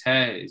pay-per-view, his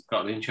hair has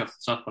got an inch off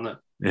the top on it.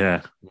 he?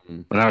 Yeah.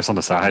 Mm. But now it's on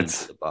the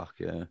sides. The back,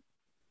 yeah.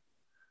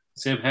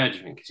 Same hair, do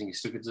you think? You think he's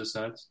stuck it to the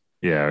sides?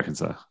 Yeah, I reckon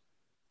so.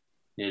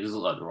 Yeah, he does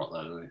look like The Rock,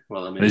 though, doesn't he?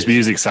 Well, I mean, And his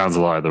music sounds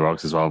a lot like The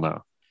Rock's as well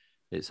now.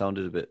 It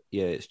sounded a bit,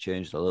 it's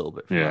changed a little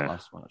bit from that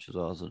last match as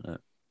well, hasn't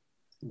it?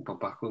 Got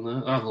back on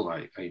there. I look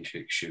like Iron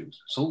Sheik's shoes.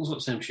 Sultan's got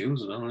the same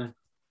shoes, don't they?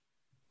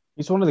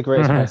 He's one of the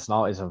greatest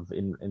personalities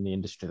in the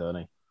industry, though,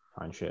 isn't he?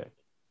 Iron Sheik.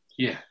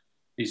 Yeah.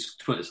 His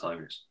Twitter's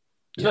hilarious.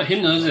 It's not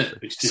him, though, is it?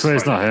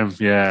 It's not him,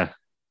 yeah.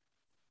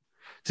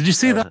 Did you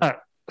see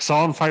that?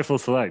 Saw on Fightful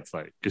Select,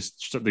 because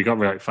they got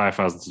me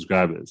 5,000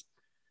 subscribers.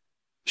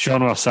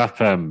 Sean Ross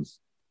Sapp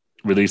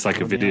released a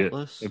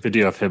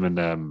video of him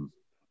and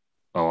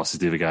what's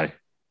his other guy?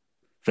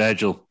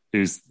 Virgil,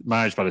 who's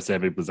managed by the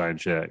same people as Iron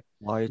Sheik.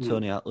 Why are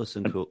Tony Atlas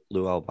and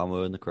Lou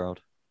Albano in the crowd?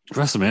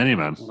 WrestleMania,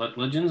 man.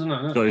 Legends, isn't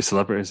it? Got these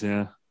celebrities,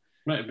 yeah.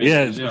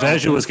 Yeah,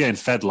 Virgil was getting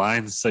fed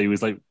lines, so he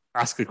was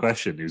ask a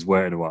question, he was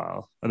waiting a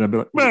while, and then be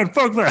like, man,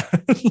 fuck that.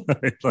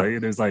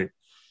 And it was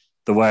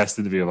the worst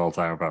interview of all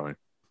time, apparently.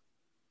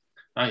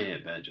 I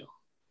hate Virgil.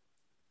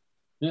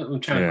 Yeah, I'm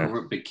trying to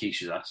cover up Big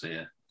Keisha's ass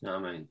here. You know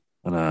what I mean?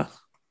 And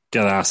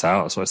get the ass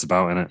out, that's what it's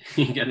about,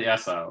 innit? Get the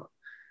ass out.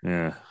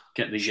 Yeah.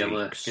 Get the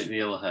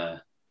yellow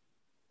hair,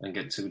 and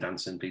get 2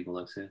 dancing people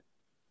next year.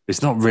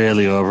 It's not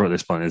really over at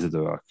this point, is it,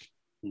 The Rock?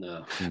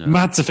 No.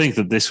 Mad to think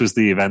that this was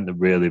the event that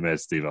really made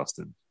Steve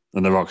Austin,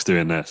 and The Rock's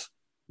doing this.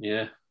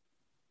 Yeah.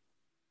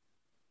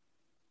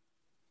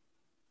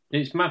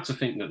 It's mad to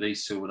think that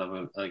these two would have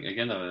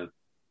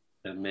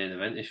a main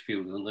event-ish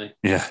feud, wouldn't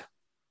they? Yeah.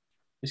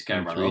 This guy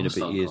ran 3 and over a bit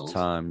Stone years' Cold.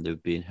 time,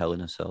 they'd be in Hell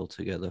in a Cell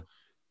together.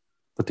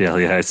 But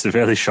yeah, it's a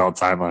really short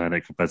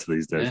timeline compared to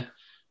these days. Yeah.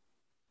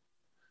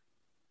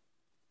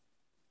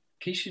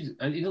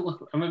 Keisha, he don't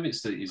look. I remember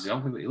it's he's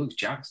healthy, but he looks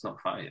jacked, not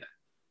fat yet.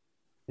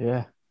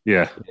 Yeah.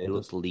 Yeah. He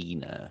looks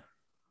leaner.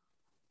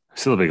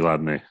 Still a big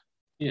lad, isn't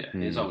he? Yeah,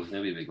 he's always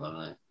going to be a big lad,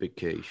 isn't he? Big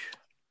quiche.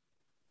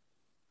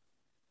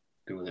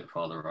 Doing it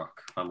for The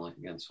Rock, family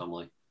against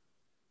family.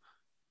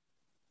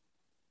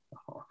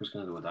 I was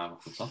going to do a dive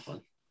off the top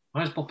line.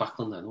 Why is Bob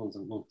Backlund there? No one's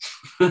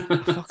I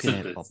fucking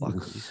hate Bob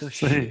Backlund. He's so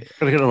shit.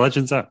 Gotta get the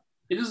legends out.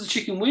 He does the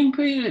chicken wing,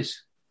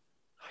 Peters.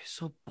 Oh, he's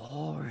so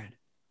boring.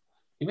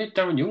 He made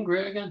Darren Young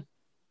great again.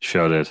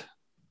 Sure did.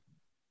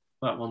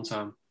 That one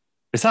time.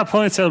 Is that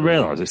ponytail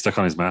real or is it stuck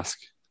on his mask?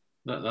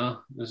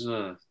 No. There's is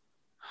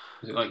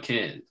it like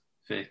Kane?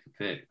 Fake.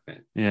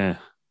 Yeah.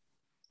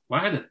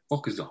 Why the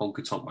fuck is the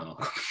Honky Tonk Man on?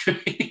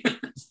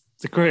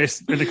 The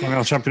greatest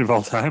Intercontinental champion of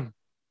all time.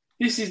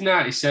 This is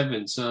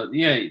 97, so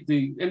yeah,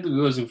 the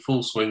NWO is in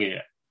full swing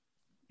here.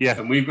 Yeah.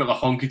 And we've got the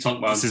Honky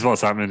Tonk Man. This is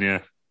what's happening, yeah.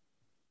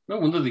 No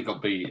wonder they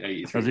got beat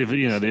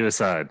 83. The other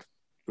side,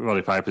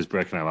 Roddy Piper's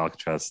breaking out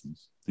Alcatraz,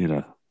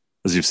 and,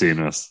 as you've seen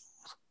us.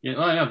 Yeah,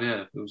 I have,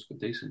 yeah. It was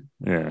good, decent.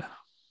 Yeah.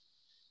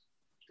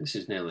 This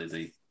is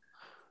nearly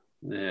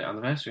the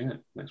anniversary, isn't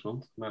it? Next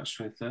month, March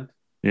 23rd.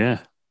 Yeah.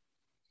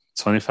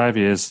 25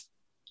 years.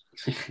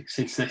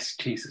 Since this,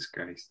 Jesus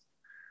Christ.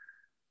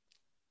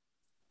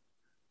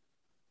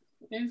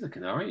 He's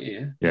looking all right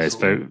here. Yeah, it's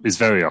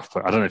very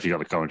off-putting. I don't know if you got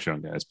the commentary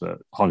on, guys, but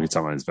Honky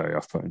Tonk Man is very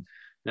off-putting.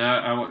 No,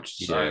 I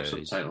watched Yeah,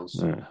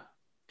 subtitles. Yeah.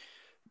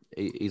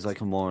 He's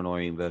like a more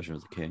annoying version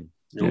of the king.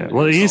 Yeah.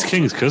 Well, he's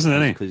King's cousin,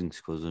 isn't he?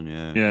 King's cousin,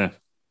 yeah. Yeah.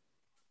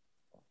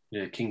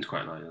 Yeah, King's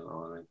quite nice.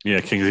 I think.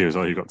 Yeah, King's here as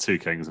well. You've got two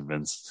Kings and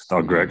Vince. Not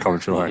a great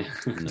commentary line.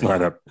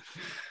 Line up.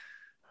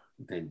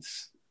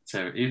 Vince.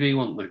 So if he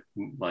wasn't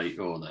the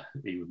owner,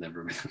 he would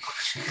never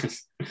have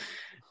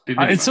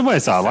been. In some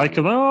ways, I like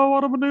him. Oh,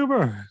 what a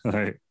maneuver!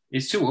 Like,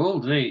 He's too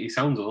old, isn't he? He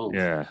sounds old.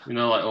 yeah.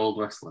 Like old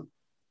wrestling.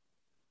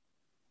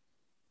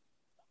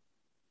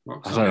 I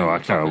don't know. I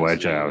can't remember where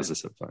JR was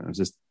this at the point. It was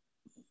just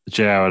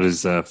JR had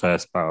his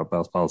first bout of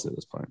Bell's palsy at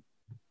this point.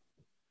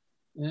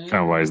 Can't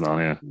remember why he's not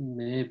here.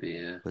 Maybe,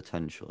 yeah.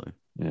 Potentially.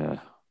 Yeah.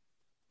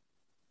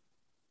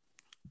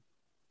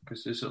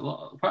 Because there's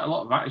quite a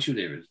lot of attitude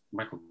here with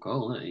Michael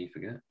Cole, isn't it? You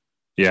forget.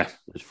 Yeah.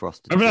 There's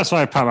Frosted. I mean, that's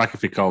why Pat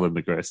McAfee called him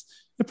the greatest.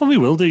 It probably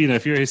will do,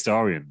 if you're a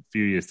historian, a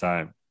few years'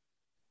 time.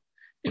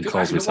 When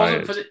Cole's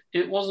retired.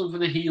 It wasn't for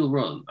the heel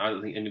run, I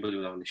don't think anybody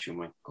would have an issue with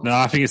Michael Cole. No,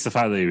 I think it's the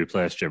fact that he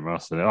replaced Jim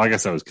Ross. I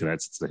guess that was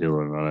connected to the heel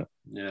run, wasn't it?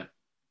 Yeah.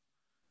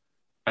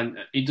 And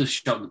he does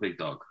shout the big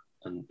dog,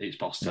 and it's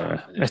boss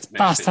time. Yeah. It's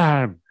boss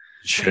time.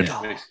 Shin.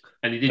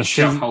 And he did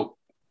shout how...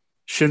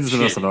 Shin's the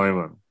most annoying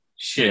one.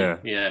 Shin,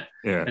 yeah.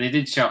 Yeah. And he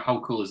did shout,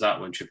 how cool is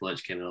that when Triple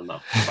H came in on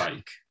that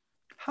bike?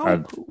 How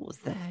cool was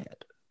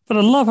that? For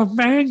the love of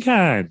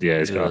mankind. Yeah,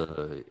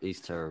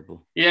 he's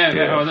terrible. Yeah.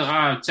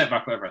 I take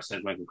back whatever I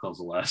said. Michael Cole's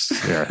the worst.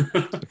 Yeah,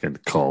 fucking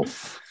Cole.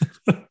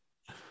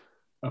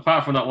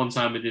 Apart from that one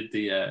time we did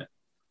the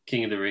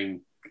King of the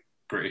Ring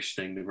British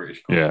thing, the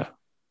British Cole. Yeah.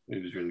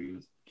 It was really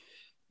good.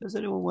 Has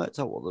anyone worked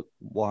out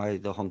why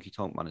the Honky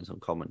Tonk Man is on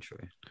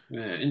commentary?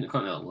 Yeah,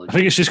 Intercontinental. I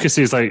think it's just because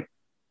he's like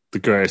the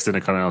greatest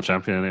Intercontinental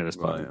champion at this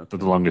point. Right, okay.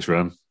 The longest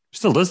run.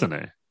 Still does,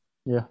 doesn't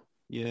he? Yeah.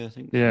 Yeah, I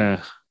think so.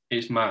 Yeah.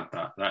 It's mad,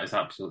 that. That is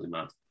absolutely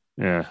mad.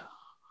 Yeah.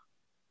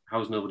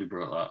 How's nobody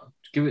brought that?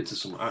 Give it to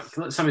someone.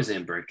 Let Sami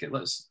Zayn break it.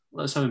 Let's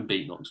have him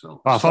beat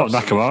Knoxville. I thought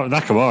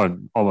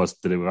Nakamura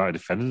almost did it without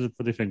defending the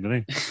bloody thing,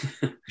 didn't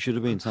he? Should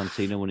have been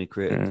Santino when he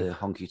created the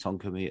Honky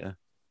Tonka meter.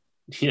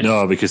 Yeah.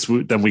 No, because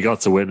then we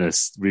got to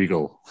witness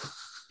Regal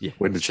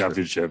win the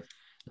championship.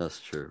 That's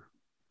true.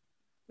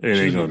 In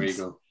England.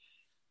 Regal.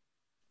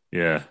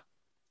 Yeah.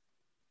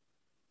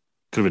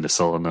 Could have been the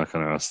Sultan, that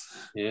kind of asked.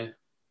 Yeah.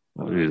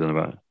 What are you talking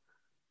about?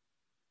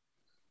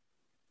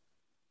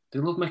 They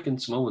love making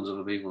Samoans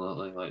other people,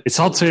 don't they? Like, it's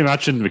hard to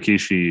imagine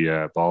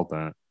Rikishi bald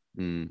there.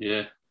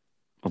 Yeah.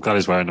 I'm glad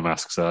he's wearing a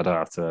mask, so I don't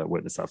have to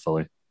witness that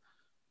fully.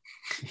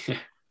 Yeah.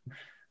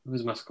 If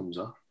his mask comes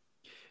off.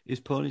 His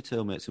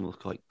ponytail makes him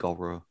look like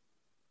Goro.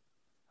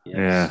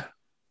 Yes.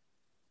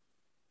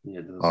 Yeah.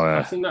 It does.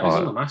 I think that is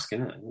on the mask,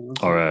 isn't it?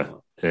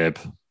 Or Abe.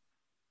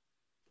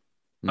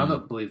 I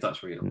don't believe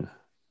that's real. Yeah.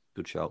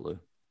 Good shout, Lou.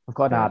 I've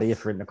got an idea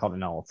for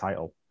Intercontinental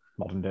title,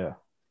 modern day.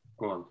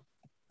 Go on.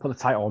 Put the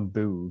title on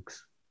Boogs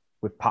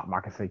with Pat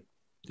McAfee.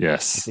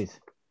 Yes.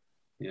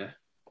 Yeah.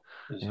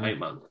 He's hype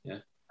man, yeah.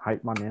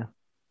 Hype man, yeah.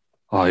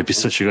 Oh, he'd be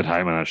such a good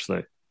hype man,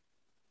 actually.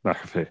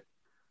 McAfee.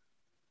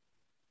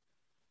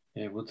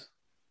 Yeah, he would.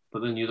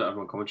 But then you don't have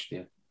one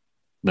commentary,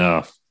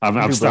 No, I'm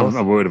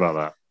worried about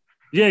that.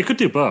 Yeah, he could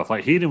do both.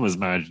 Like, Heenan was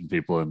managing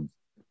people and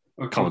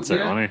commentating,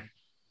 wasn't he?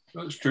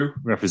 That's true.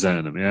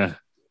 Representing them, yeah.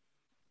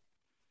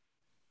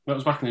 That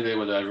was back in the day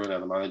when everyone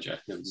had a manager.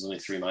 There was only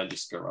 3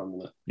 managers to go around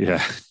with it.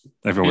 Yeah,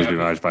 everyone was being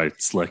managed by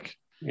Slick.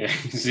 Yeah,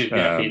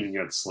 Heenan, you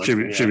had Slick.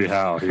 Chibi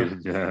Howe,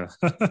 yeah.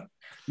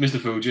 Mr.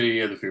 Fuji, he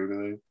had a few,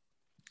 didn't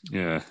he?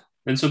 Yeah.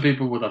 And some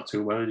people would have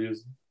 2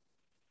 managers.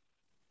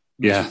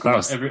 Yeah, that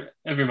was...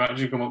 Every match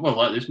you come up, well,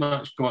 like this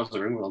match, come out to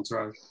the ring with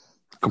Entourage.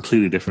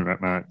 Completely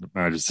different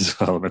managers as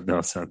well. It made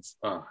no sense.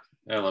 Oh,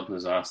 Earl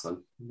Hebner's arse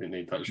then. Didn't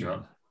need that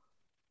shot.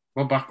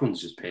 Well,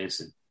 Backlund's just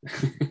pacing.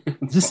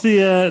 Is this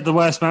the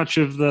worst match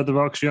of the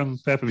Rock's young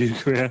pay-per-view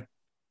career?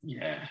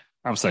 Yeah.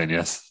 I'm saying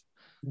yes.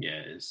 Yeah,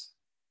 it is.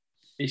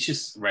 It's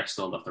just rest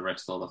hold after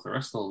rest hold after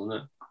rest hold,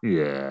 isn't it?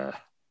 Yeah. I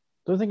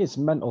don't think it's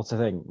mental to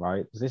think,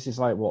 right? This is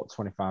like,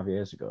 25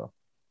 years ago?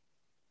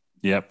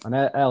 Yep. And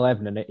Earl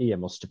Hebner here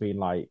must have been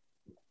like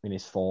in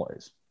his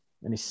 40s,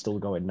 and he's still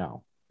going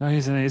now. No,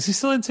 is he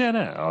still in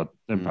TNA or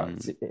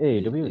Impact?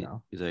 AEW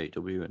now. He's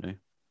AEW, isn't he?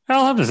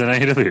 Earl Hebner's in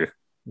AEW.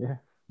 Yeah.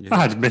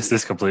 I had missed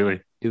this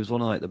completely. He was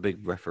one of like the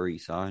big referee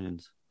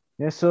signings.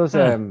 Yeah, so's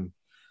the other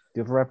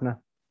Hebner,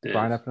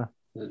 Brian Hebner.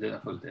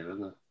 That was Dave,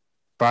 isn't it?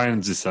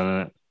 Brian's his son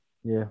in it.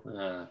 Yeah.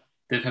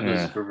 Dave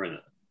Hebner's his brother in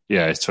it.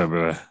 Yeah, his twin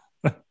brother.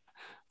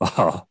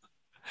 Oh.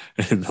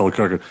 And Hulk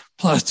Hogan,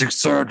 plastic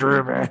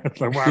surgery, man.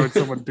 Like, why would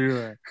someone do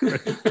that?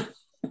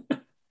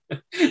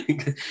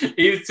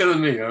 He was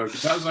telling me,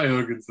 that's why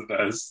Hogan's the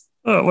best.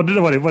 Oh, well, you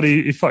know what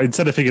he thought,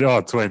 instead of thinking,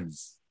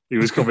 twins, he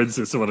was convinced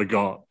that someone had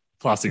got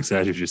plastic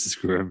surgery just to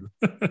screw him.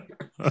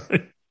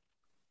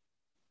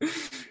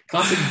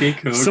 Classic Dick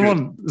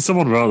Hogan.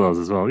 Someone wrote those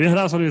as well. Yeah,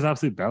 that's what he was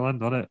absolutely belling,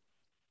 wasn't it?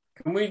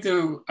 Can we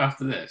do,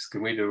 after this,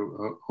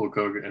 Hulk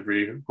Hogan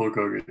every Hulk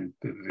Hogan?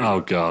 Oh,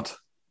 God.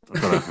 I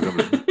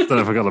don't know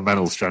if I got the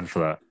mental strength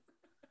for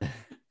that.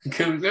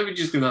 Can we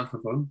just do that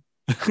for fun?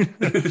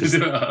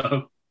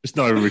 Just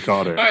not even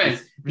record it. All right,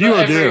 If you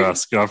want to do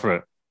us, go for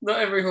it. Not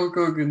every Hulk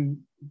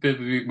Hogan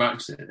pay-per-view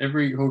match.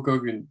 Every Hulk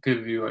Hogan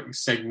pay-per-view like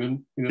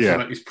segment. You know, so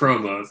like his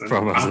promos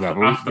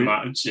and after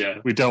match. Yeah,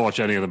 we don't watch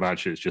any of the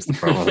matches, just the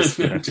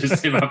promos.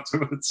 Just him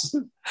afterwards.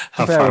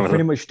 We're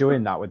pretty much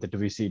doing that with the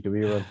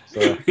WCW one.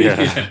 So.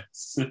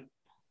 Yes.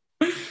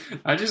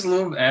 I just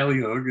love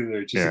Ali Hogan.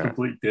 They're just a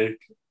complete dick.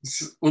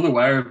 He's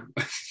unaware of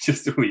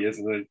just who he is.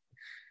 And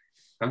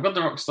I'm glad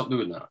The Rock stopped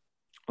doing that.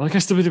 Well, I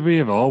guess WWE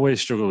have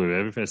always struggled with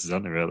babyfaces,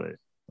 haven't they, really?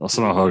 Or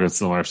somehow Hogan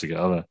still managed to get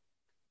over.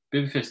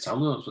 Babyface tell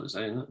me that's what they're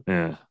saying, isn't it?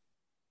 Yeah.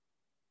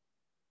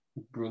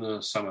 Bruno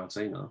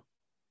Sammartino.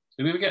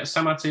 Did we ever get a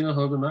Sammartino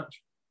Hogan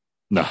match?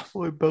 No.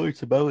 We're belly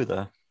to belly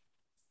there.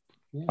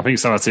 Yeah. I think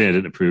Sammartino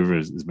didn't approve of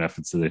his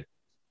methods today.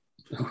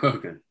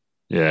 Hogan?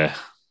 Yeah.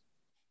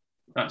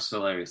 That's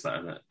hilarious, that,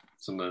 isn't it?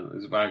 It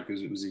was bad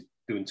because was he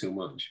doing too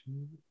much?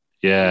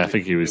 Yeah, I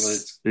think he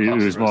was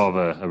more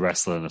of a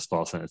wrestler and a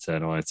sports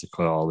entertainer. I wanted to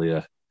clear all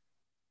the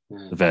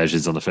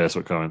versions on the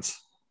Facebook comments.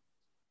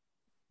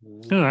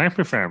 I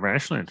prefer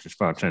wrestling to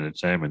sports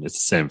entertainment. It's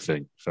the same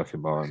thing.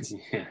 Fucking morons.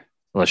 Yeah.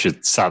 Unless you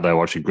sat there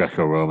watching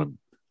Greco-Roman.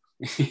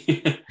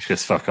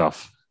 Just fuck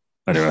off.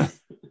 Anyway.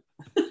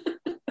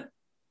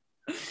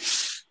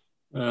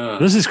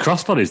 This is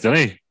crossbodies, doesn't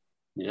he?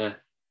 Yeah.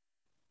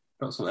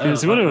 Got some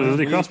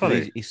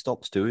crossbody. He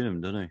stops doing them,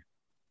 doesn't he?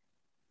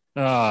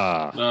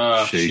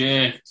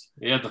 Shit.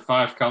 He had the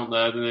 5 count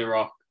there, didn't he,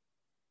 Rock?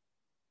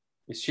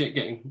 Is shit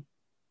getting...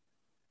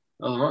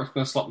 Oh, The Rock's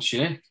going to slap the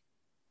shake.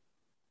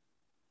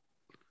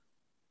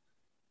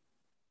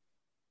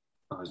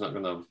 Oh, he's not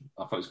going to...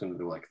 I thought he was going to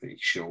do like the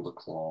shoulder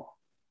claw.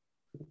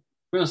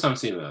 We understand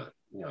seeing that,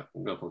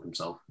 I'm going to poke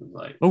himself.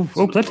 Like,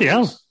 bloody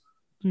hell.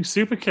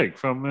 Super kick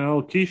from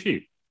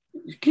Kishi.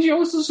 Kishi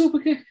always does a super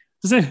kick.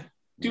 Does he?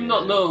 Do you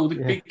not know the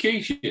big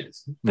Kishi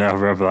is? No, I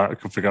remember that. I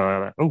could figure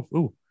out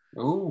that.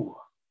 Oh.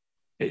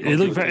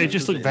 It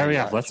just looked very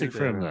athletic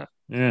for him there.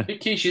 Yeah.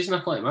 Big Kishi is an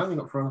athletic man. He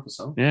got thrown off a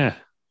cell. Yeah.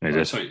 He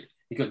did. Sorry,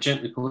 he got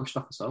gently pushed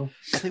off a cell.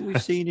 I think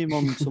we've seen him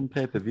on some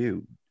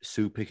pay-per-view.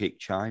 Super kick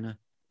China.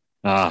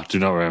 Do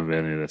not remember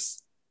any of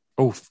this.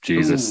 Oh,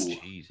 Jesus.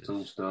 He's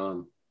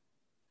done.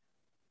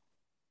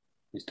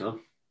 He's done.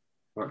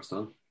 Work's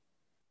done.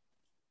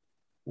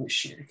 Oh,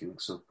 shit. He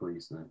looks so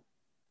pleased now.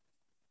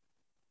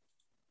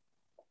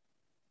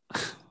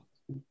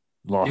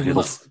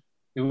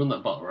 He won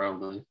that battle royal,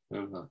 didn't he?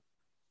 Remember that?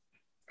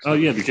 Oh,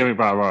 yeah, the Gimmick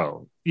Battle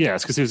Royal. Yeah,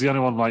 it's because he was the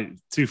only one,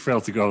 too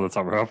frail to go on the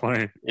top rope,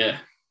 wasn't he? Yeah.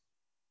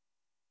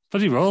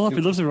 But he roll up.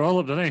 He loves to roll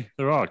up, doesn't he?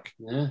 The Rock.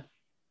 Yeah.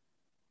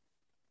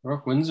 The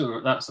Rock wins.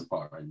 That's the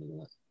part, right,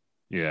 isn't it?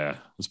 Yeah. It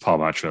was Paul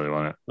Match, really,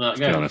 wasn't it? That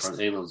guy in front,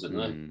 he loves it,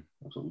 doesn't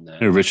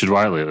he? Richard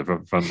Wiley at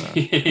the front there.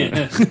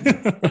 Yeah.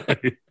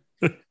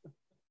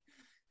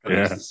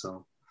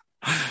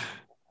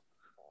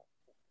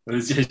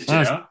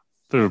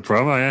 Bit of a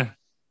promo,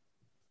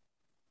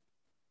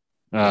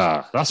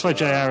 yeah. That's why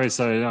JR is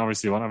so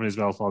obviously one having his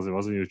belt as it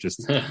wasn't. He was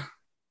just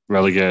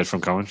relegated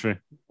from commentary.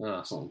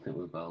 That's something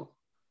with a belt.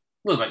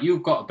 Look, like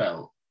you've got a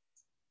belt.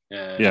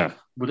 Yeah.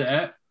 Would it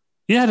hurt?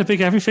 Yeah, the big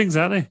heavy things,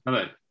 aren't they? Are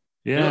they?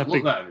 Yeah,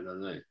 look that heavy,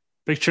 don't they?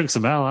 Big chunks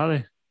of metal,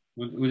 aren't they?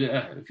 Would it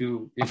hurt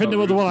I think the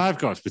one I've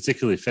got is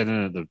particularly thin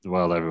in the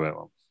world heavyweight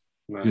one.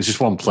 Right. It's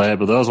just one plate,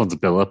 but those ones are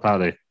built up,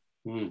 aren't they?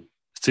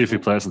 There's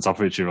 2-3 plates on top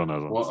of each other on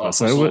those ones.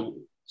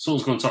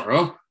 Someone's going to top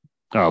rope.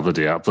 Oh,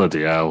 bloody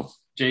hell.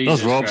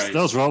 Jesus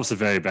those ropes are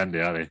very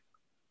bendy, aren't they?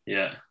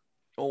 Yeah.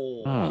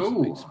 Oh,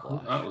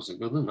 that was a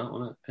good one, that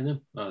wasn't it? Pin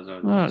him.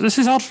 This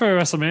is odd for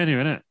a WrestleMania,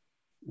 isn't it?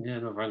 Yeah,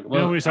 no, right.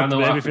 Well, we have the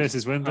baby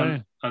faces win, don't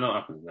you? I know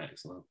what happens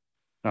next, though.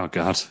 Oh,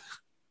 God.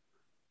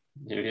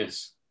 Here he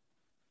is.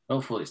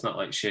 Hopefully it's not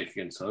like Shake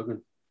against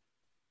Hogan.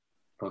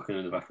 Poking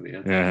in the back of the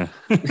head. Yeah.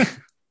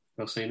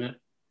 Y'all seen it?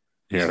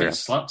 Yeah. He's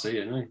slapped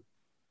here, isn't he?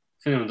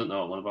 If anyone doesn't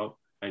know what I'm on about,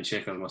 and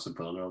Shake has a massive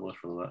boner on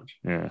for the match.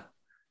 Yeah.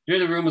 You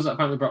hear the rumours that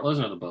apparently Brock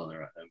Lesnar had a boner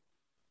right now?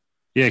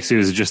 Yeah, because he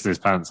was adjusting his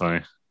pants,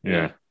 wasn't he?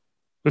 Yeah.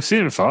 We've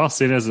seen it before.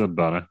 Seen it as a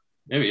boner.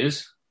 There he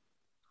is.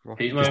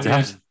 Peter His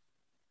dad.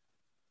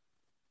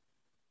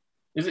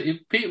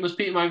 Was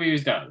Peter Maivia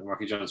his dad and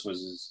Rocky Johnson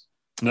was his...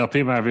 No,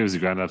 Peter Maivia was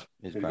his granddad.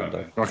 His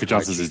granddad. Rocky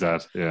Johnson's his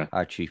dad, yeah.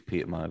 Our Chief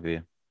Peter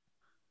Maivia.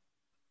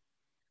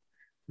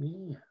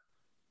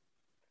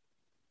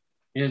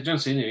 Yeah, John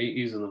Cena,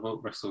 he's in the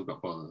vote. Wrestler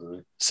got boners, isn't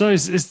he? So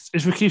is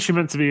Rikishi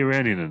meant to be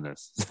Iranian in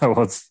this? Is that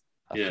what's...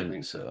 I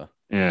think so.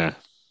 Yeah.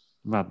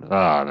 Mad.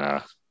 Oh,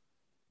 no.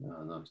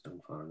 No, it's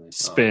done for me.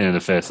 Spitting in the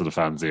face of the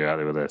fans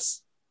here, with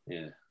this.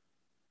 Yeah.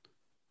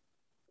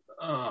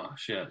 Oh,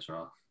 shit, it's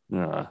rough.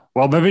 Yeah.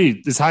 Well,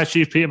 maybe is High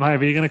Chief Peter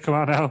Maivia going to come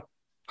out now?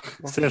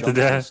 Save the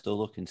day. Still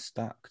looking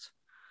stacked.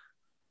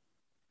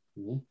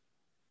 Mm-hmm.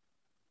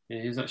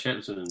 Yeah, he's that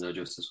Shepton in No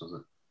Justice, was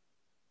it?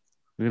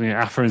 We're going to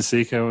get Afra and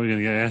Sika. We're going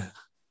to get, yeah.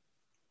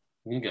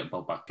 We're going to get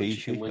Bob back.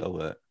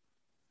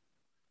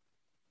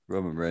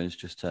 Roman Reigns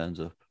just turns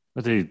up.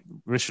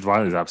 Richard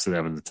Wiley's absolutely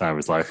having the time of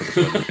his life at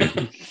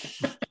the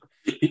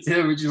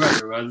front. Richard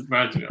Wiley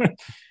reminds me of.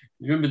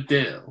 You remember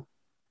Dale?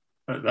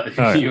 That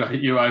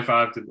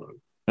UI5 did look.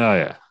 Oh,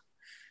 yeah.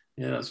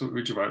 Yeah, that's what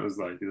Richard Wright was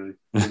like.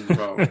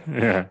 About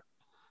Yeah.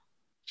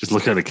 Just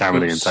look at the camera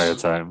the entire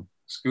time.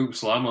 Scoop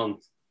slam on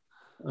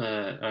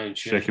Iron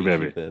Shake it,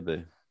 baby.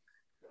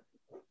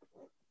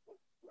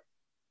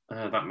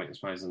 That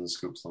makes my than the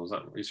scoop slam. Was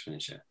that his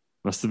finisher?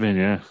 Must have been,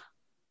 yeah.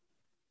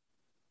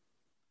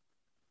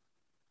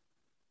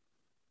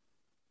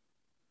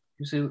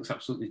 You say he looks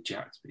absolutely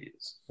jacked, but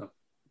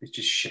he's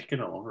just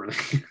shaking all over it.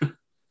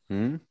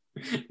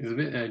 He's a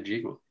bit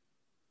jiggle.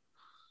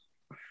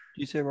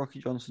 You say Rocky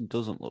Johnson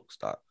doesn't look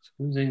stacked?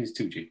 I'm saying he's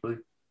too jiggly.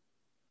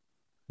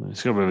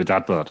 He's got a bit of a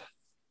dad bod.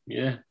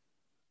 Yeah.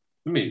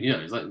 I mean,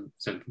 he's like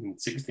 17,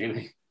 16.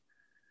 He's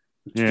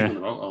yeah.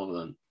 About all of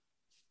them.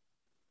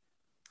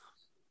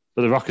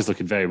 But The Rock is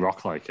looking very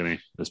Rock-like, isn't he, at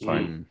this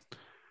point?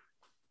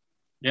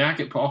 Yeah, I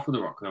get put off with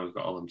The Rock now he's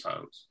got all them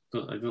titles.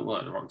 I don't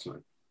like The Rock to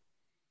me.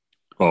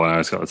 Oh, now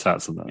he's got the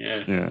tats on that.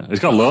 Yeah. He's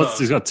got loads.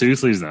 He's got 2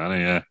 sleeves now, hasn't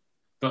he? Yeah.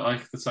 Don't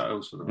like the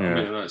titles for The Rock. Yeah. I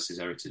mean, I know it's his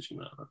heritage and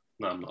that.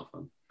 No, I'm not a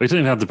fan. But he doesn't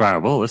even have the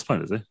barrel ball at this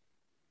point, does he?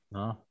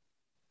 No.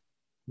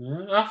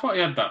 Yeah, I thought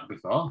he had that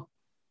before.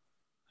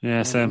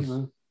 Yeah,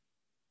 same.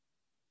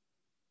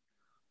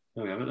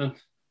 There we have it then.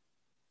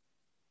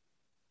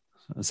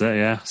 That's it,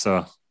 yeah.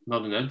 So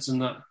Nodding heads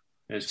and that.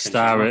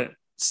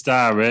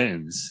 Star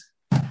ratings.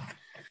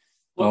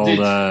 Old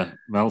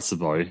Meltzer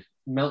boy.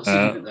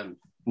 Meltzer did it then.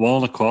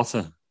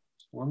 1.25.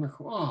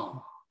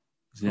 1.25.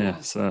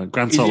 Yeah, so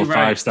grand total of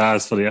 5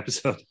 stars for the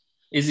episode.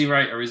 Is he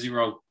right or is he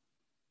wrong?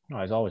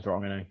 No, he's always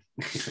wrong, isn't he?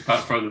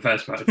 Apart from the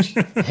first match.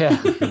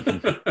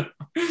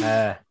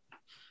 Yeah.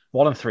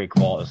 1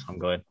 3/4, I'm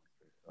going.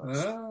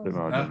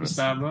 Half a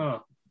star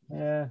more.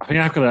 Yeah. I think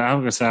I'm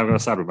gonna say I'm gonna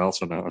side with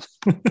Meltzer now.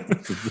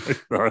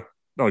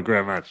 Not a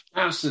great match.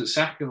 Absolute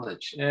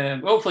sacrilege.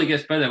 Hopefully it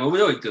gets better, but we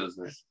know it does,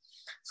 doesn't it?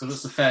 So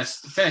that's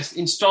the first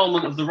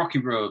instalment of the Rocky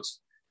Road.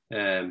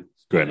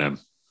 Great name.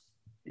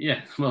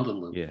 Yeah, well done,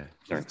 Luke. Yeah,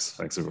 thanks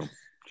everyone.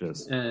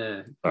 Cheers.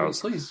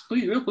 Please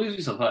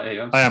yourself out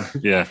here. I am.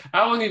 Yeah.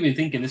 How long have you been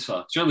thinking this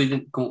for? Surely you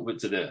didn't come up with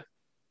it today.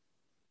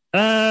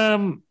 I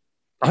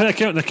think they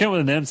came up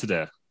with a name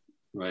today.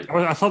 Right.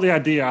 I thought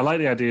I like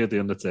the idea of the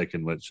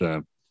Undertaking, which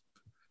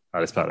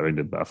Alice Pat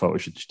did, but I thought we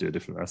should just do a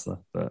different wrestler.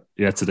 But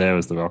yeah, today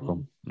was the Rock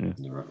one. Yeah.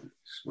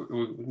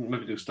 We'll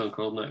maybe do Stone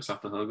Cold next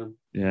after Hogan.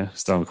 Yeah,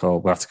 Stone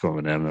Cold. We'll have to come up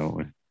with a name, don't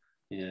we?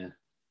 Yeah.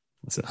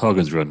 That's it.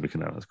 Hogan's run, we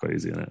can have. That's quite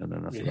easy, isn't it? And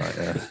then after that,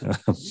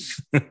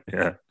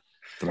 yeah.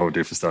 Don't know what we'll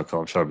do for Stone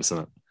Cold. I'm sure it'll be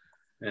something.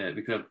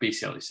 We could have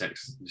BCL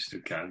 6 just do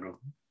Kango.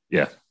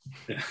 Yeah.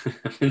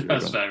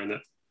 That's fair, isn't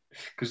it?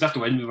 Because we'd have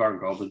to end with Baron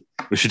Corbin.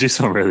 We should do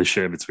something really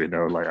shit in between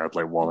now. Like I'd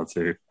like 1 or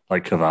 2,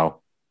 like Caval.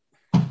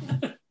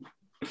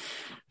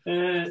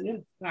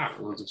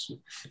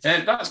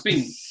 That's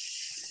been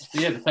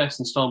the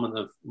first instalment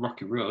of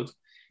Rocky Road.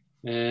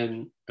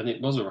 And it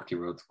was a Rocky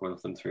Road going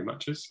off them 3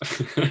 matches.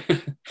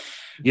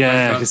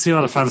 Yeah, I can see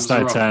all the fans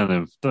started telling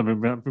him. Don't be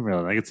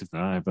really negative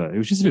now, but it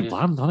was just a bit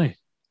bland, wasn't he?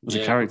 As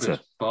a character.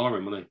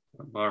 Boring, wasn't he?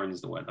 Boring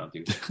is the word I'd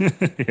use.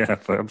 Yeah,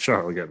 but I'm sure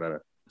it'll get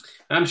better.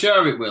 I'm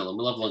sure it will, and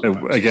we'll have long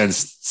matches.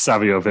 Against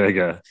Savio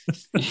Vega.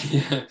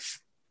 Yeah.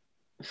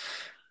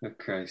 Oh,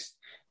 Christ.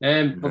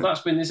 But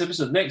that's been this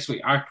episode. Next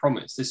week, I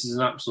promise, this is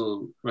an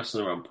absolute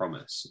wrestling around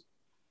promise,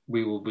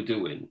 we will be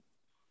doing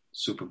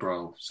Super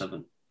Brawl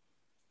 7.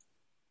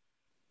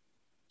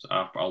 So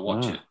I'll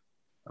watch it.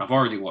 I've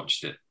already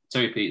watched it.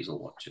 Terry Peters will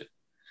watch it.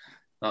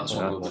 That's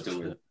what we'll be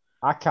doing.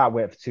 I can't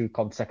wait for 2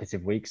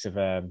 consecutive weeks of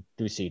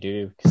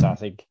WCW because I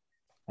think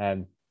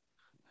the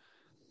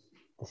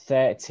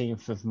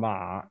 13th of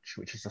March,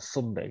 which is a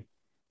Sunday,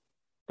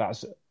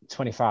 that's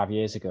 25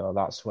 years ago.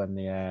 That's when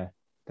the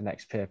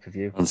next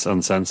pay-per-view.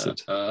 Uncensored.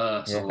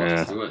 So we'll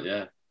have to do it,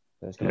 yeah.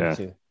 There's going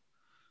to.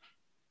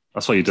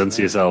 That's what you've done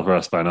to yourself,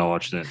 Russ, by not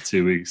watching it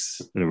 2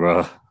 weeks in a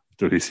row.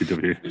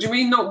 WCW. What do you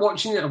mean not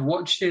watching it? I've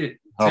watched it.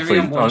 Terry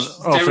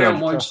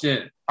watched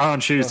it. On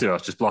Tuesday, I'll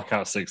just block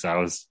out 6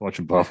 hours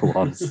watching both at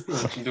once.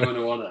 Doing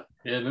a one.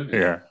 Yeah, maybe.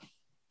 Yeah.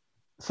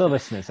 So,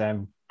 listeners,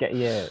 get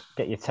your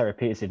Terry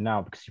Peters in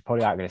now because you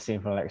probably aren't going to see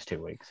him for the next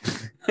 2 weeks.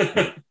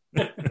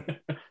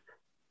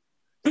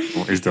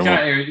 He's done.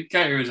 You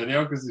can't hear us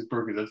anyhow because he's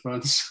broken his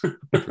headphones.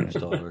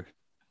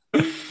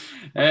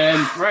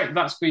 Right,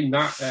 that's been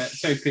that.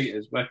 Terry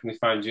Peters, where can we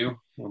find you?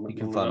 You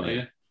can find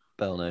me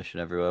Bell Nation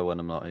everywhere when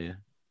I'm not here.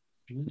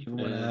 Even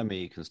when I am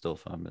here, you can still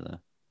find me there.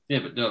 Yeah,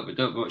 but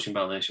don't be watching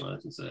Bell Nation when I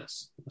listen to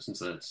this. Listen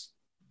to this.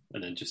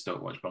 And then just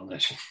don't watch Bell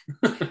Nation.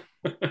 I've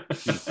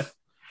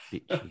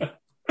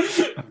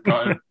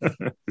got him.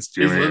 It's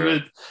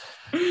livid.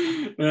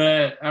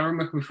 Aaron,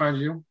 where can we find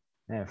you?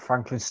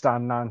 Franklin Star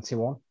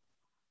 91.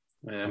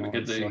 We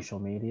get the social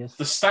medias.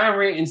 The star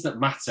ratings that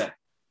matter.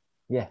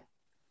 Yeah.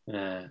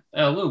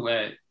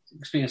 Lou,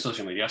 speaking of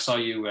social media, I saw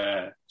you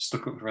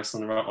stuck up for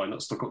wrestling around. Well,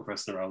 not stuck up for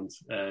wrestling around.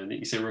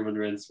 You say Roman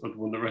Reigns had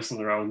won the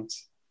wrestling around.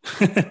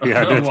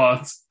 Yeah, I did.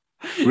 What?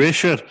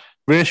 Reassured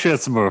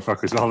some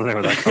motherfuckers all the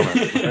time with that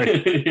comment.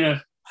 Like, yeah.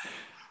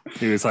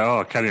 He was like,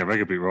 "Oh, Kenny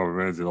Omega beat Roman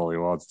Reigns in all the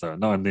awards."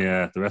 Not in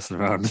the wrestling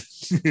round.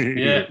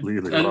 Yeah.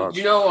 And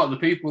you know what? The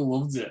people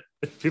loved it.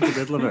 People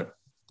did love it.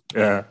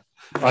 Yeah.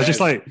 I was just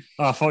like,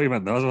 I thought you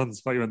meant those ones.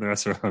 I thought you meant the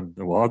restaurant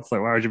awards.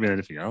 Like, why would you mean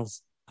anything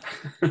else?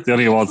 The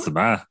only awards that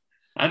matter.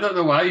 I don't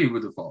know why you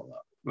would have thought that.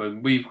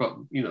 When we've got,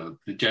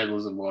 the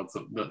journalism awards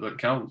that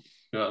count.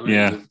 You know what I mean?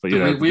 Yeah,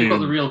 but we've got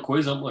the real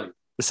quiz, haven't we?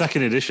 The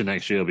second edition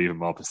next year will be even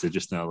more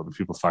prestigious now. There'll be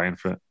people fighting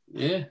for it.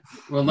 Yeah.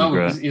 Well,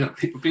 no,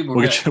 people.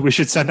 We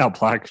should send out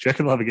plaques. Do you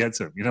reckon we'll ever get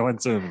to them? When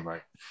to them,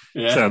 like,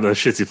 send out those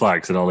shitty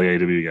plaques and all the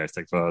AW guys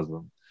take photos of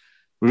them.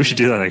 We should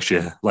do that next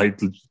year. Like,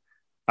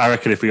 I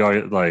reckon if we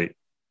are like,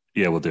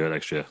 we'll do it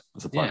next year.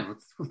 That's a plan.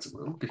 Yeah,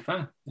 it'll be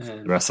fun.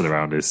 The rest of the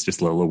round is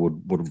just a little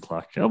wooden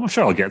plaque. I'm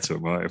sure I'll get to it,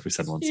 right, if we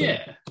send one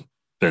to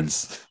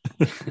Vince.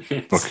 Booker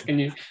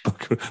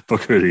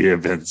of the Year,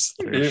 Vince.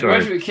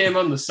 Imagine it came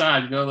on the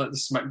side, like the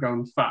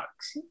SmackDown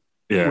facts.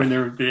 Yeah.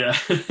 Winner of the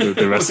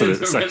rest of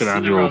the second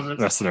annual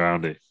Wrestling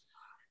Around. Who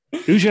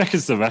do you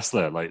reckon's the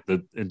wrestler like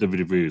in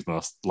WWE who's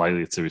most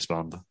likely to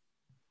respond?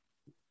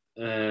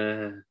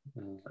 I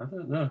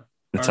don't know.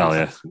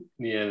 Natalya.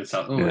 Yeah,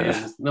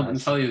 Natalya. No, but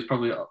Natalya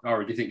probably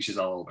already thinks she's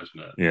all over, isn't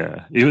it?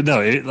 Yeah. Even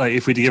though,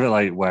 if we give it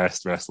like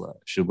worst wrestler,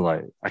 she'll be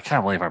like, I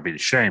can't believe I've been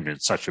shamed in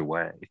such a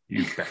way,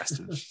 you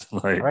bastards.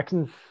 I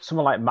reckon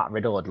someone like Matt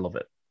Riddle would love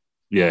it.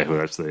 Yeah,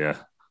 who actually,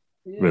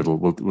 Riddle.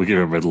 We'll give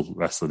him Riddle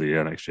Wrestler of the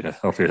Year next year.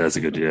 Hopefully he has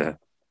a good year.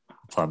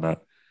 Plan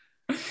that.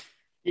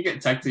 You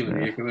get tag team of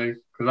the year, can they?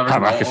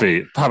 Pat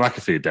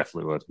McAfee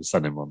definitely would. We'll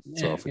send him one.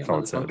 So if we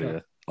commentate of the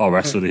year. Or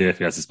Wrestler of the Year if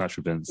he has his match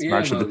with Vince.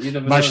 Match of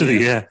the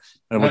year.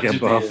 And we'll get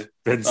both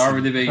Vince.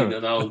 Already been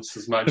announced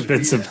as match of the year.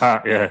 Vince and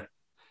Pat, yeah.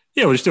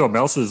 Yeah, we'll just do what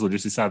Meltzer's. We'll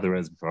just decide the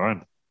race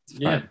beforehand.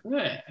 Yeah,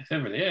 if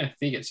ever, if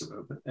he gets a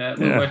little bit.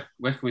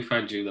 Where can we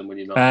find you then when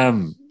you're not?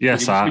 When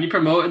you're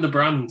promoting the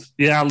brand.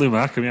 Yeah, Lou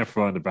Markham,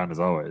 promoting the brand as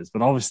always.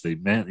 But obviously,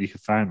 mate, you can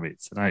find me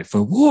tonight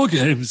for War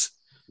Games.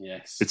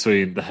 Yes.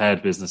 Between the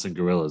Head Business and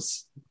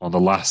Gorillas on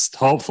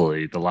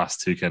hopefully the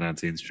last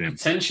 2K19 stream.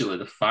 Potentially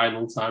the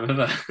final time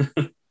ever.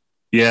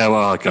 Yeah,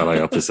 well, God, I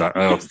hope it's to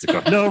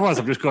come. No, it was.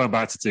 I'm just going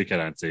back to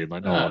 2K19.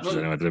 Like, no one watches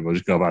anyway. We'll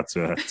just go back to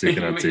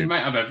 2K19. You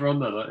might have everyone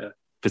there, don't you?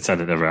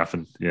 Pretend it never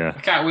happened. Yeah. I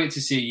can't wait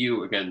to see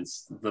you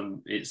against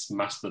it's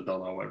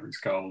Mastodon or whatever it's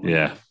called.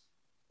 Yeah.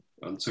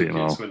 On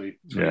 2K20.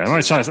 Yeah,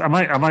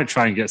 I might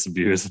try and get some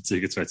viewers on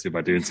 2K20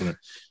 by doing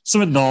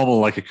something normal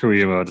like a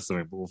career mode or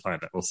something. But we'll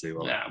find out. We'll see.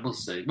 We'll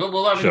see. But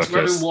we're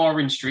having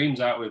warring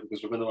streams, aren't we?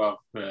 Because we're going to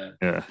have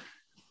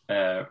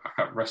I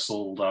got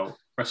wrestled out.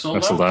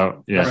 Wrestled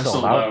out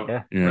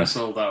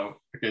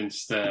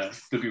against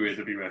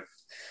WWF.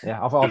 Yeah,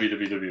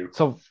 WWW.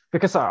 So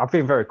because I've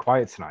been very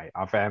quiet tonight,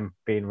 I've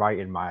been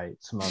writing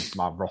some of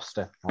my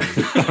roster on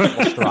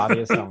roster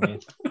ideas.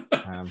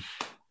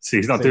 See,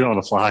 he's not doing it on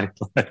the fly.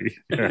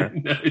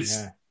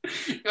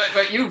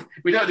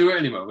 We don't do it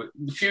anymore. But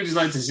the few you'd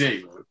like to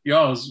see,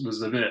 yours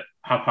was a bit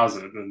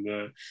haphazard,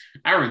 and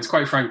Aaron's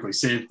quite frankly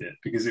saved it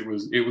because it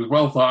was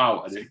well thought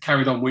out and it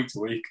carried on week to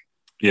week.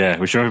 Yeah,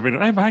 we should have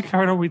been. Hey, man,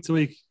 carried on week to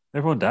week.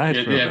 Everyone died.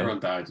 Yeah, everyone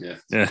died. Yeah.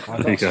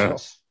 Yeah.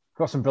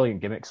 Got some brilliant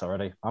gimmicks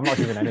already. I'm not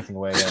giving anything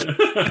away yet.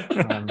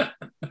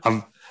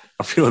 I'm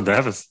feeling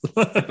nervous.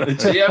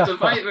 So you have to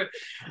fight.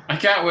 I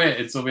can't wait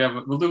until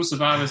we'll do a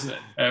Survivors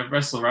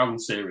Wrestle Around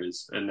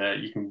series,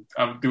 and you can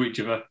do each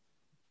other.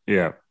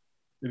 Yeah.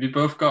 Have you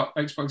both got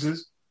Xboxes?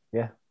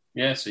 Yeah.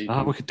 Yeah. So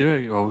we could do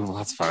it. Oh,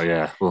 that's fine.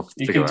 Yeah,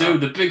 you can do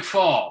the Big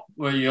Four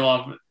where you'll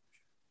have.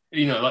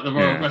 Like the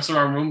Royal Wrestle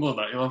Around Rumble, and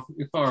that you'll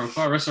have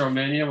for Wrestle Around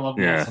Mania. We'll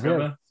have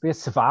together. The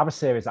Survivor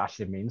Series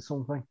actually means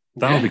something.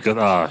 That would be good.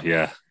 Oh,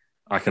 yeah.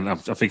 I'm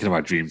thinking of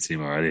my dream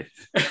team already.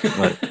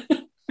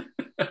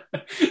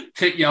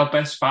 Pick your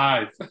best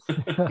five.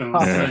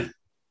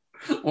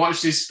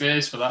 Watch this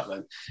space for that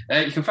then.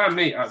 You can find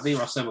me at The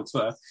Ross M on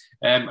Twitter.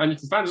 And you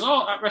can find us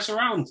all at Wrestle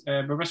Around.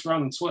 Wrestle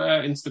Around on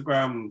Twitter,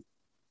 Instagram,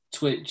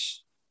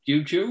 Twitch,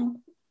 YouTube.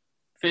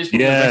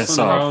 Facebook,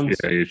 Wrestling Around.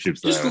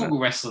 YouTube's just there, Google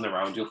Wrestling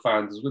Around, you'll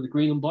find us with the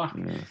green and black.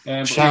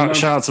 Yeah.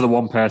 Shout out to the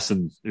one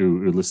person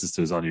who listens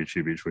to us on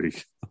YouTube each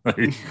week.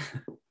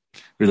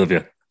 We love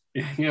you.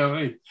 You know what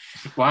I mean?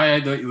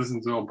 Why don't you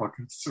listen to our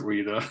podcasts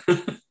either?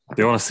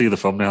 They want to see the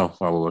thumbnail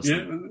while we're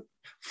listening. Yeah,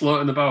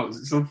 floating about. Is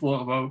it still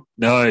floating about?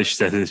 No, she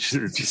said it's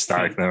just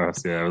static now.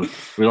 Yeah,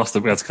 we lost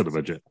it. We had to cut the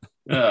budget.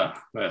 Yeah,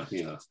 well,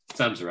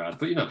 times are hard.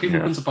 But, people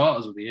can support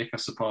us with the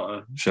Acast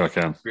supporter. Sure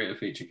can. Creative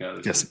feature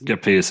card. Yes,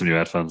 get Peter some new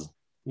headphones.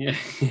 Yeah,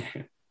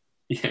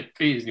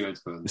 Peter's new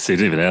headphones. See, you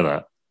didn't even hear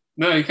that.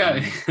 No, you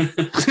can't.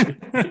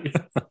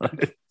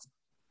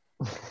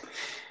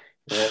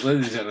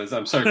 Ladies and gentlemen,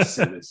 I'm sorry to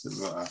say this,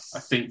 but I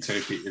think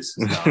Turkey has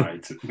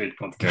died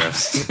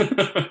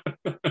mid-podcast.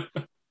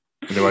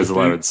 Otherwise,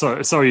 11.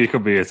 Sorry you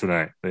couldn't be here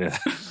tonight. But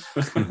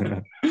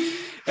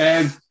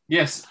yeah.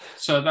 Yes,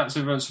 so that's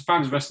everyone. So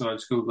fans of Wrestling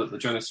Around, Google it.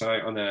 Join us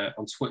tonight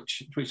on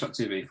Twitch,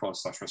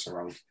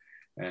 twitch.tv/WrestleAround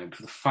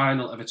for the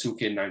final ever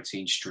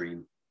 2K19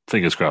 stream.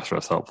 Fingers crossed for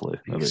us, hopefully.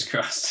 Fingers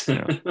crossed.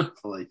 Yeah.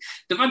 Hopefully.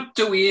 They've had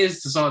 2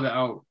 years to sort it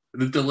out.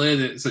 They've delayed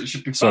it, so it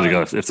should be fine. Sorry,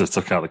 guys, if they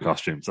took out the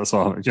costumes. That's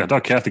all. I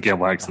don't care if the game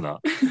works or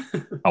not.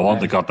 I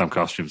want the goddamn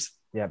costumes.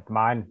 Yeah,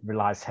 mine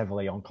relies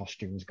heavily on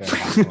costumes going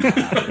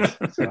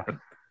back.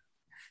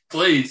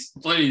 Please.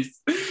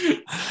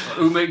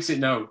 Who makes it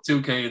now?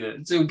 2K in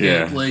it. 2K,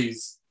 Yeah.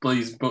 please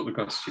put the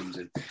costumes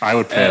in. I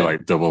would pay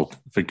like double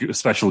for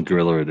special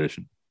gorilla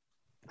edition.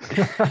 I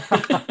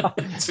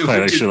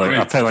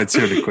pay like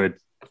 200 quid.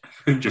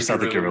 Just have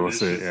the gorilla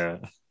suit, yeah.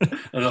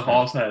 And a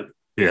horse head.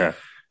 Yeah.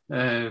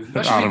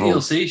 That should be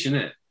DLC,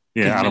 shouldn't it?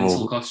 Yeah,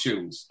 animal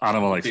costumes.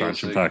 Animal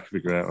expansion pack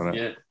would be great, wouldn't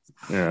it?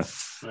 Yeah.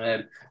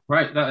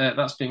 Right,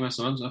 that's been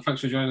WrestleMania. Thanks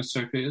for joining us,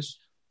 Terry Peters.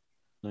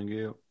 Thank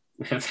you.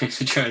 Thanks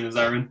for joining us,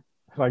 Aaron.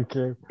 Thank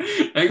you.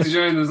 Thanks for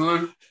joining us,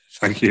 Lou.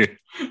 Thank you.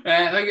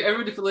 Thank you,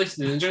 everybody, for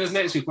listening. And join us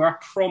next week, where I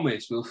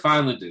promise we'll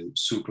finally do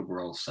Super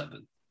Brawl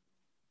 7.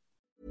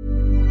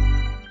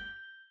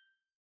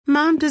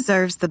 Mom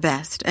deserves the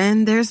best,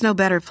 and there's no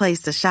better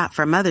place to shop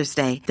for Mother's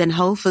Day than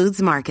Whole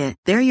Foods Market.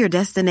 They're your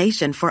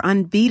destination for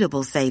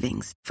unbeatable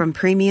savings, from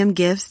premium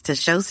gifts to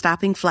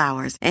show-stopping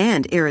flowers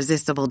and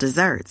irresistible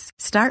desserts.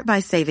 Start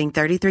by saving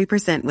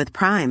 33% with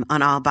Prime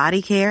on all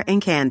body care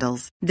and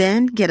candles.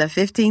 Then get a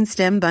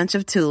 15-stem bunch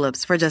of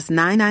tulips for just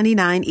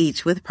 $9.99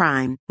 each with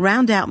Prime.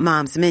 Round out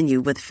Mom's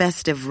menu with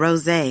festive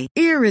rosé,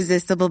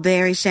 irresistible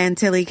berry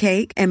chantilly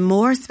cake, and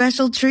more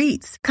special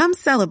treats. Come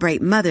celebrate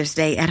Mother's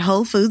Day at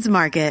Whole Foods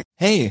Market.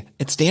 Hey,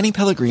 it's Danny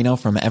Pellegrino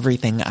from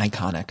Everything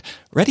Iconic.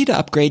 Ready to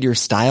upgrade your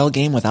style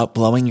game without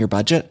blowing your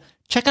budget?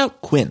 Check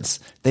out Quince.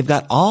 They've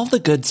got all the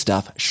good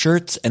stuff,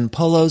 shirts and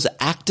polos,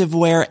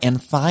 activewear,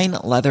 and fine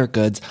leather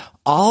goods,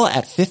 all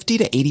at 50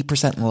 to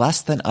 80%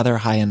 less than other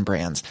high-end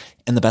brands.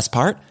 And the best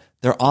part?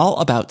 They're all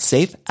about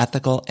safe,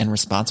 ethical, and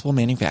responsible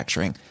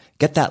manufacturing.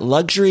 Get that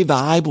luxury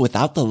vibe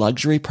without the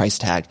luxury price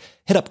tag.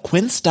 Hit up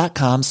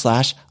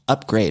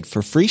quince.com/upgrade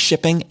for free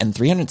shipping and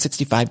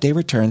 365-day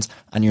returns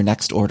on your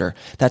next order.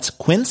 That's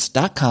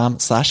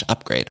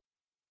quince.com/upgrade.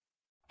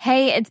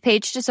 Hey, it's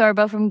Paige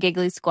DeSorbo from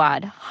Giggly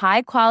Squad.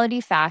 High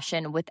quality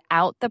fashion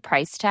without the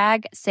price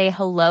tag. Say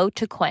hello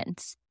to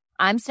Quince.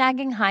 I'm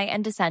snagging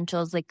high-end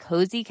essentials like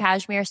cozy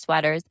cashmere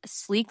sweaters,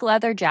 sleek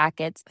leather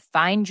jackets,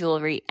 fine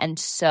jewelry, and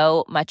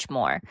so much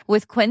more.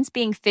 With Quince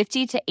being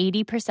 50 to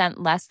 80%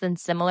 less than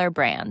similar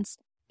brands.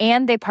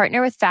 And they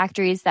partner with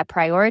factories that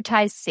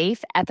prioritize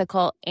safe,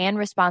 ethical, and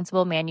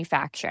responsible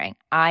manufacturing.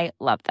 I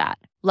love that.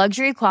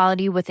 Luxury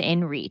quality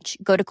within reach.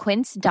 Go to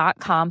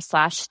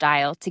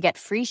quince.com/style to get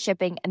free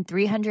shipping and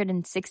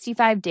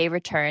 365-day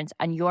returns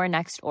on your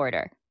next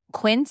order.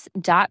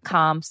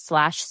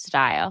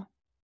 Quince.com/style.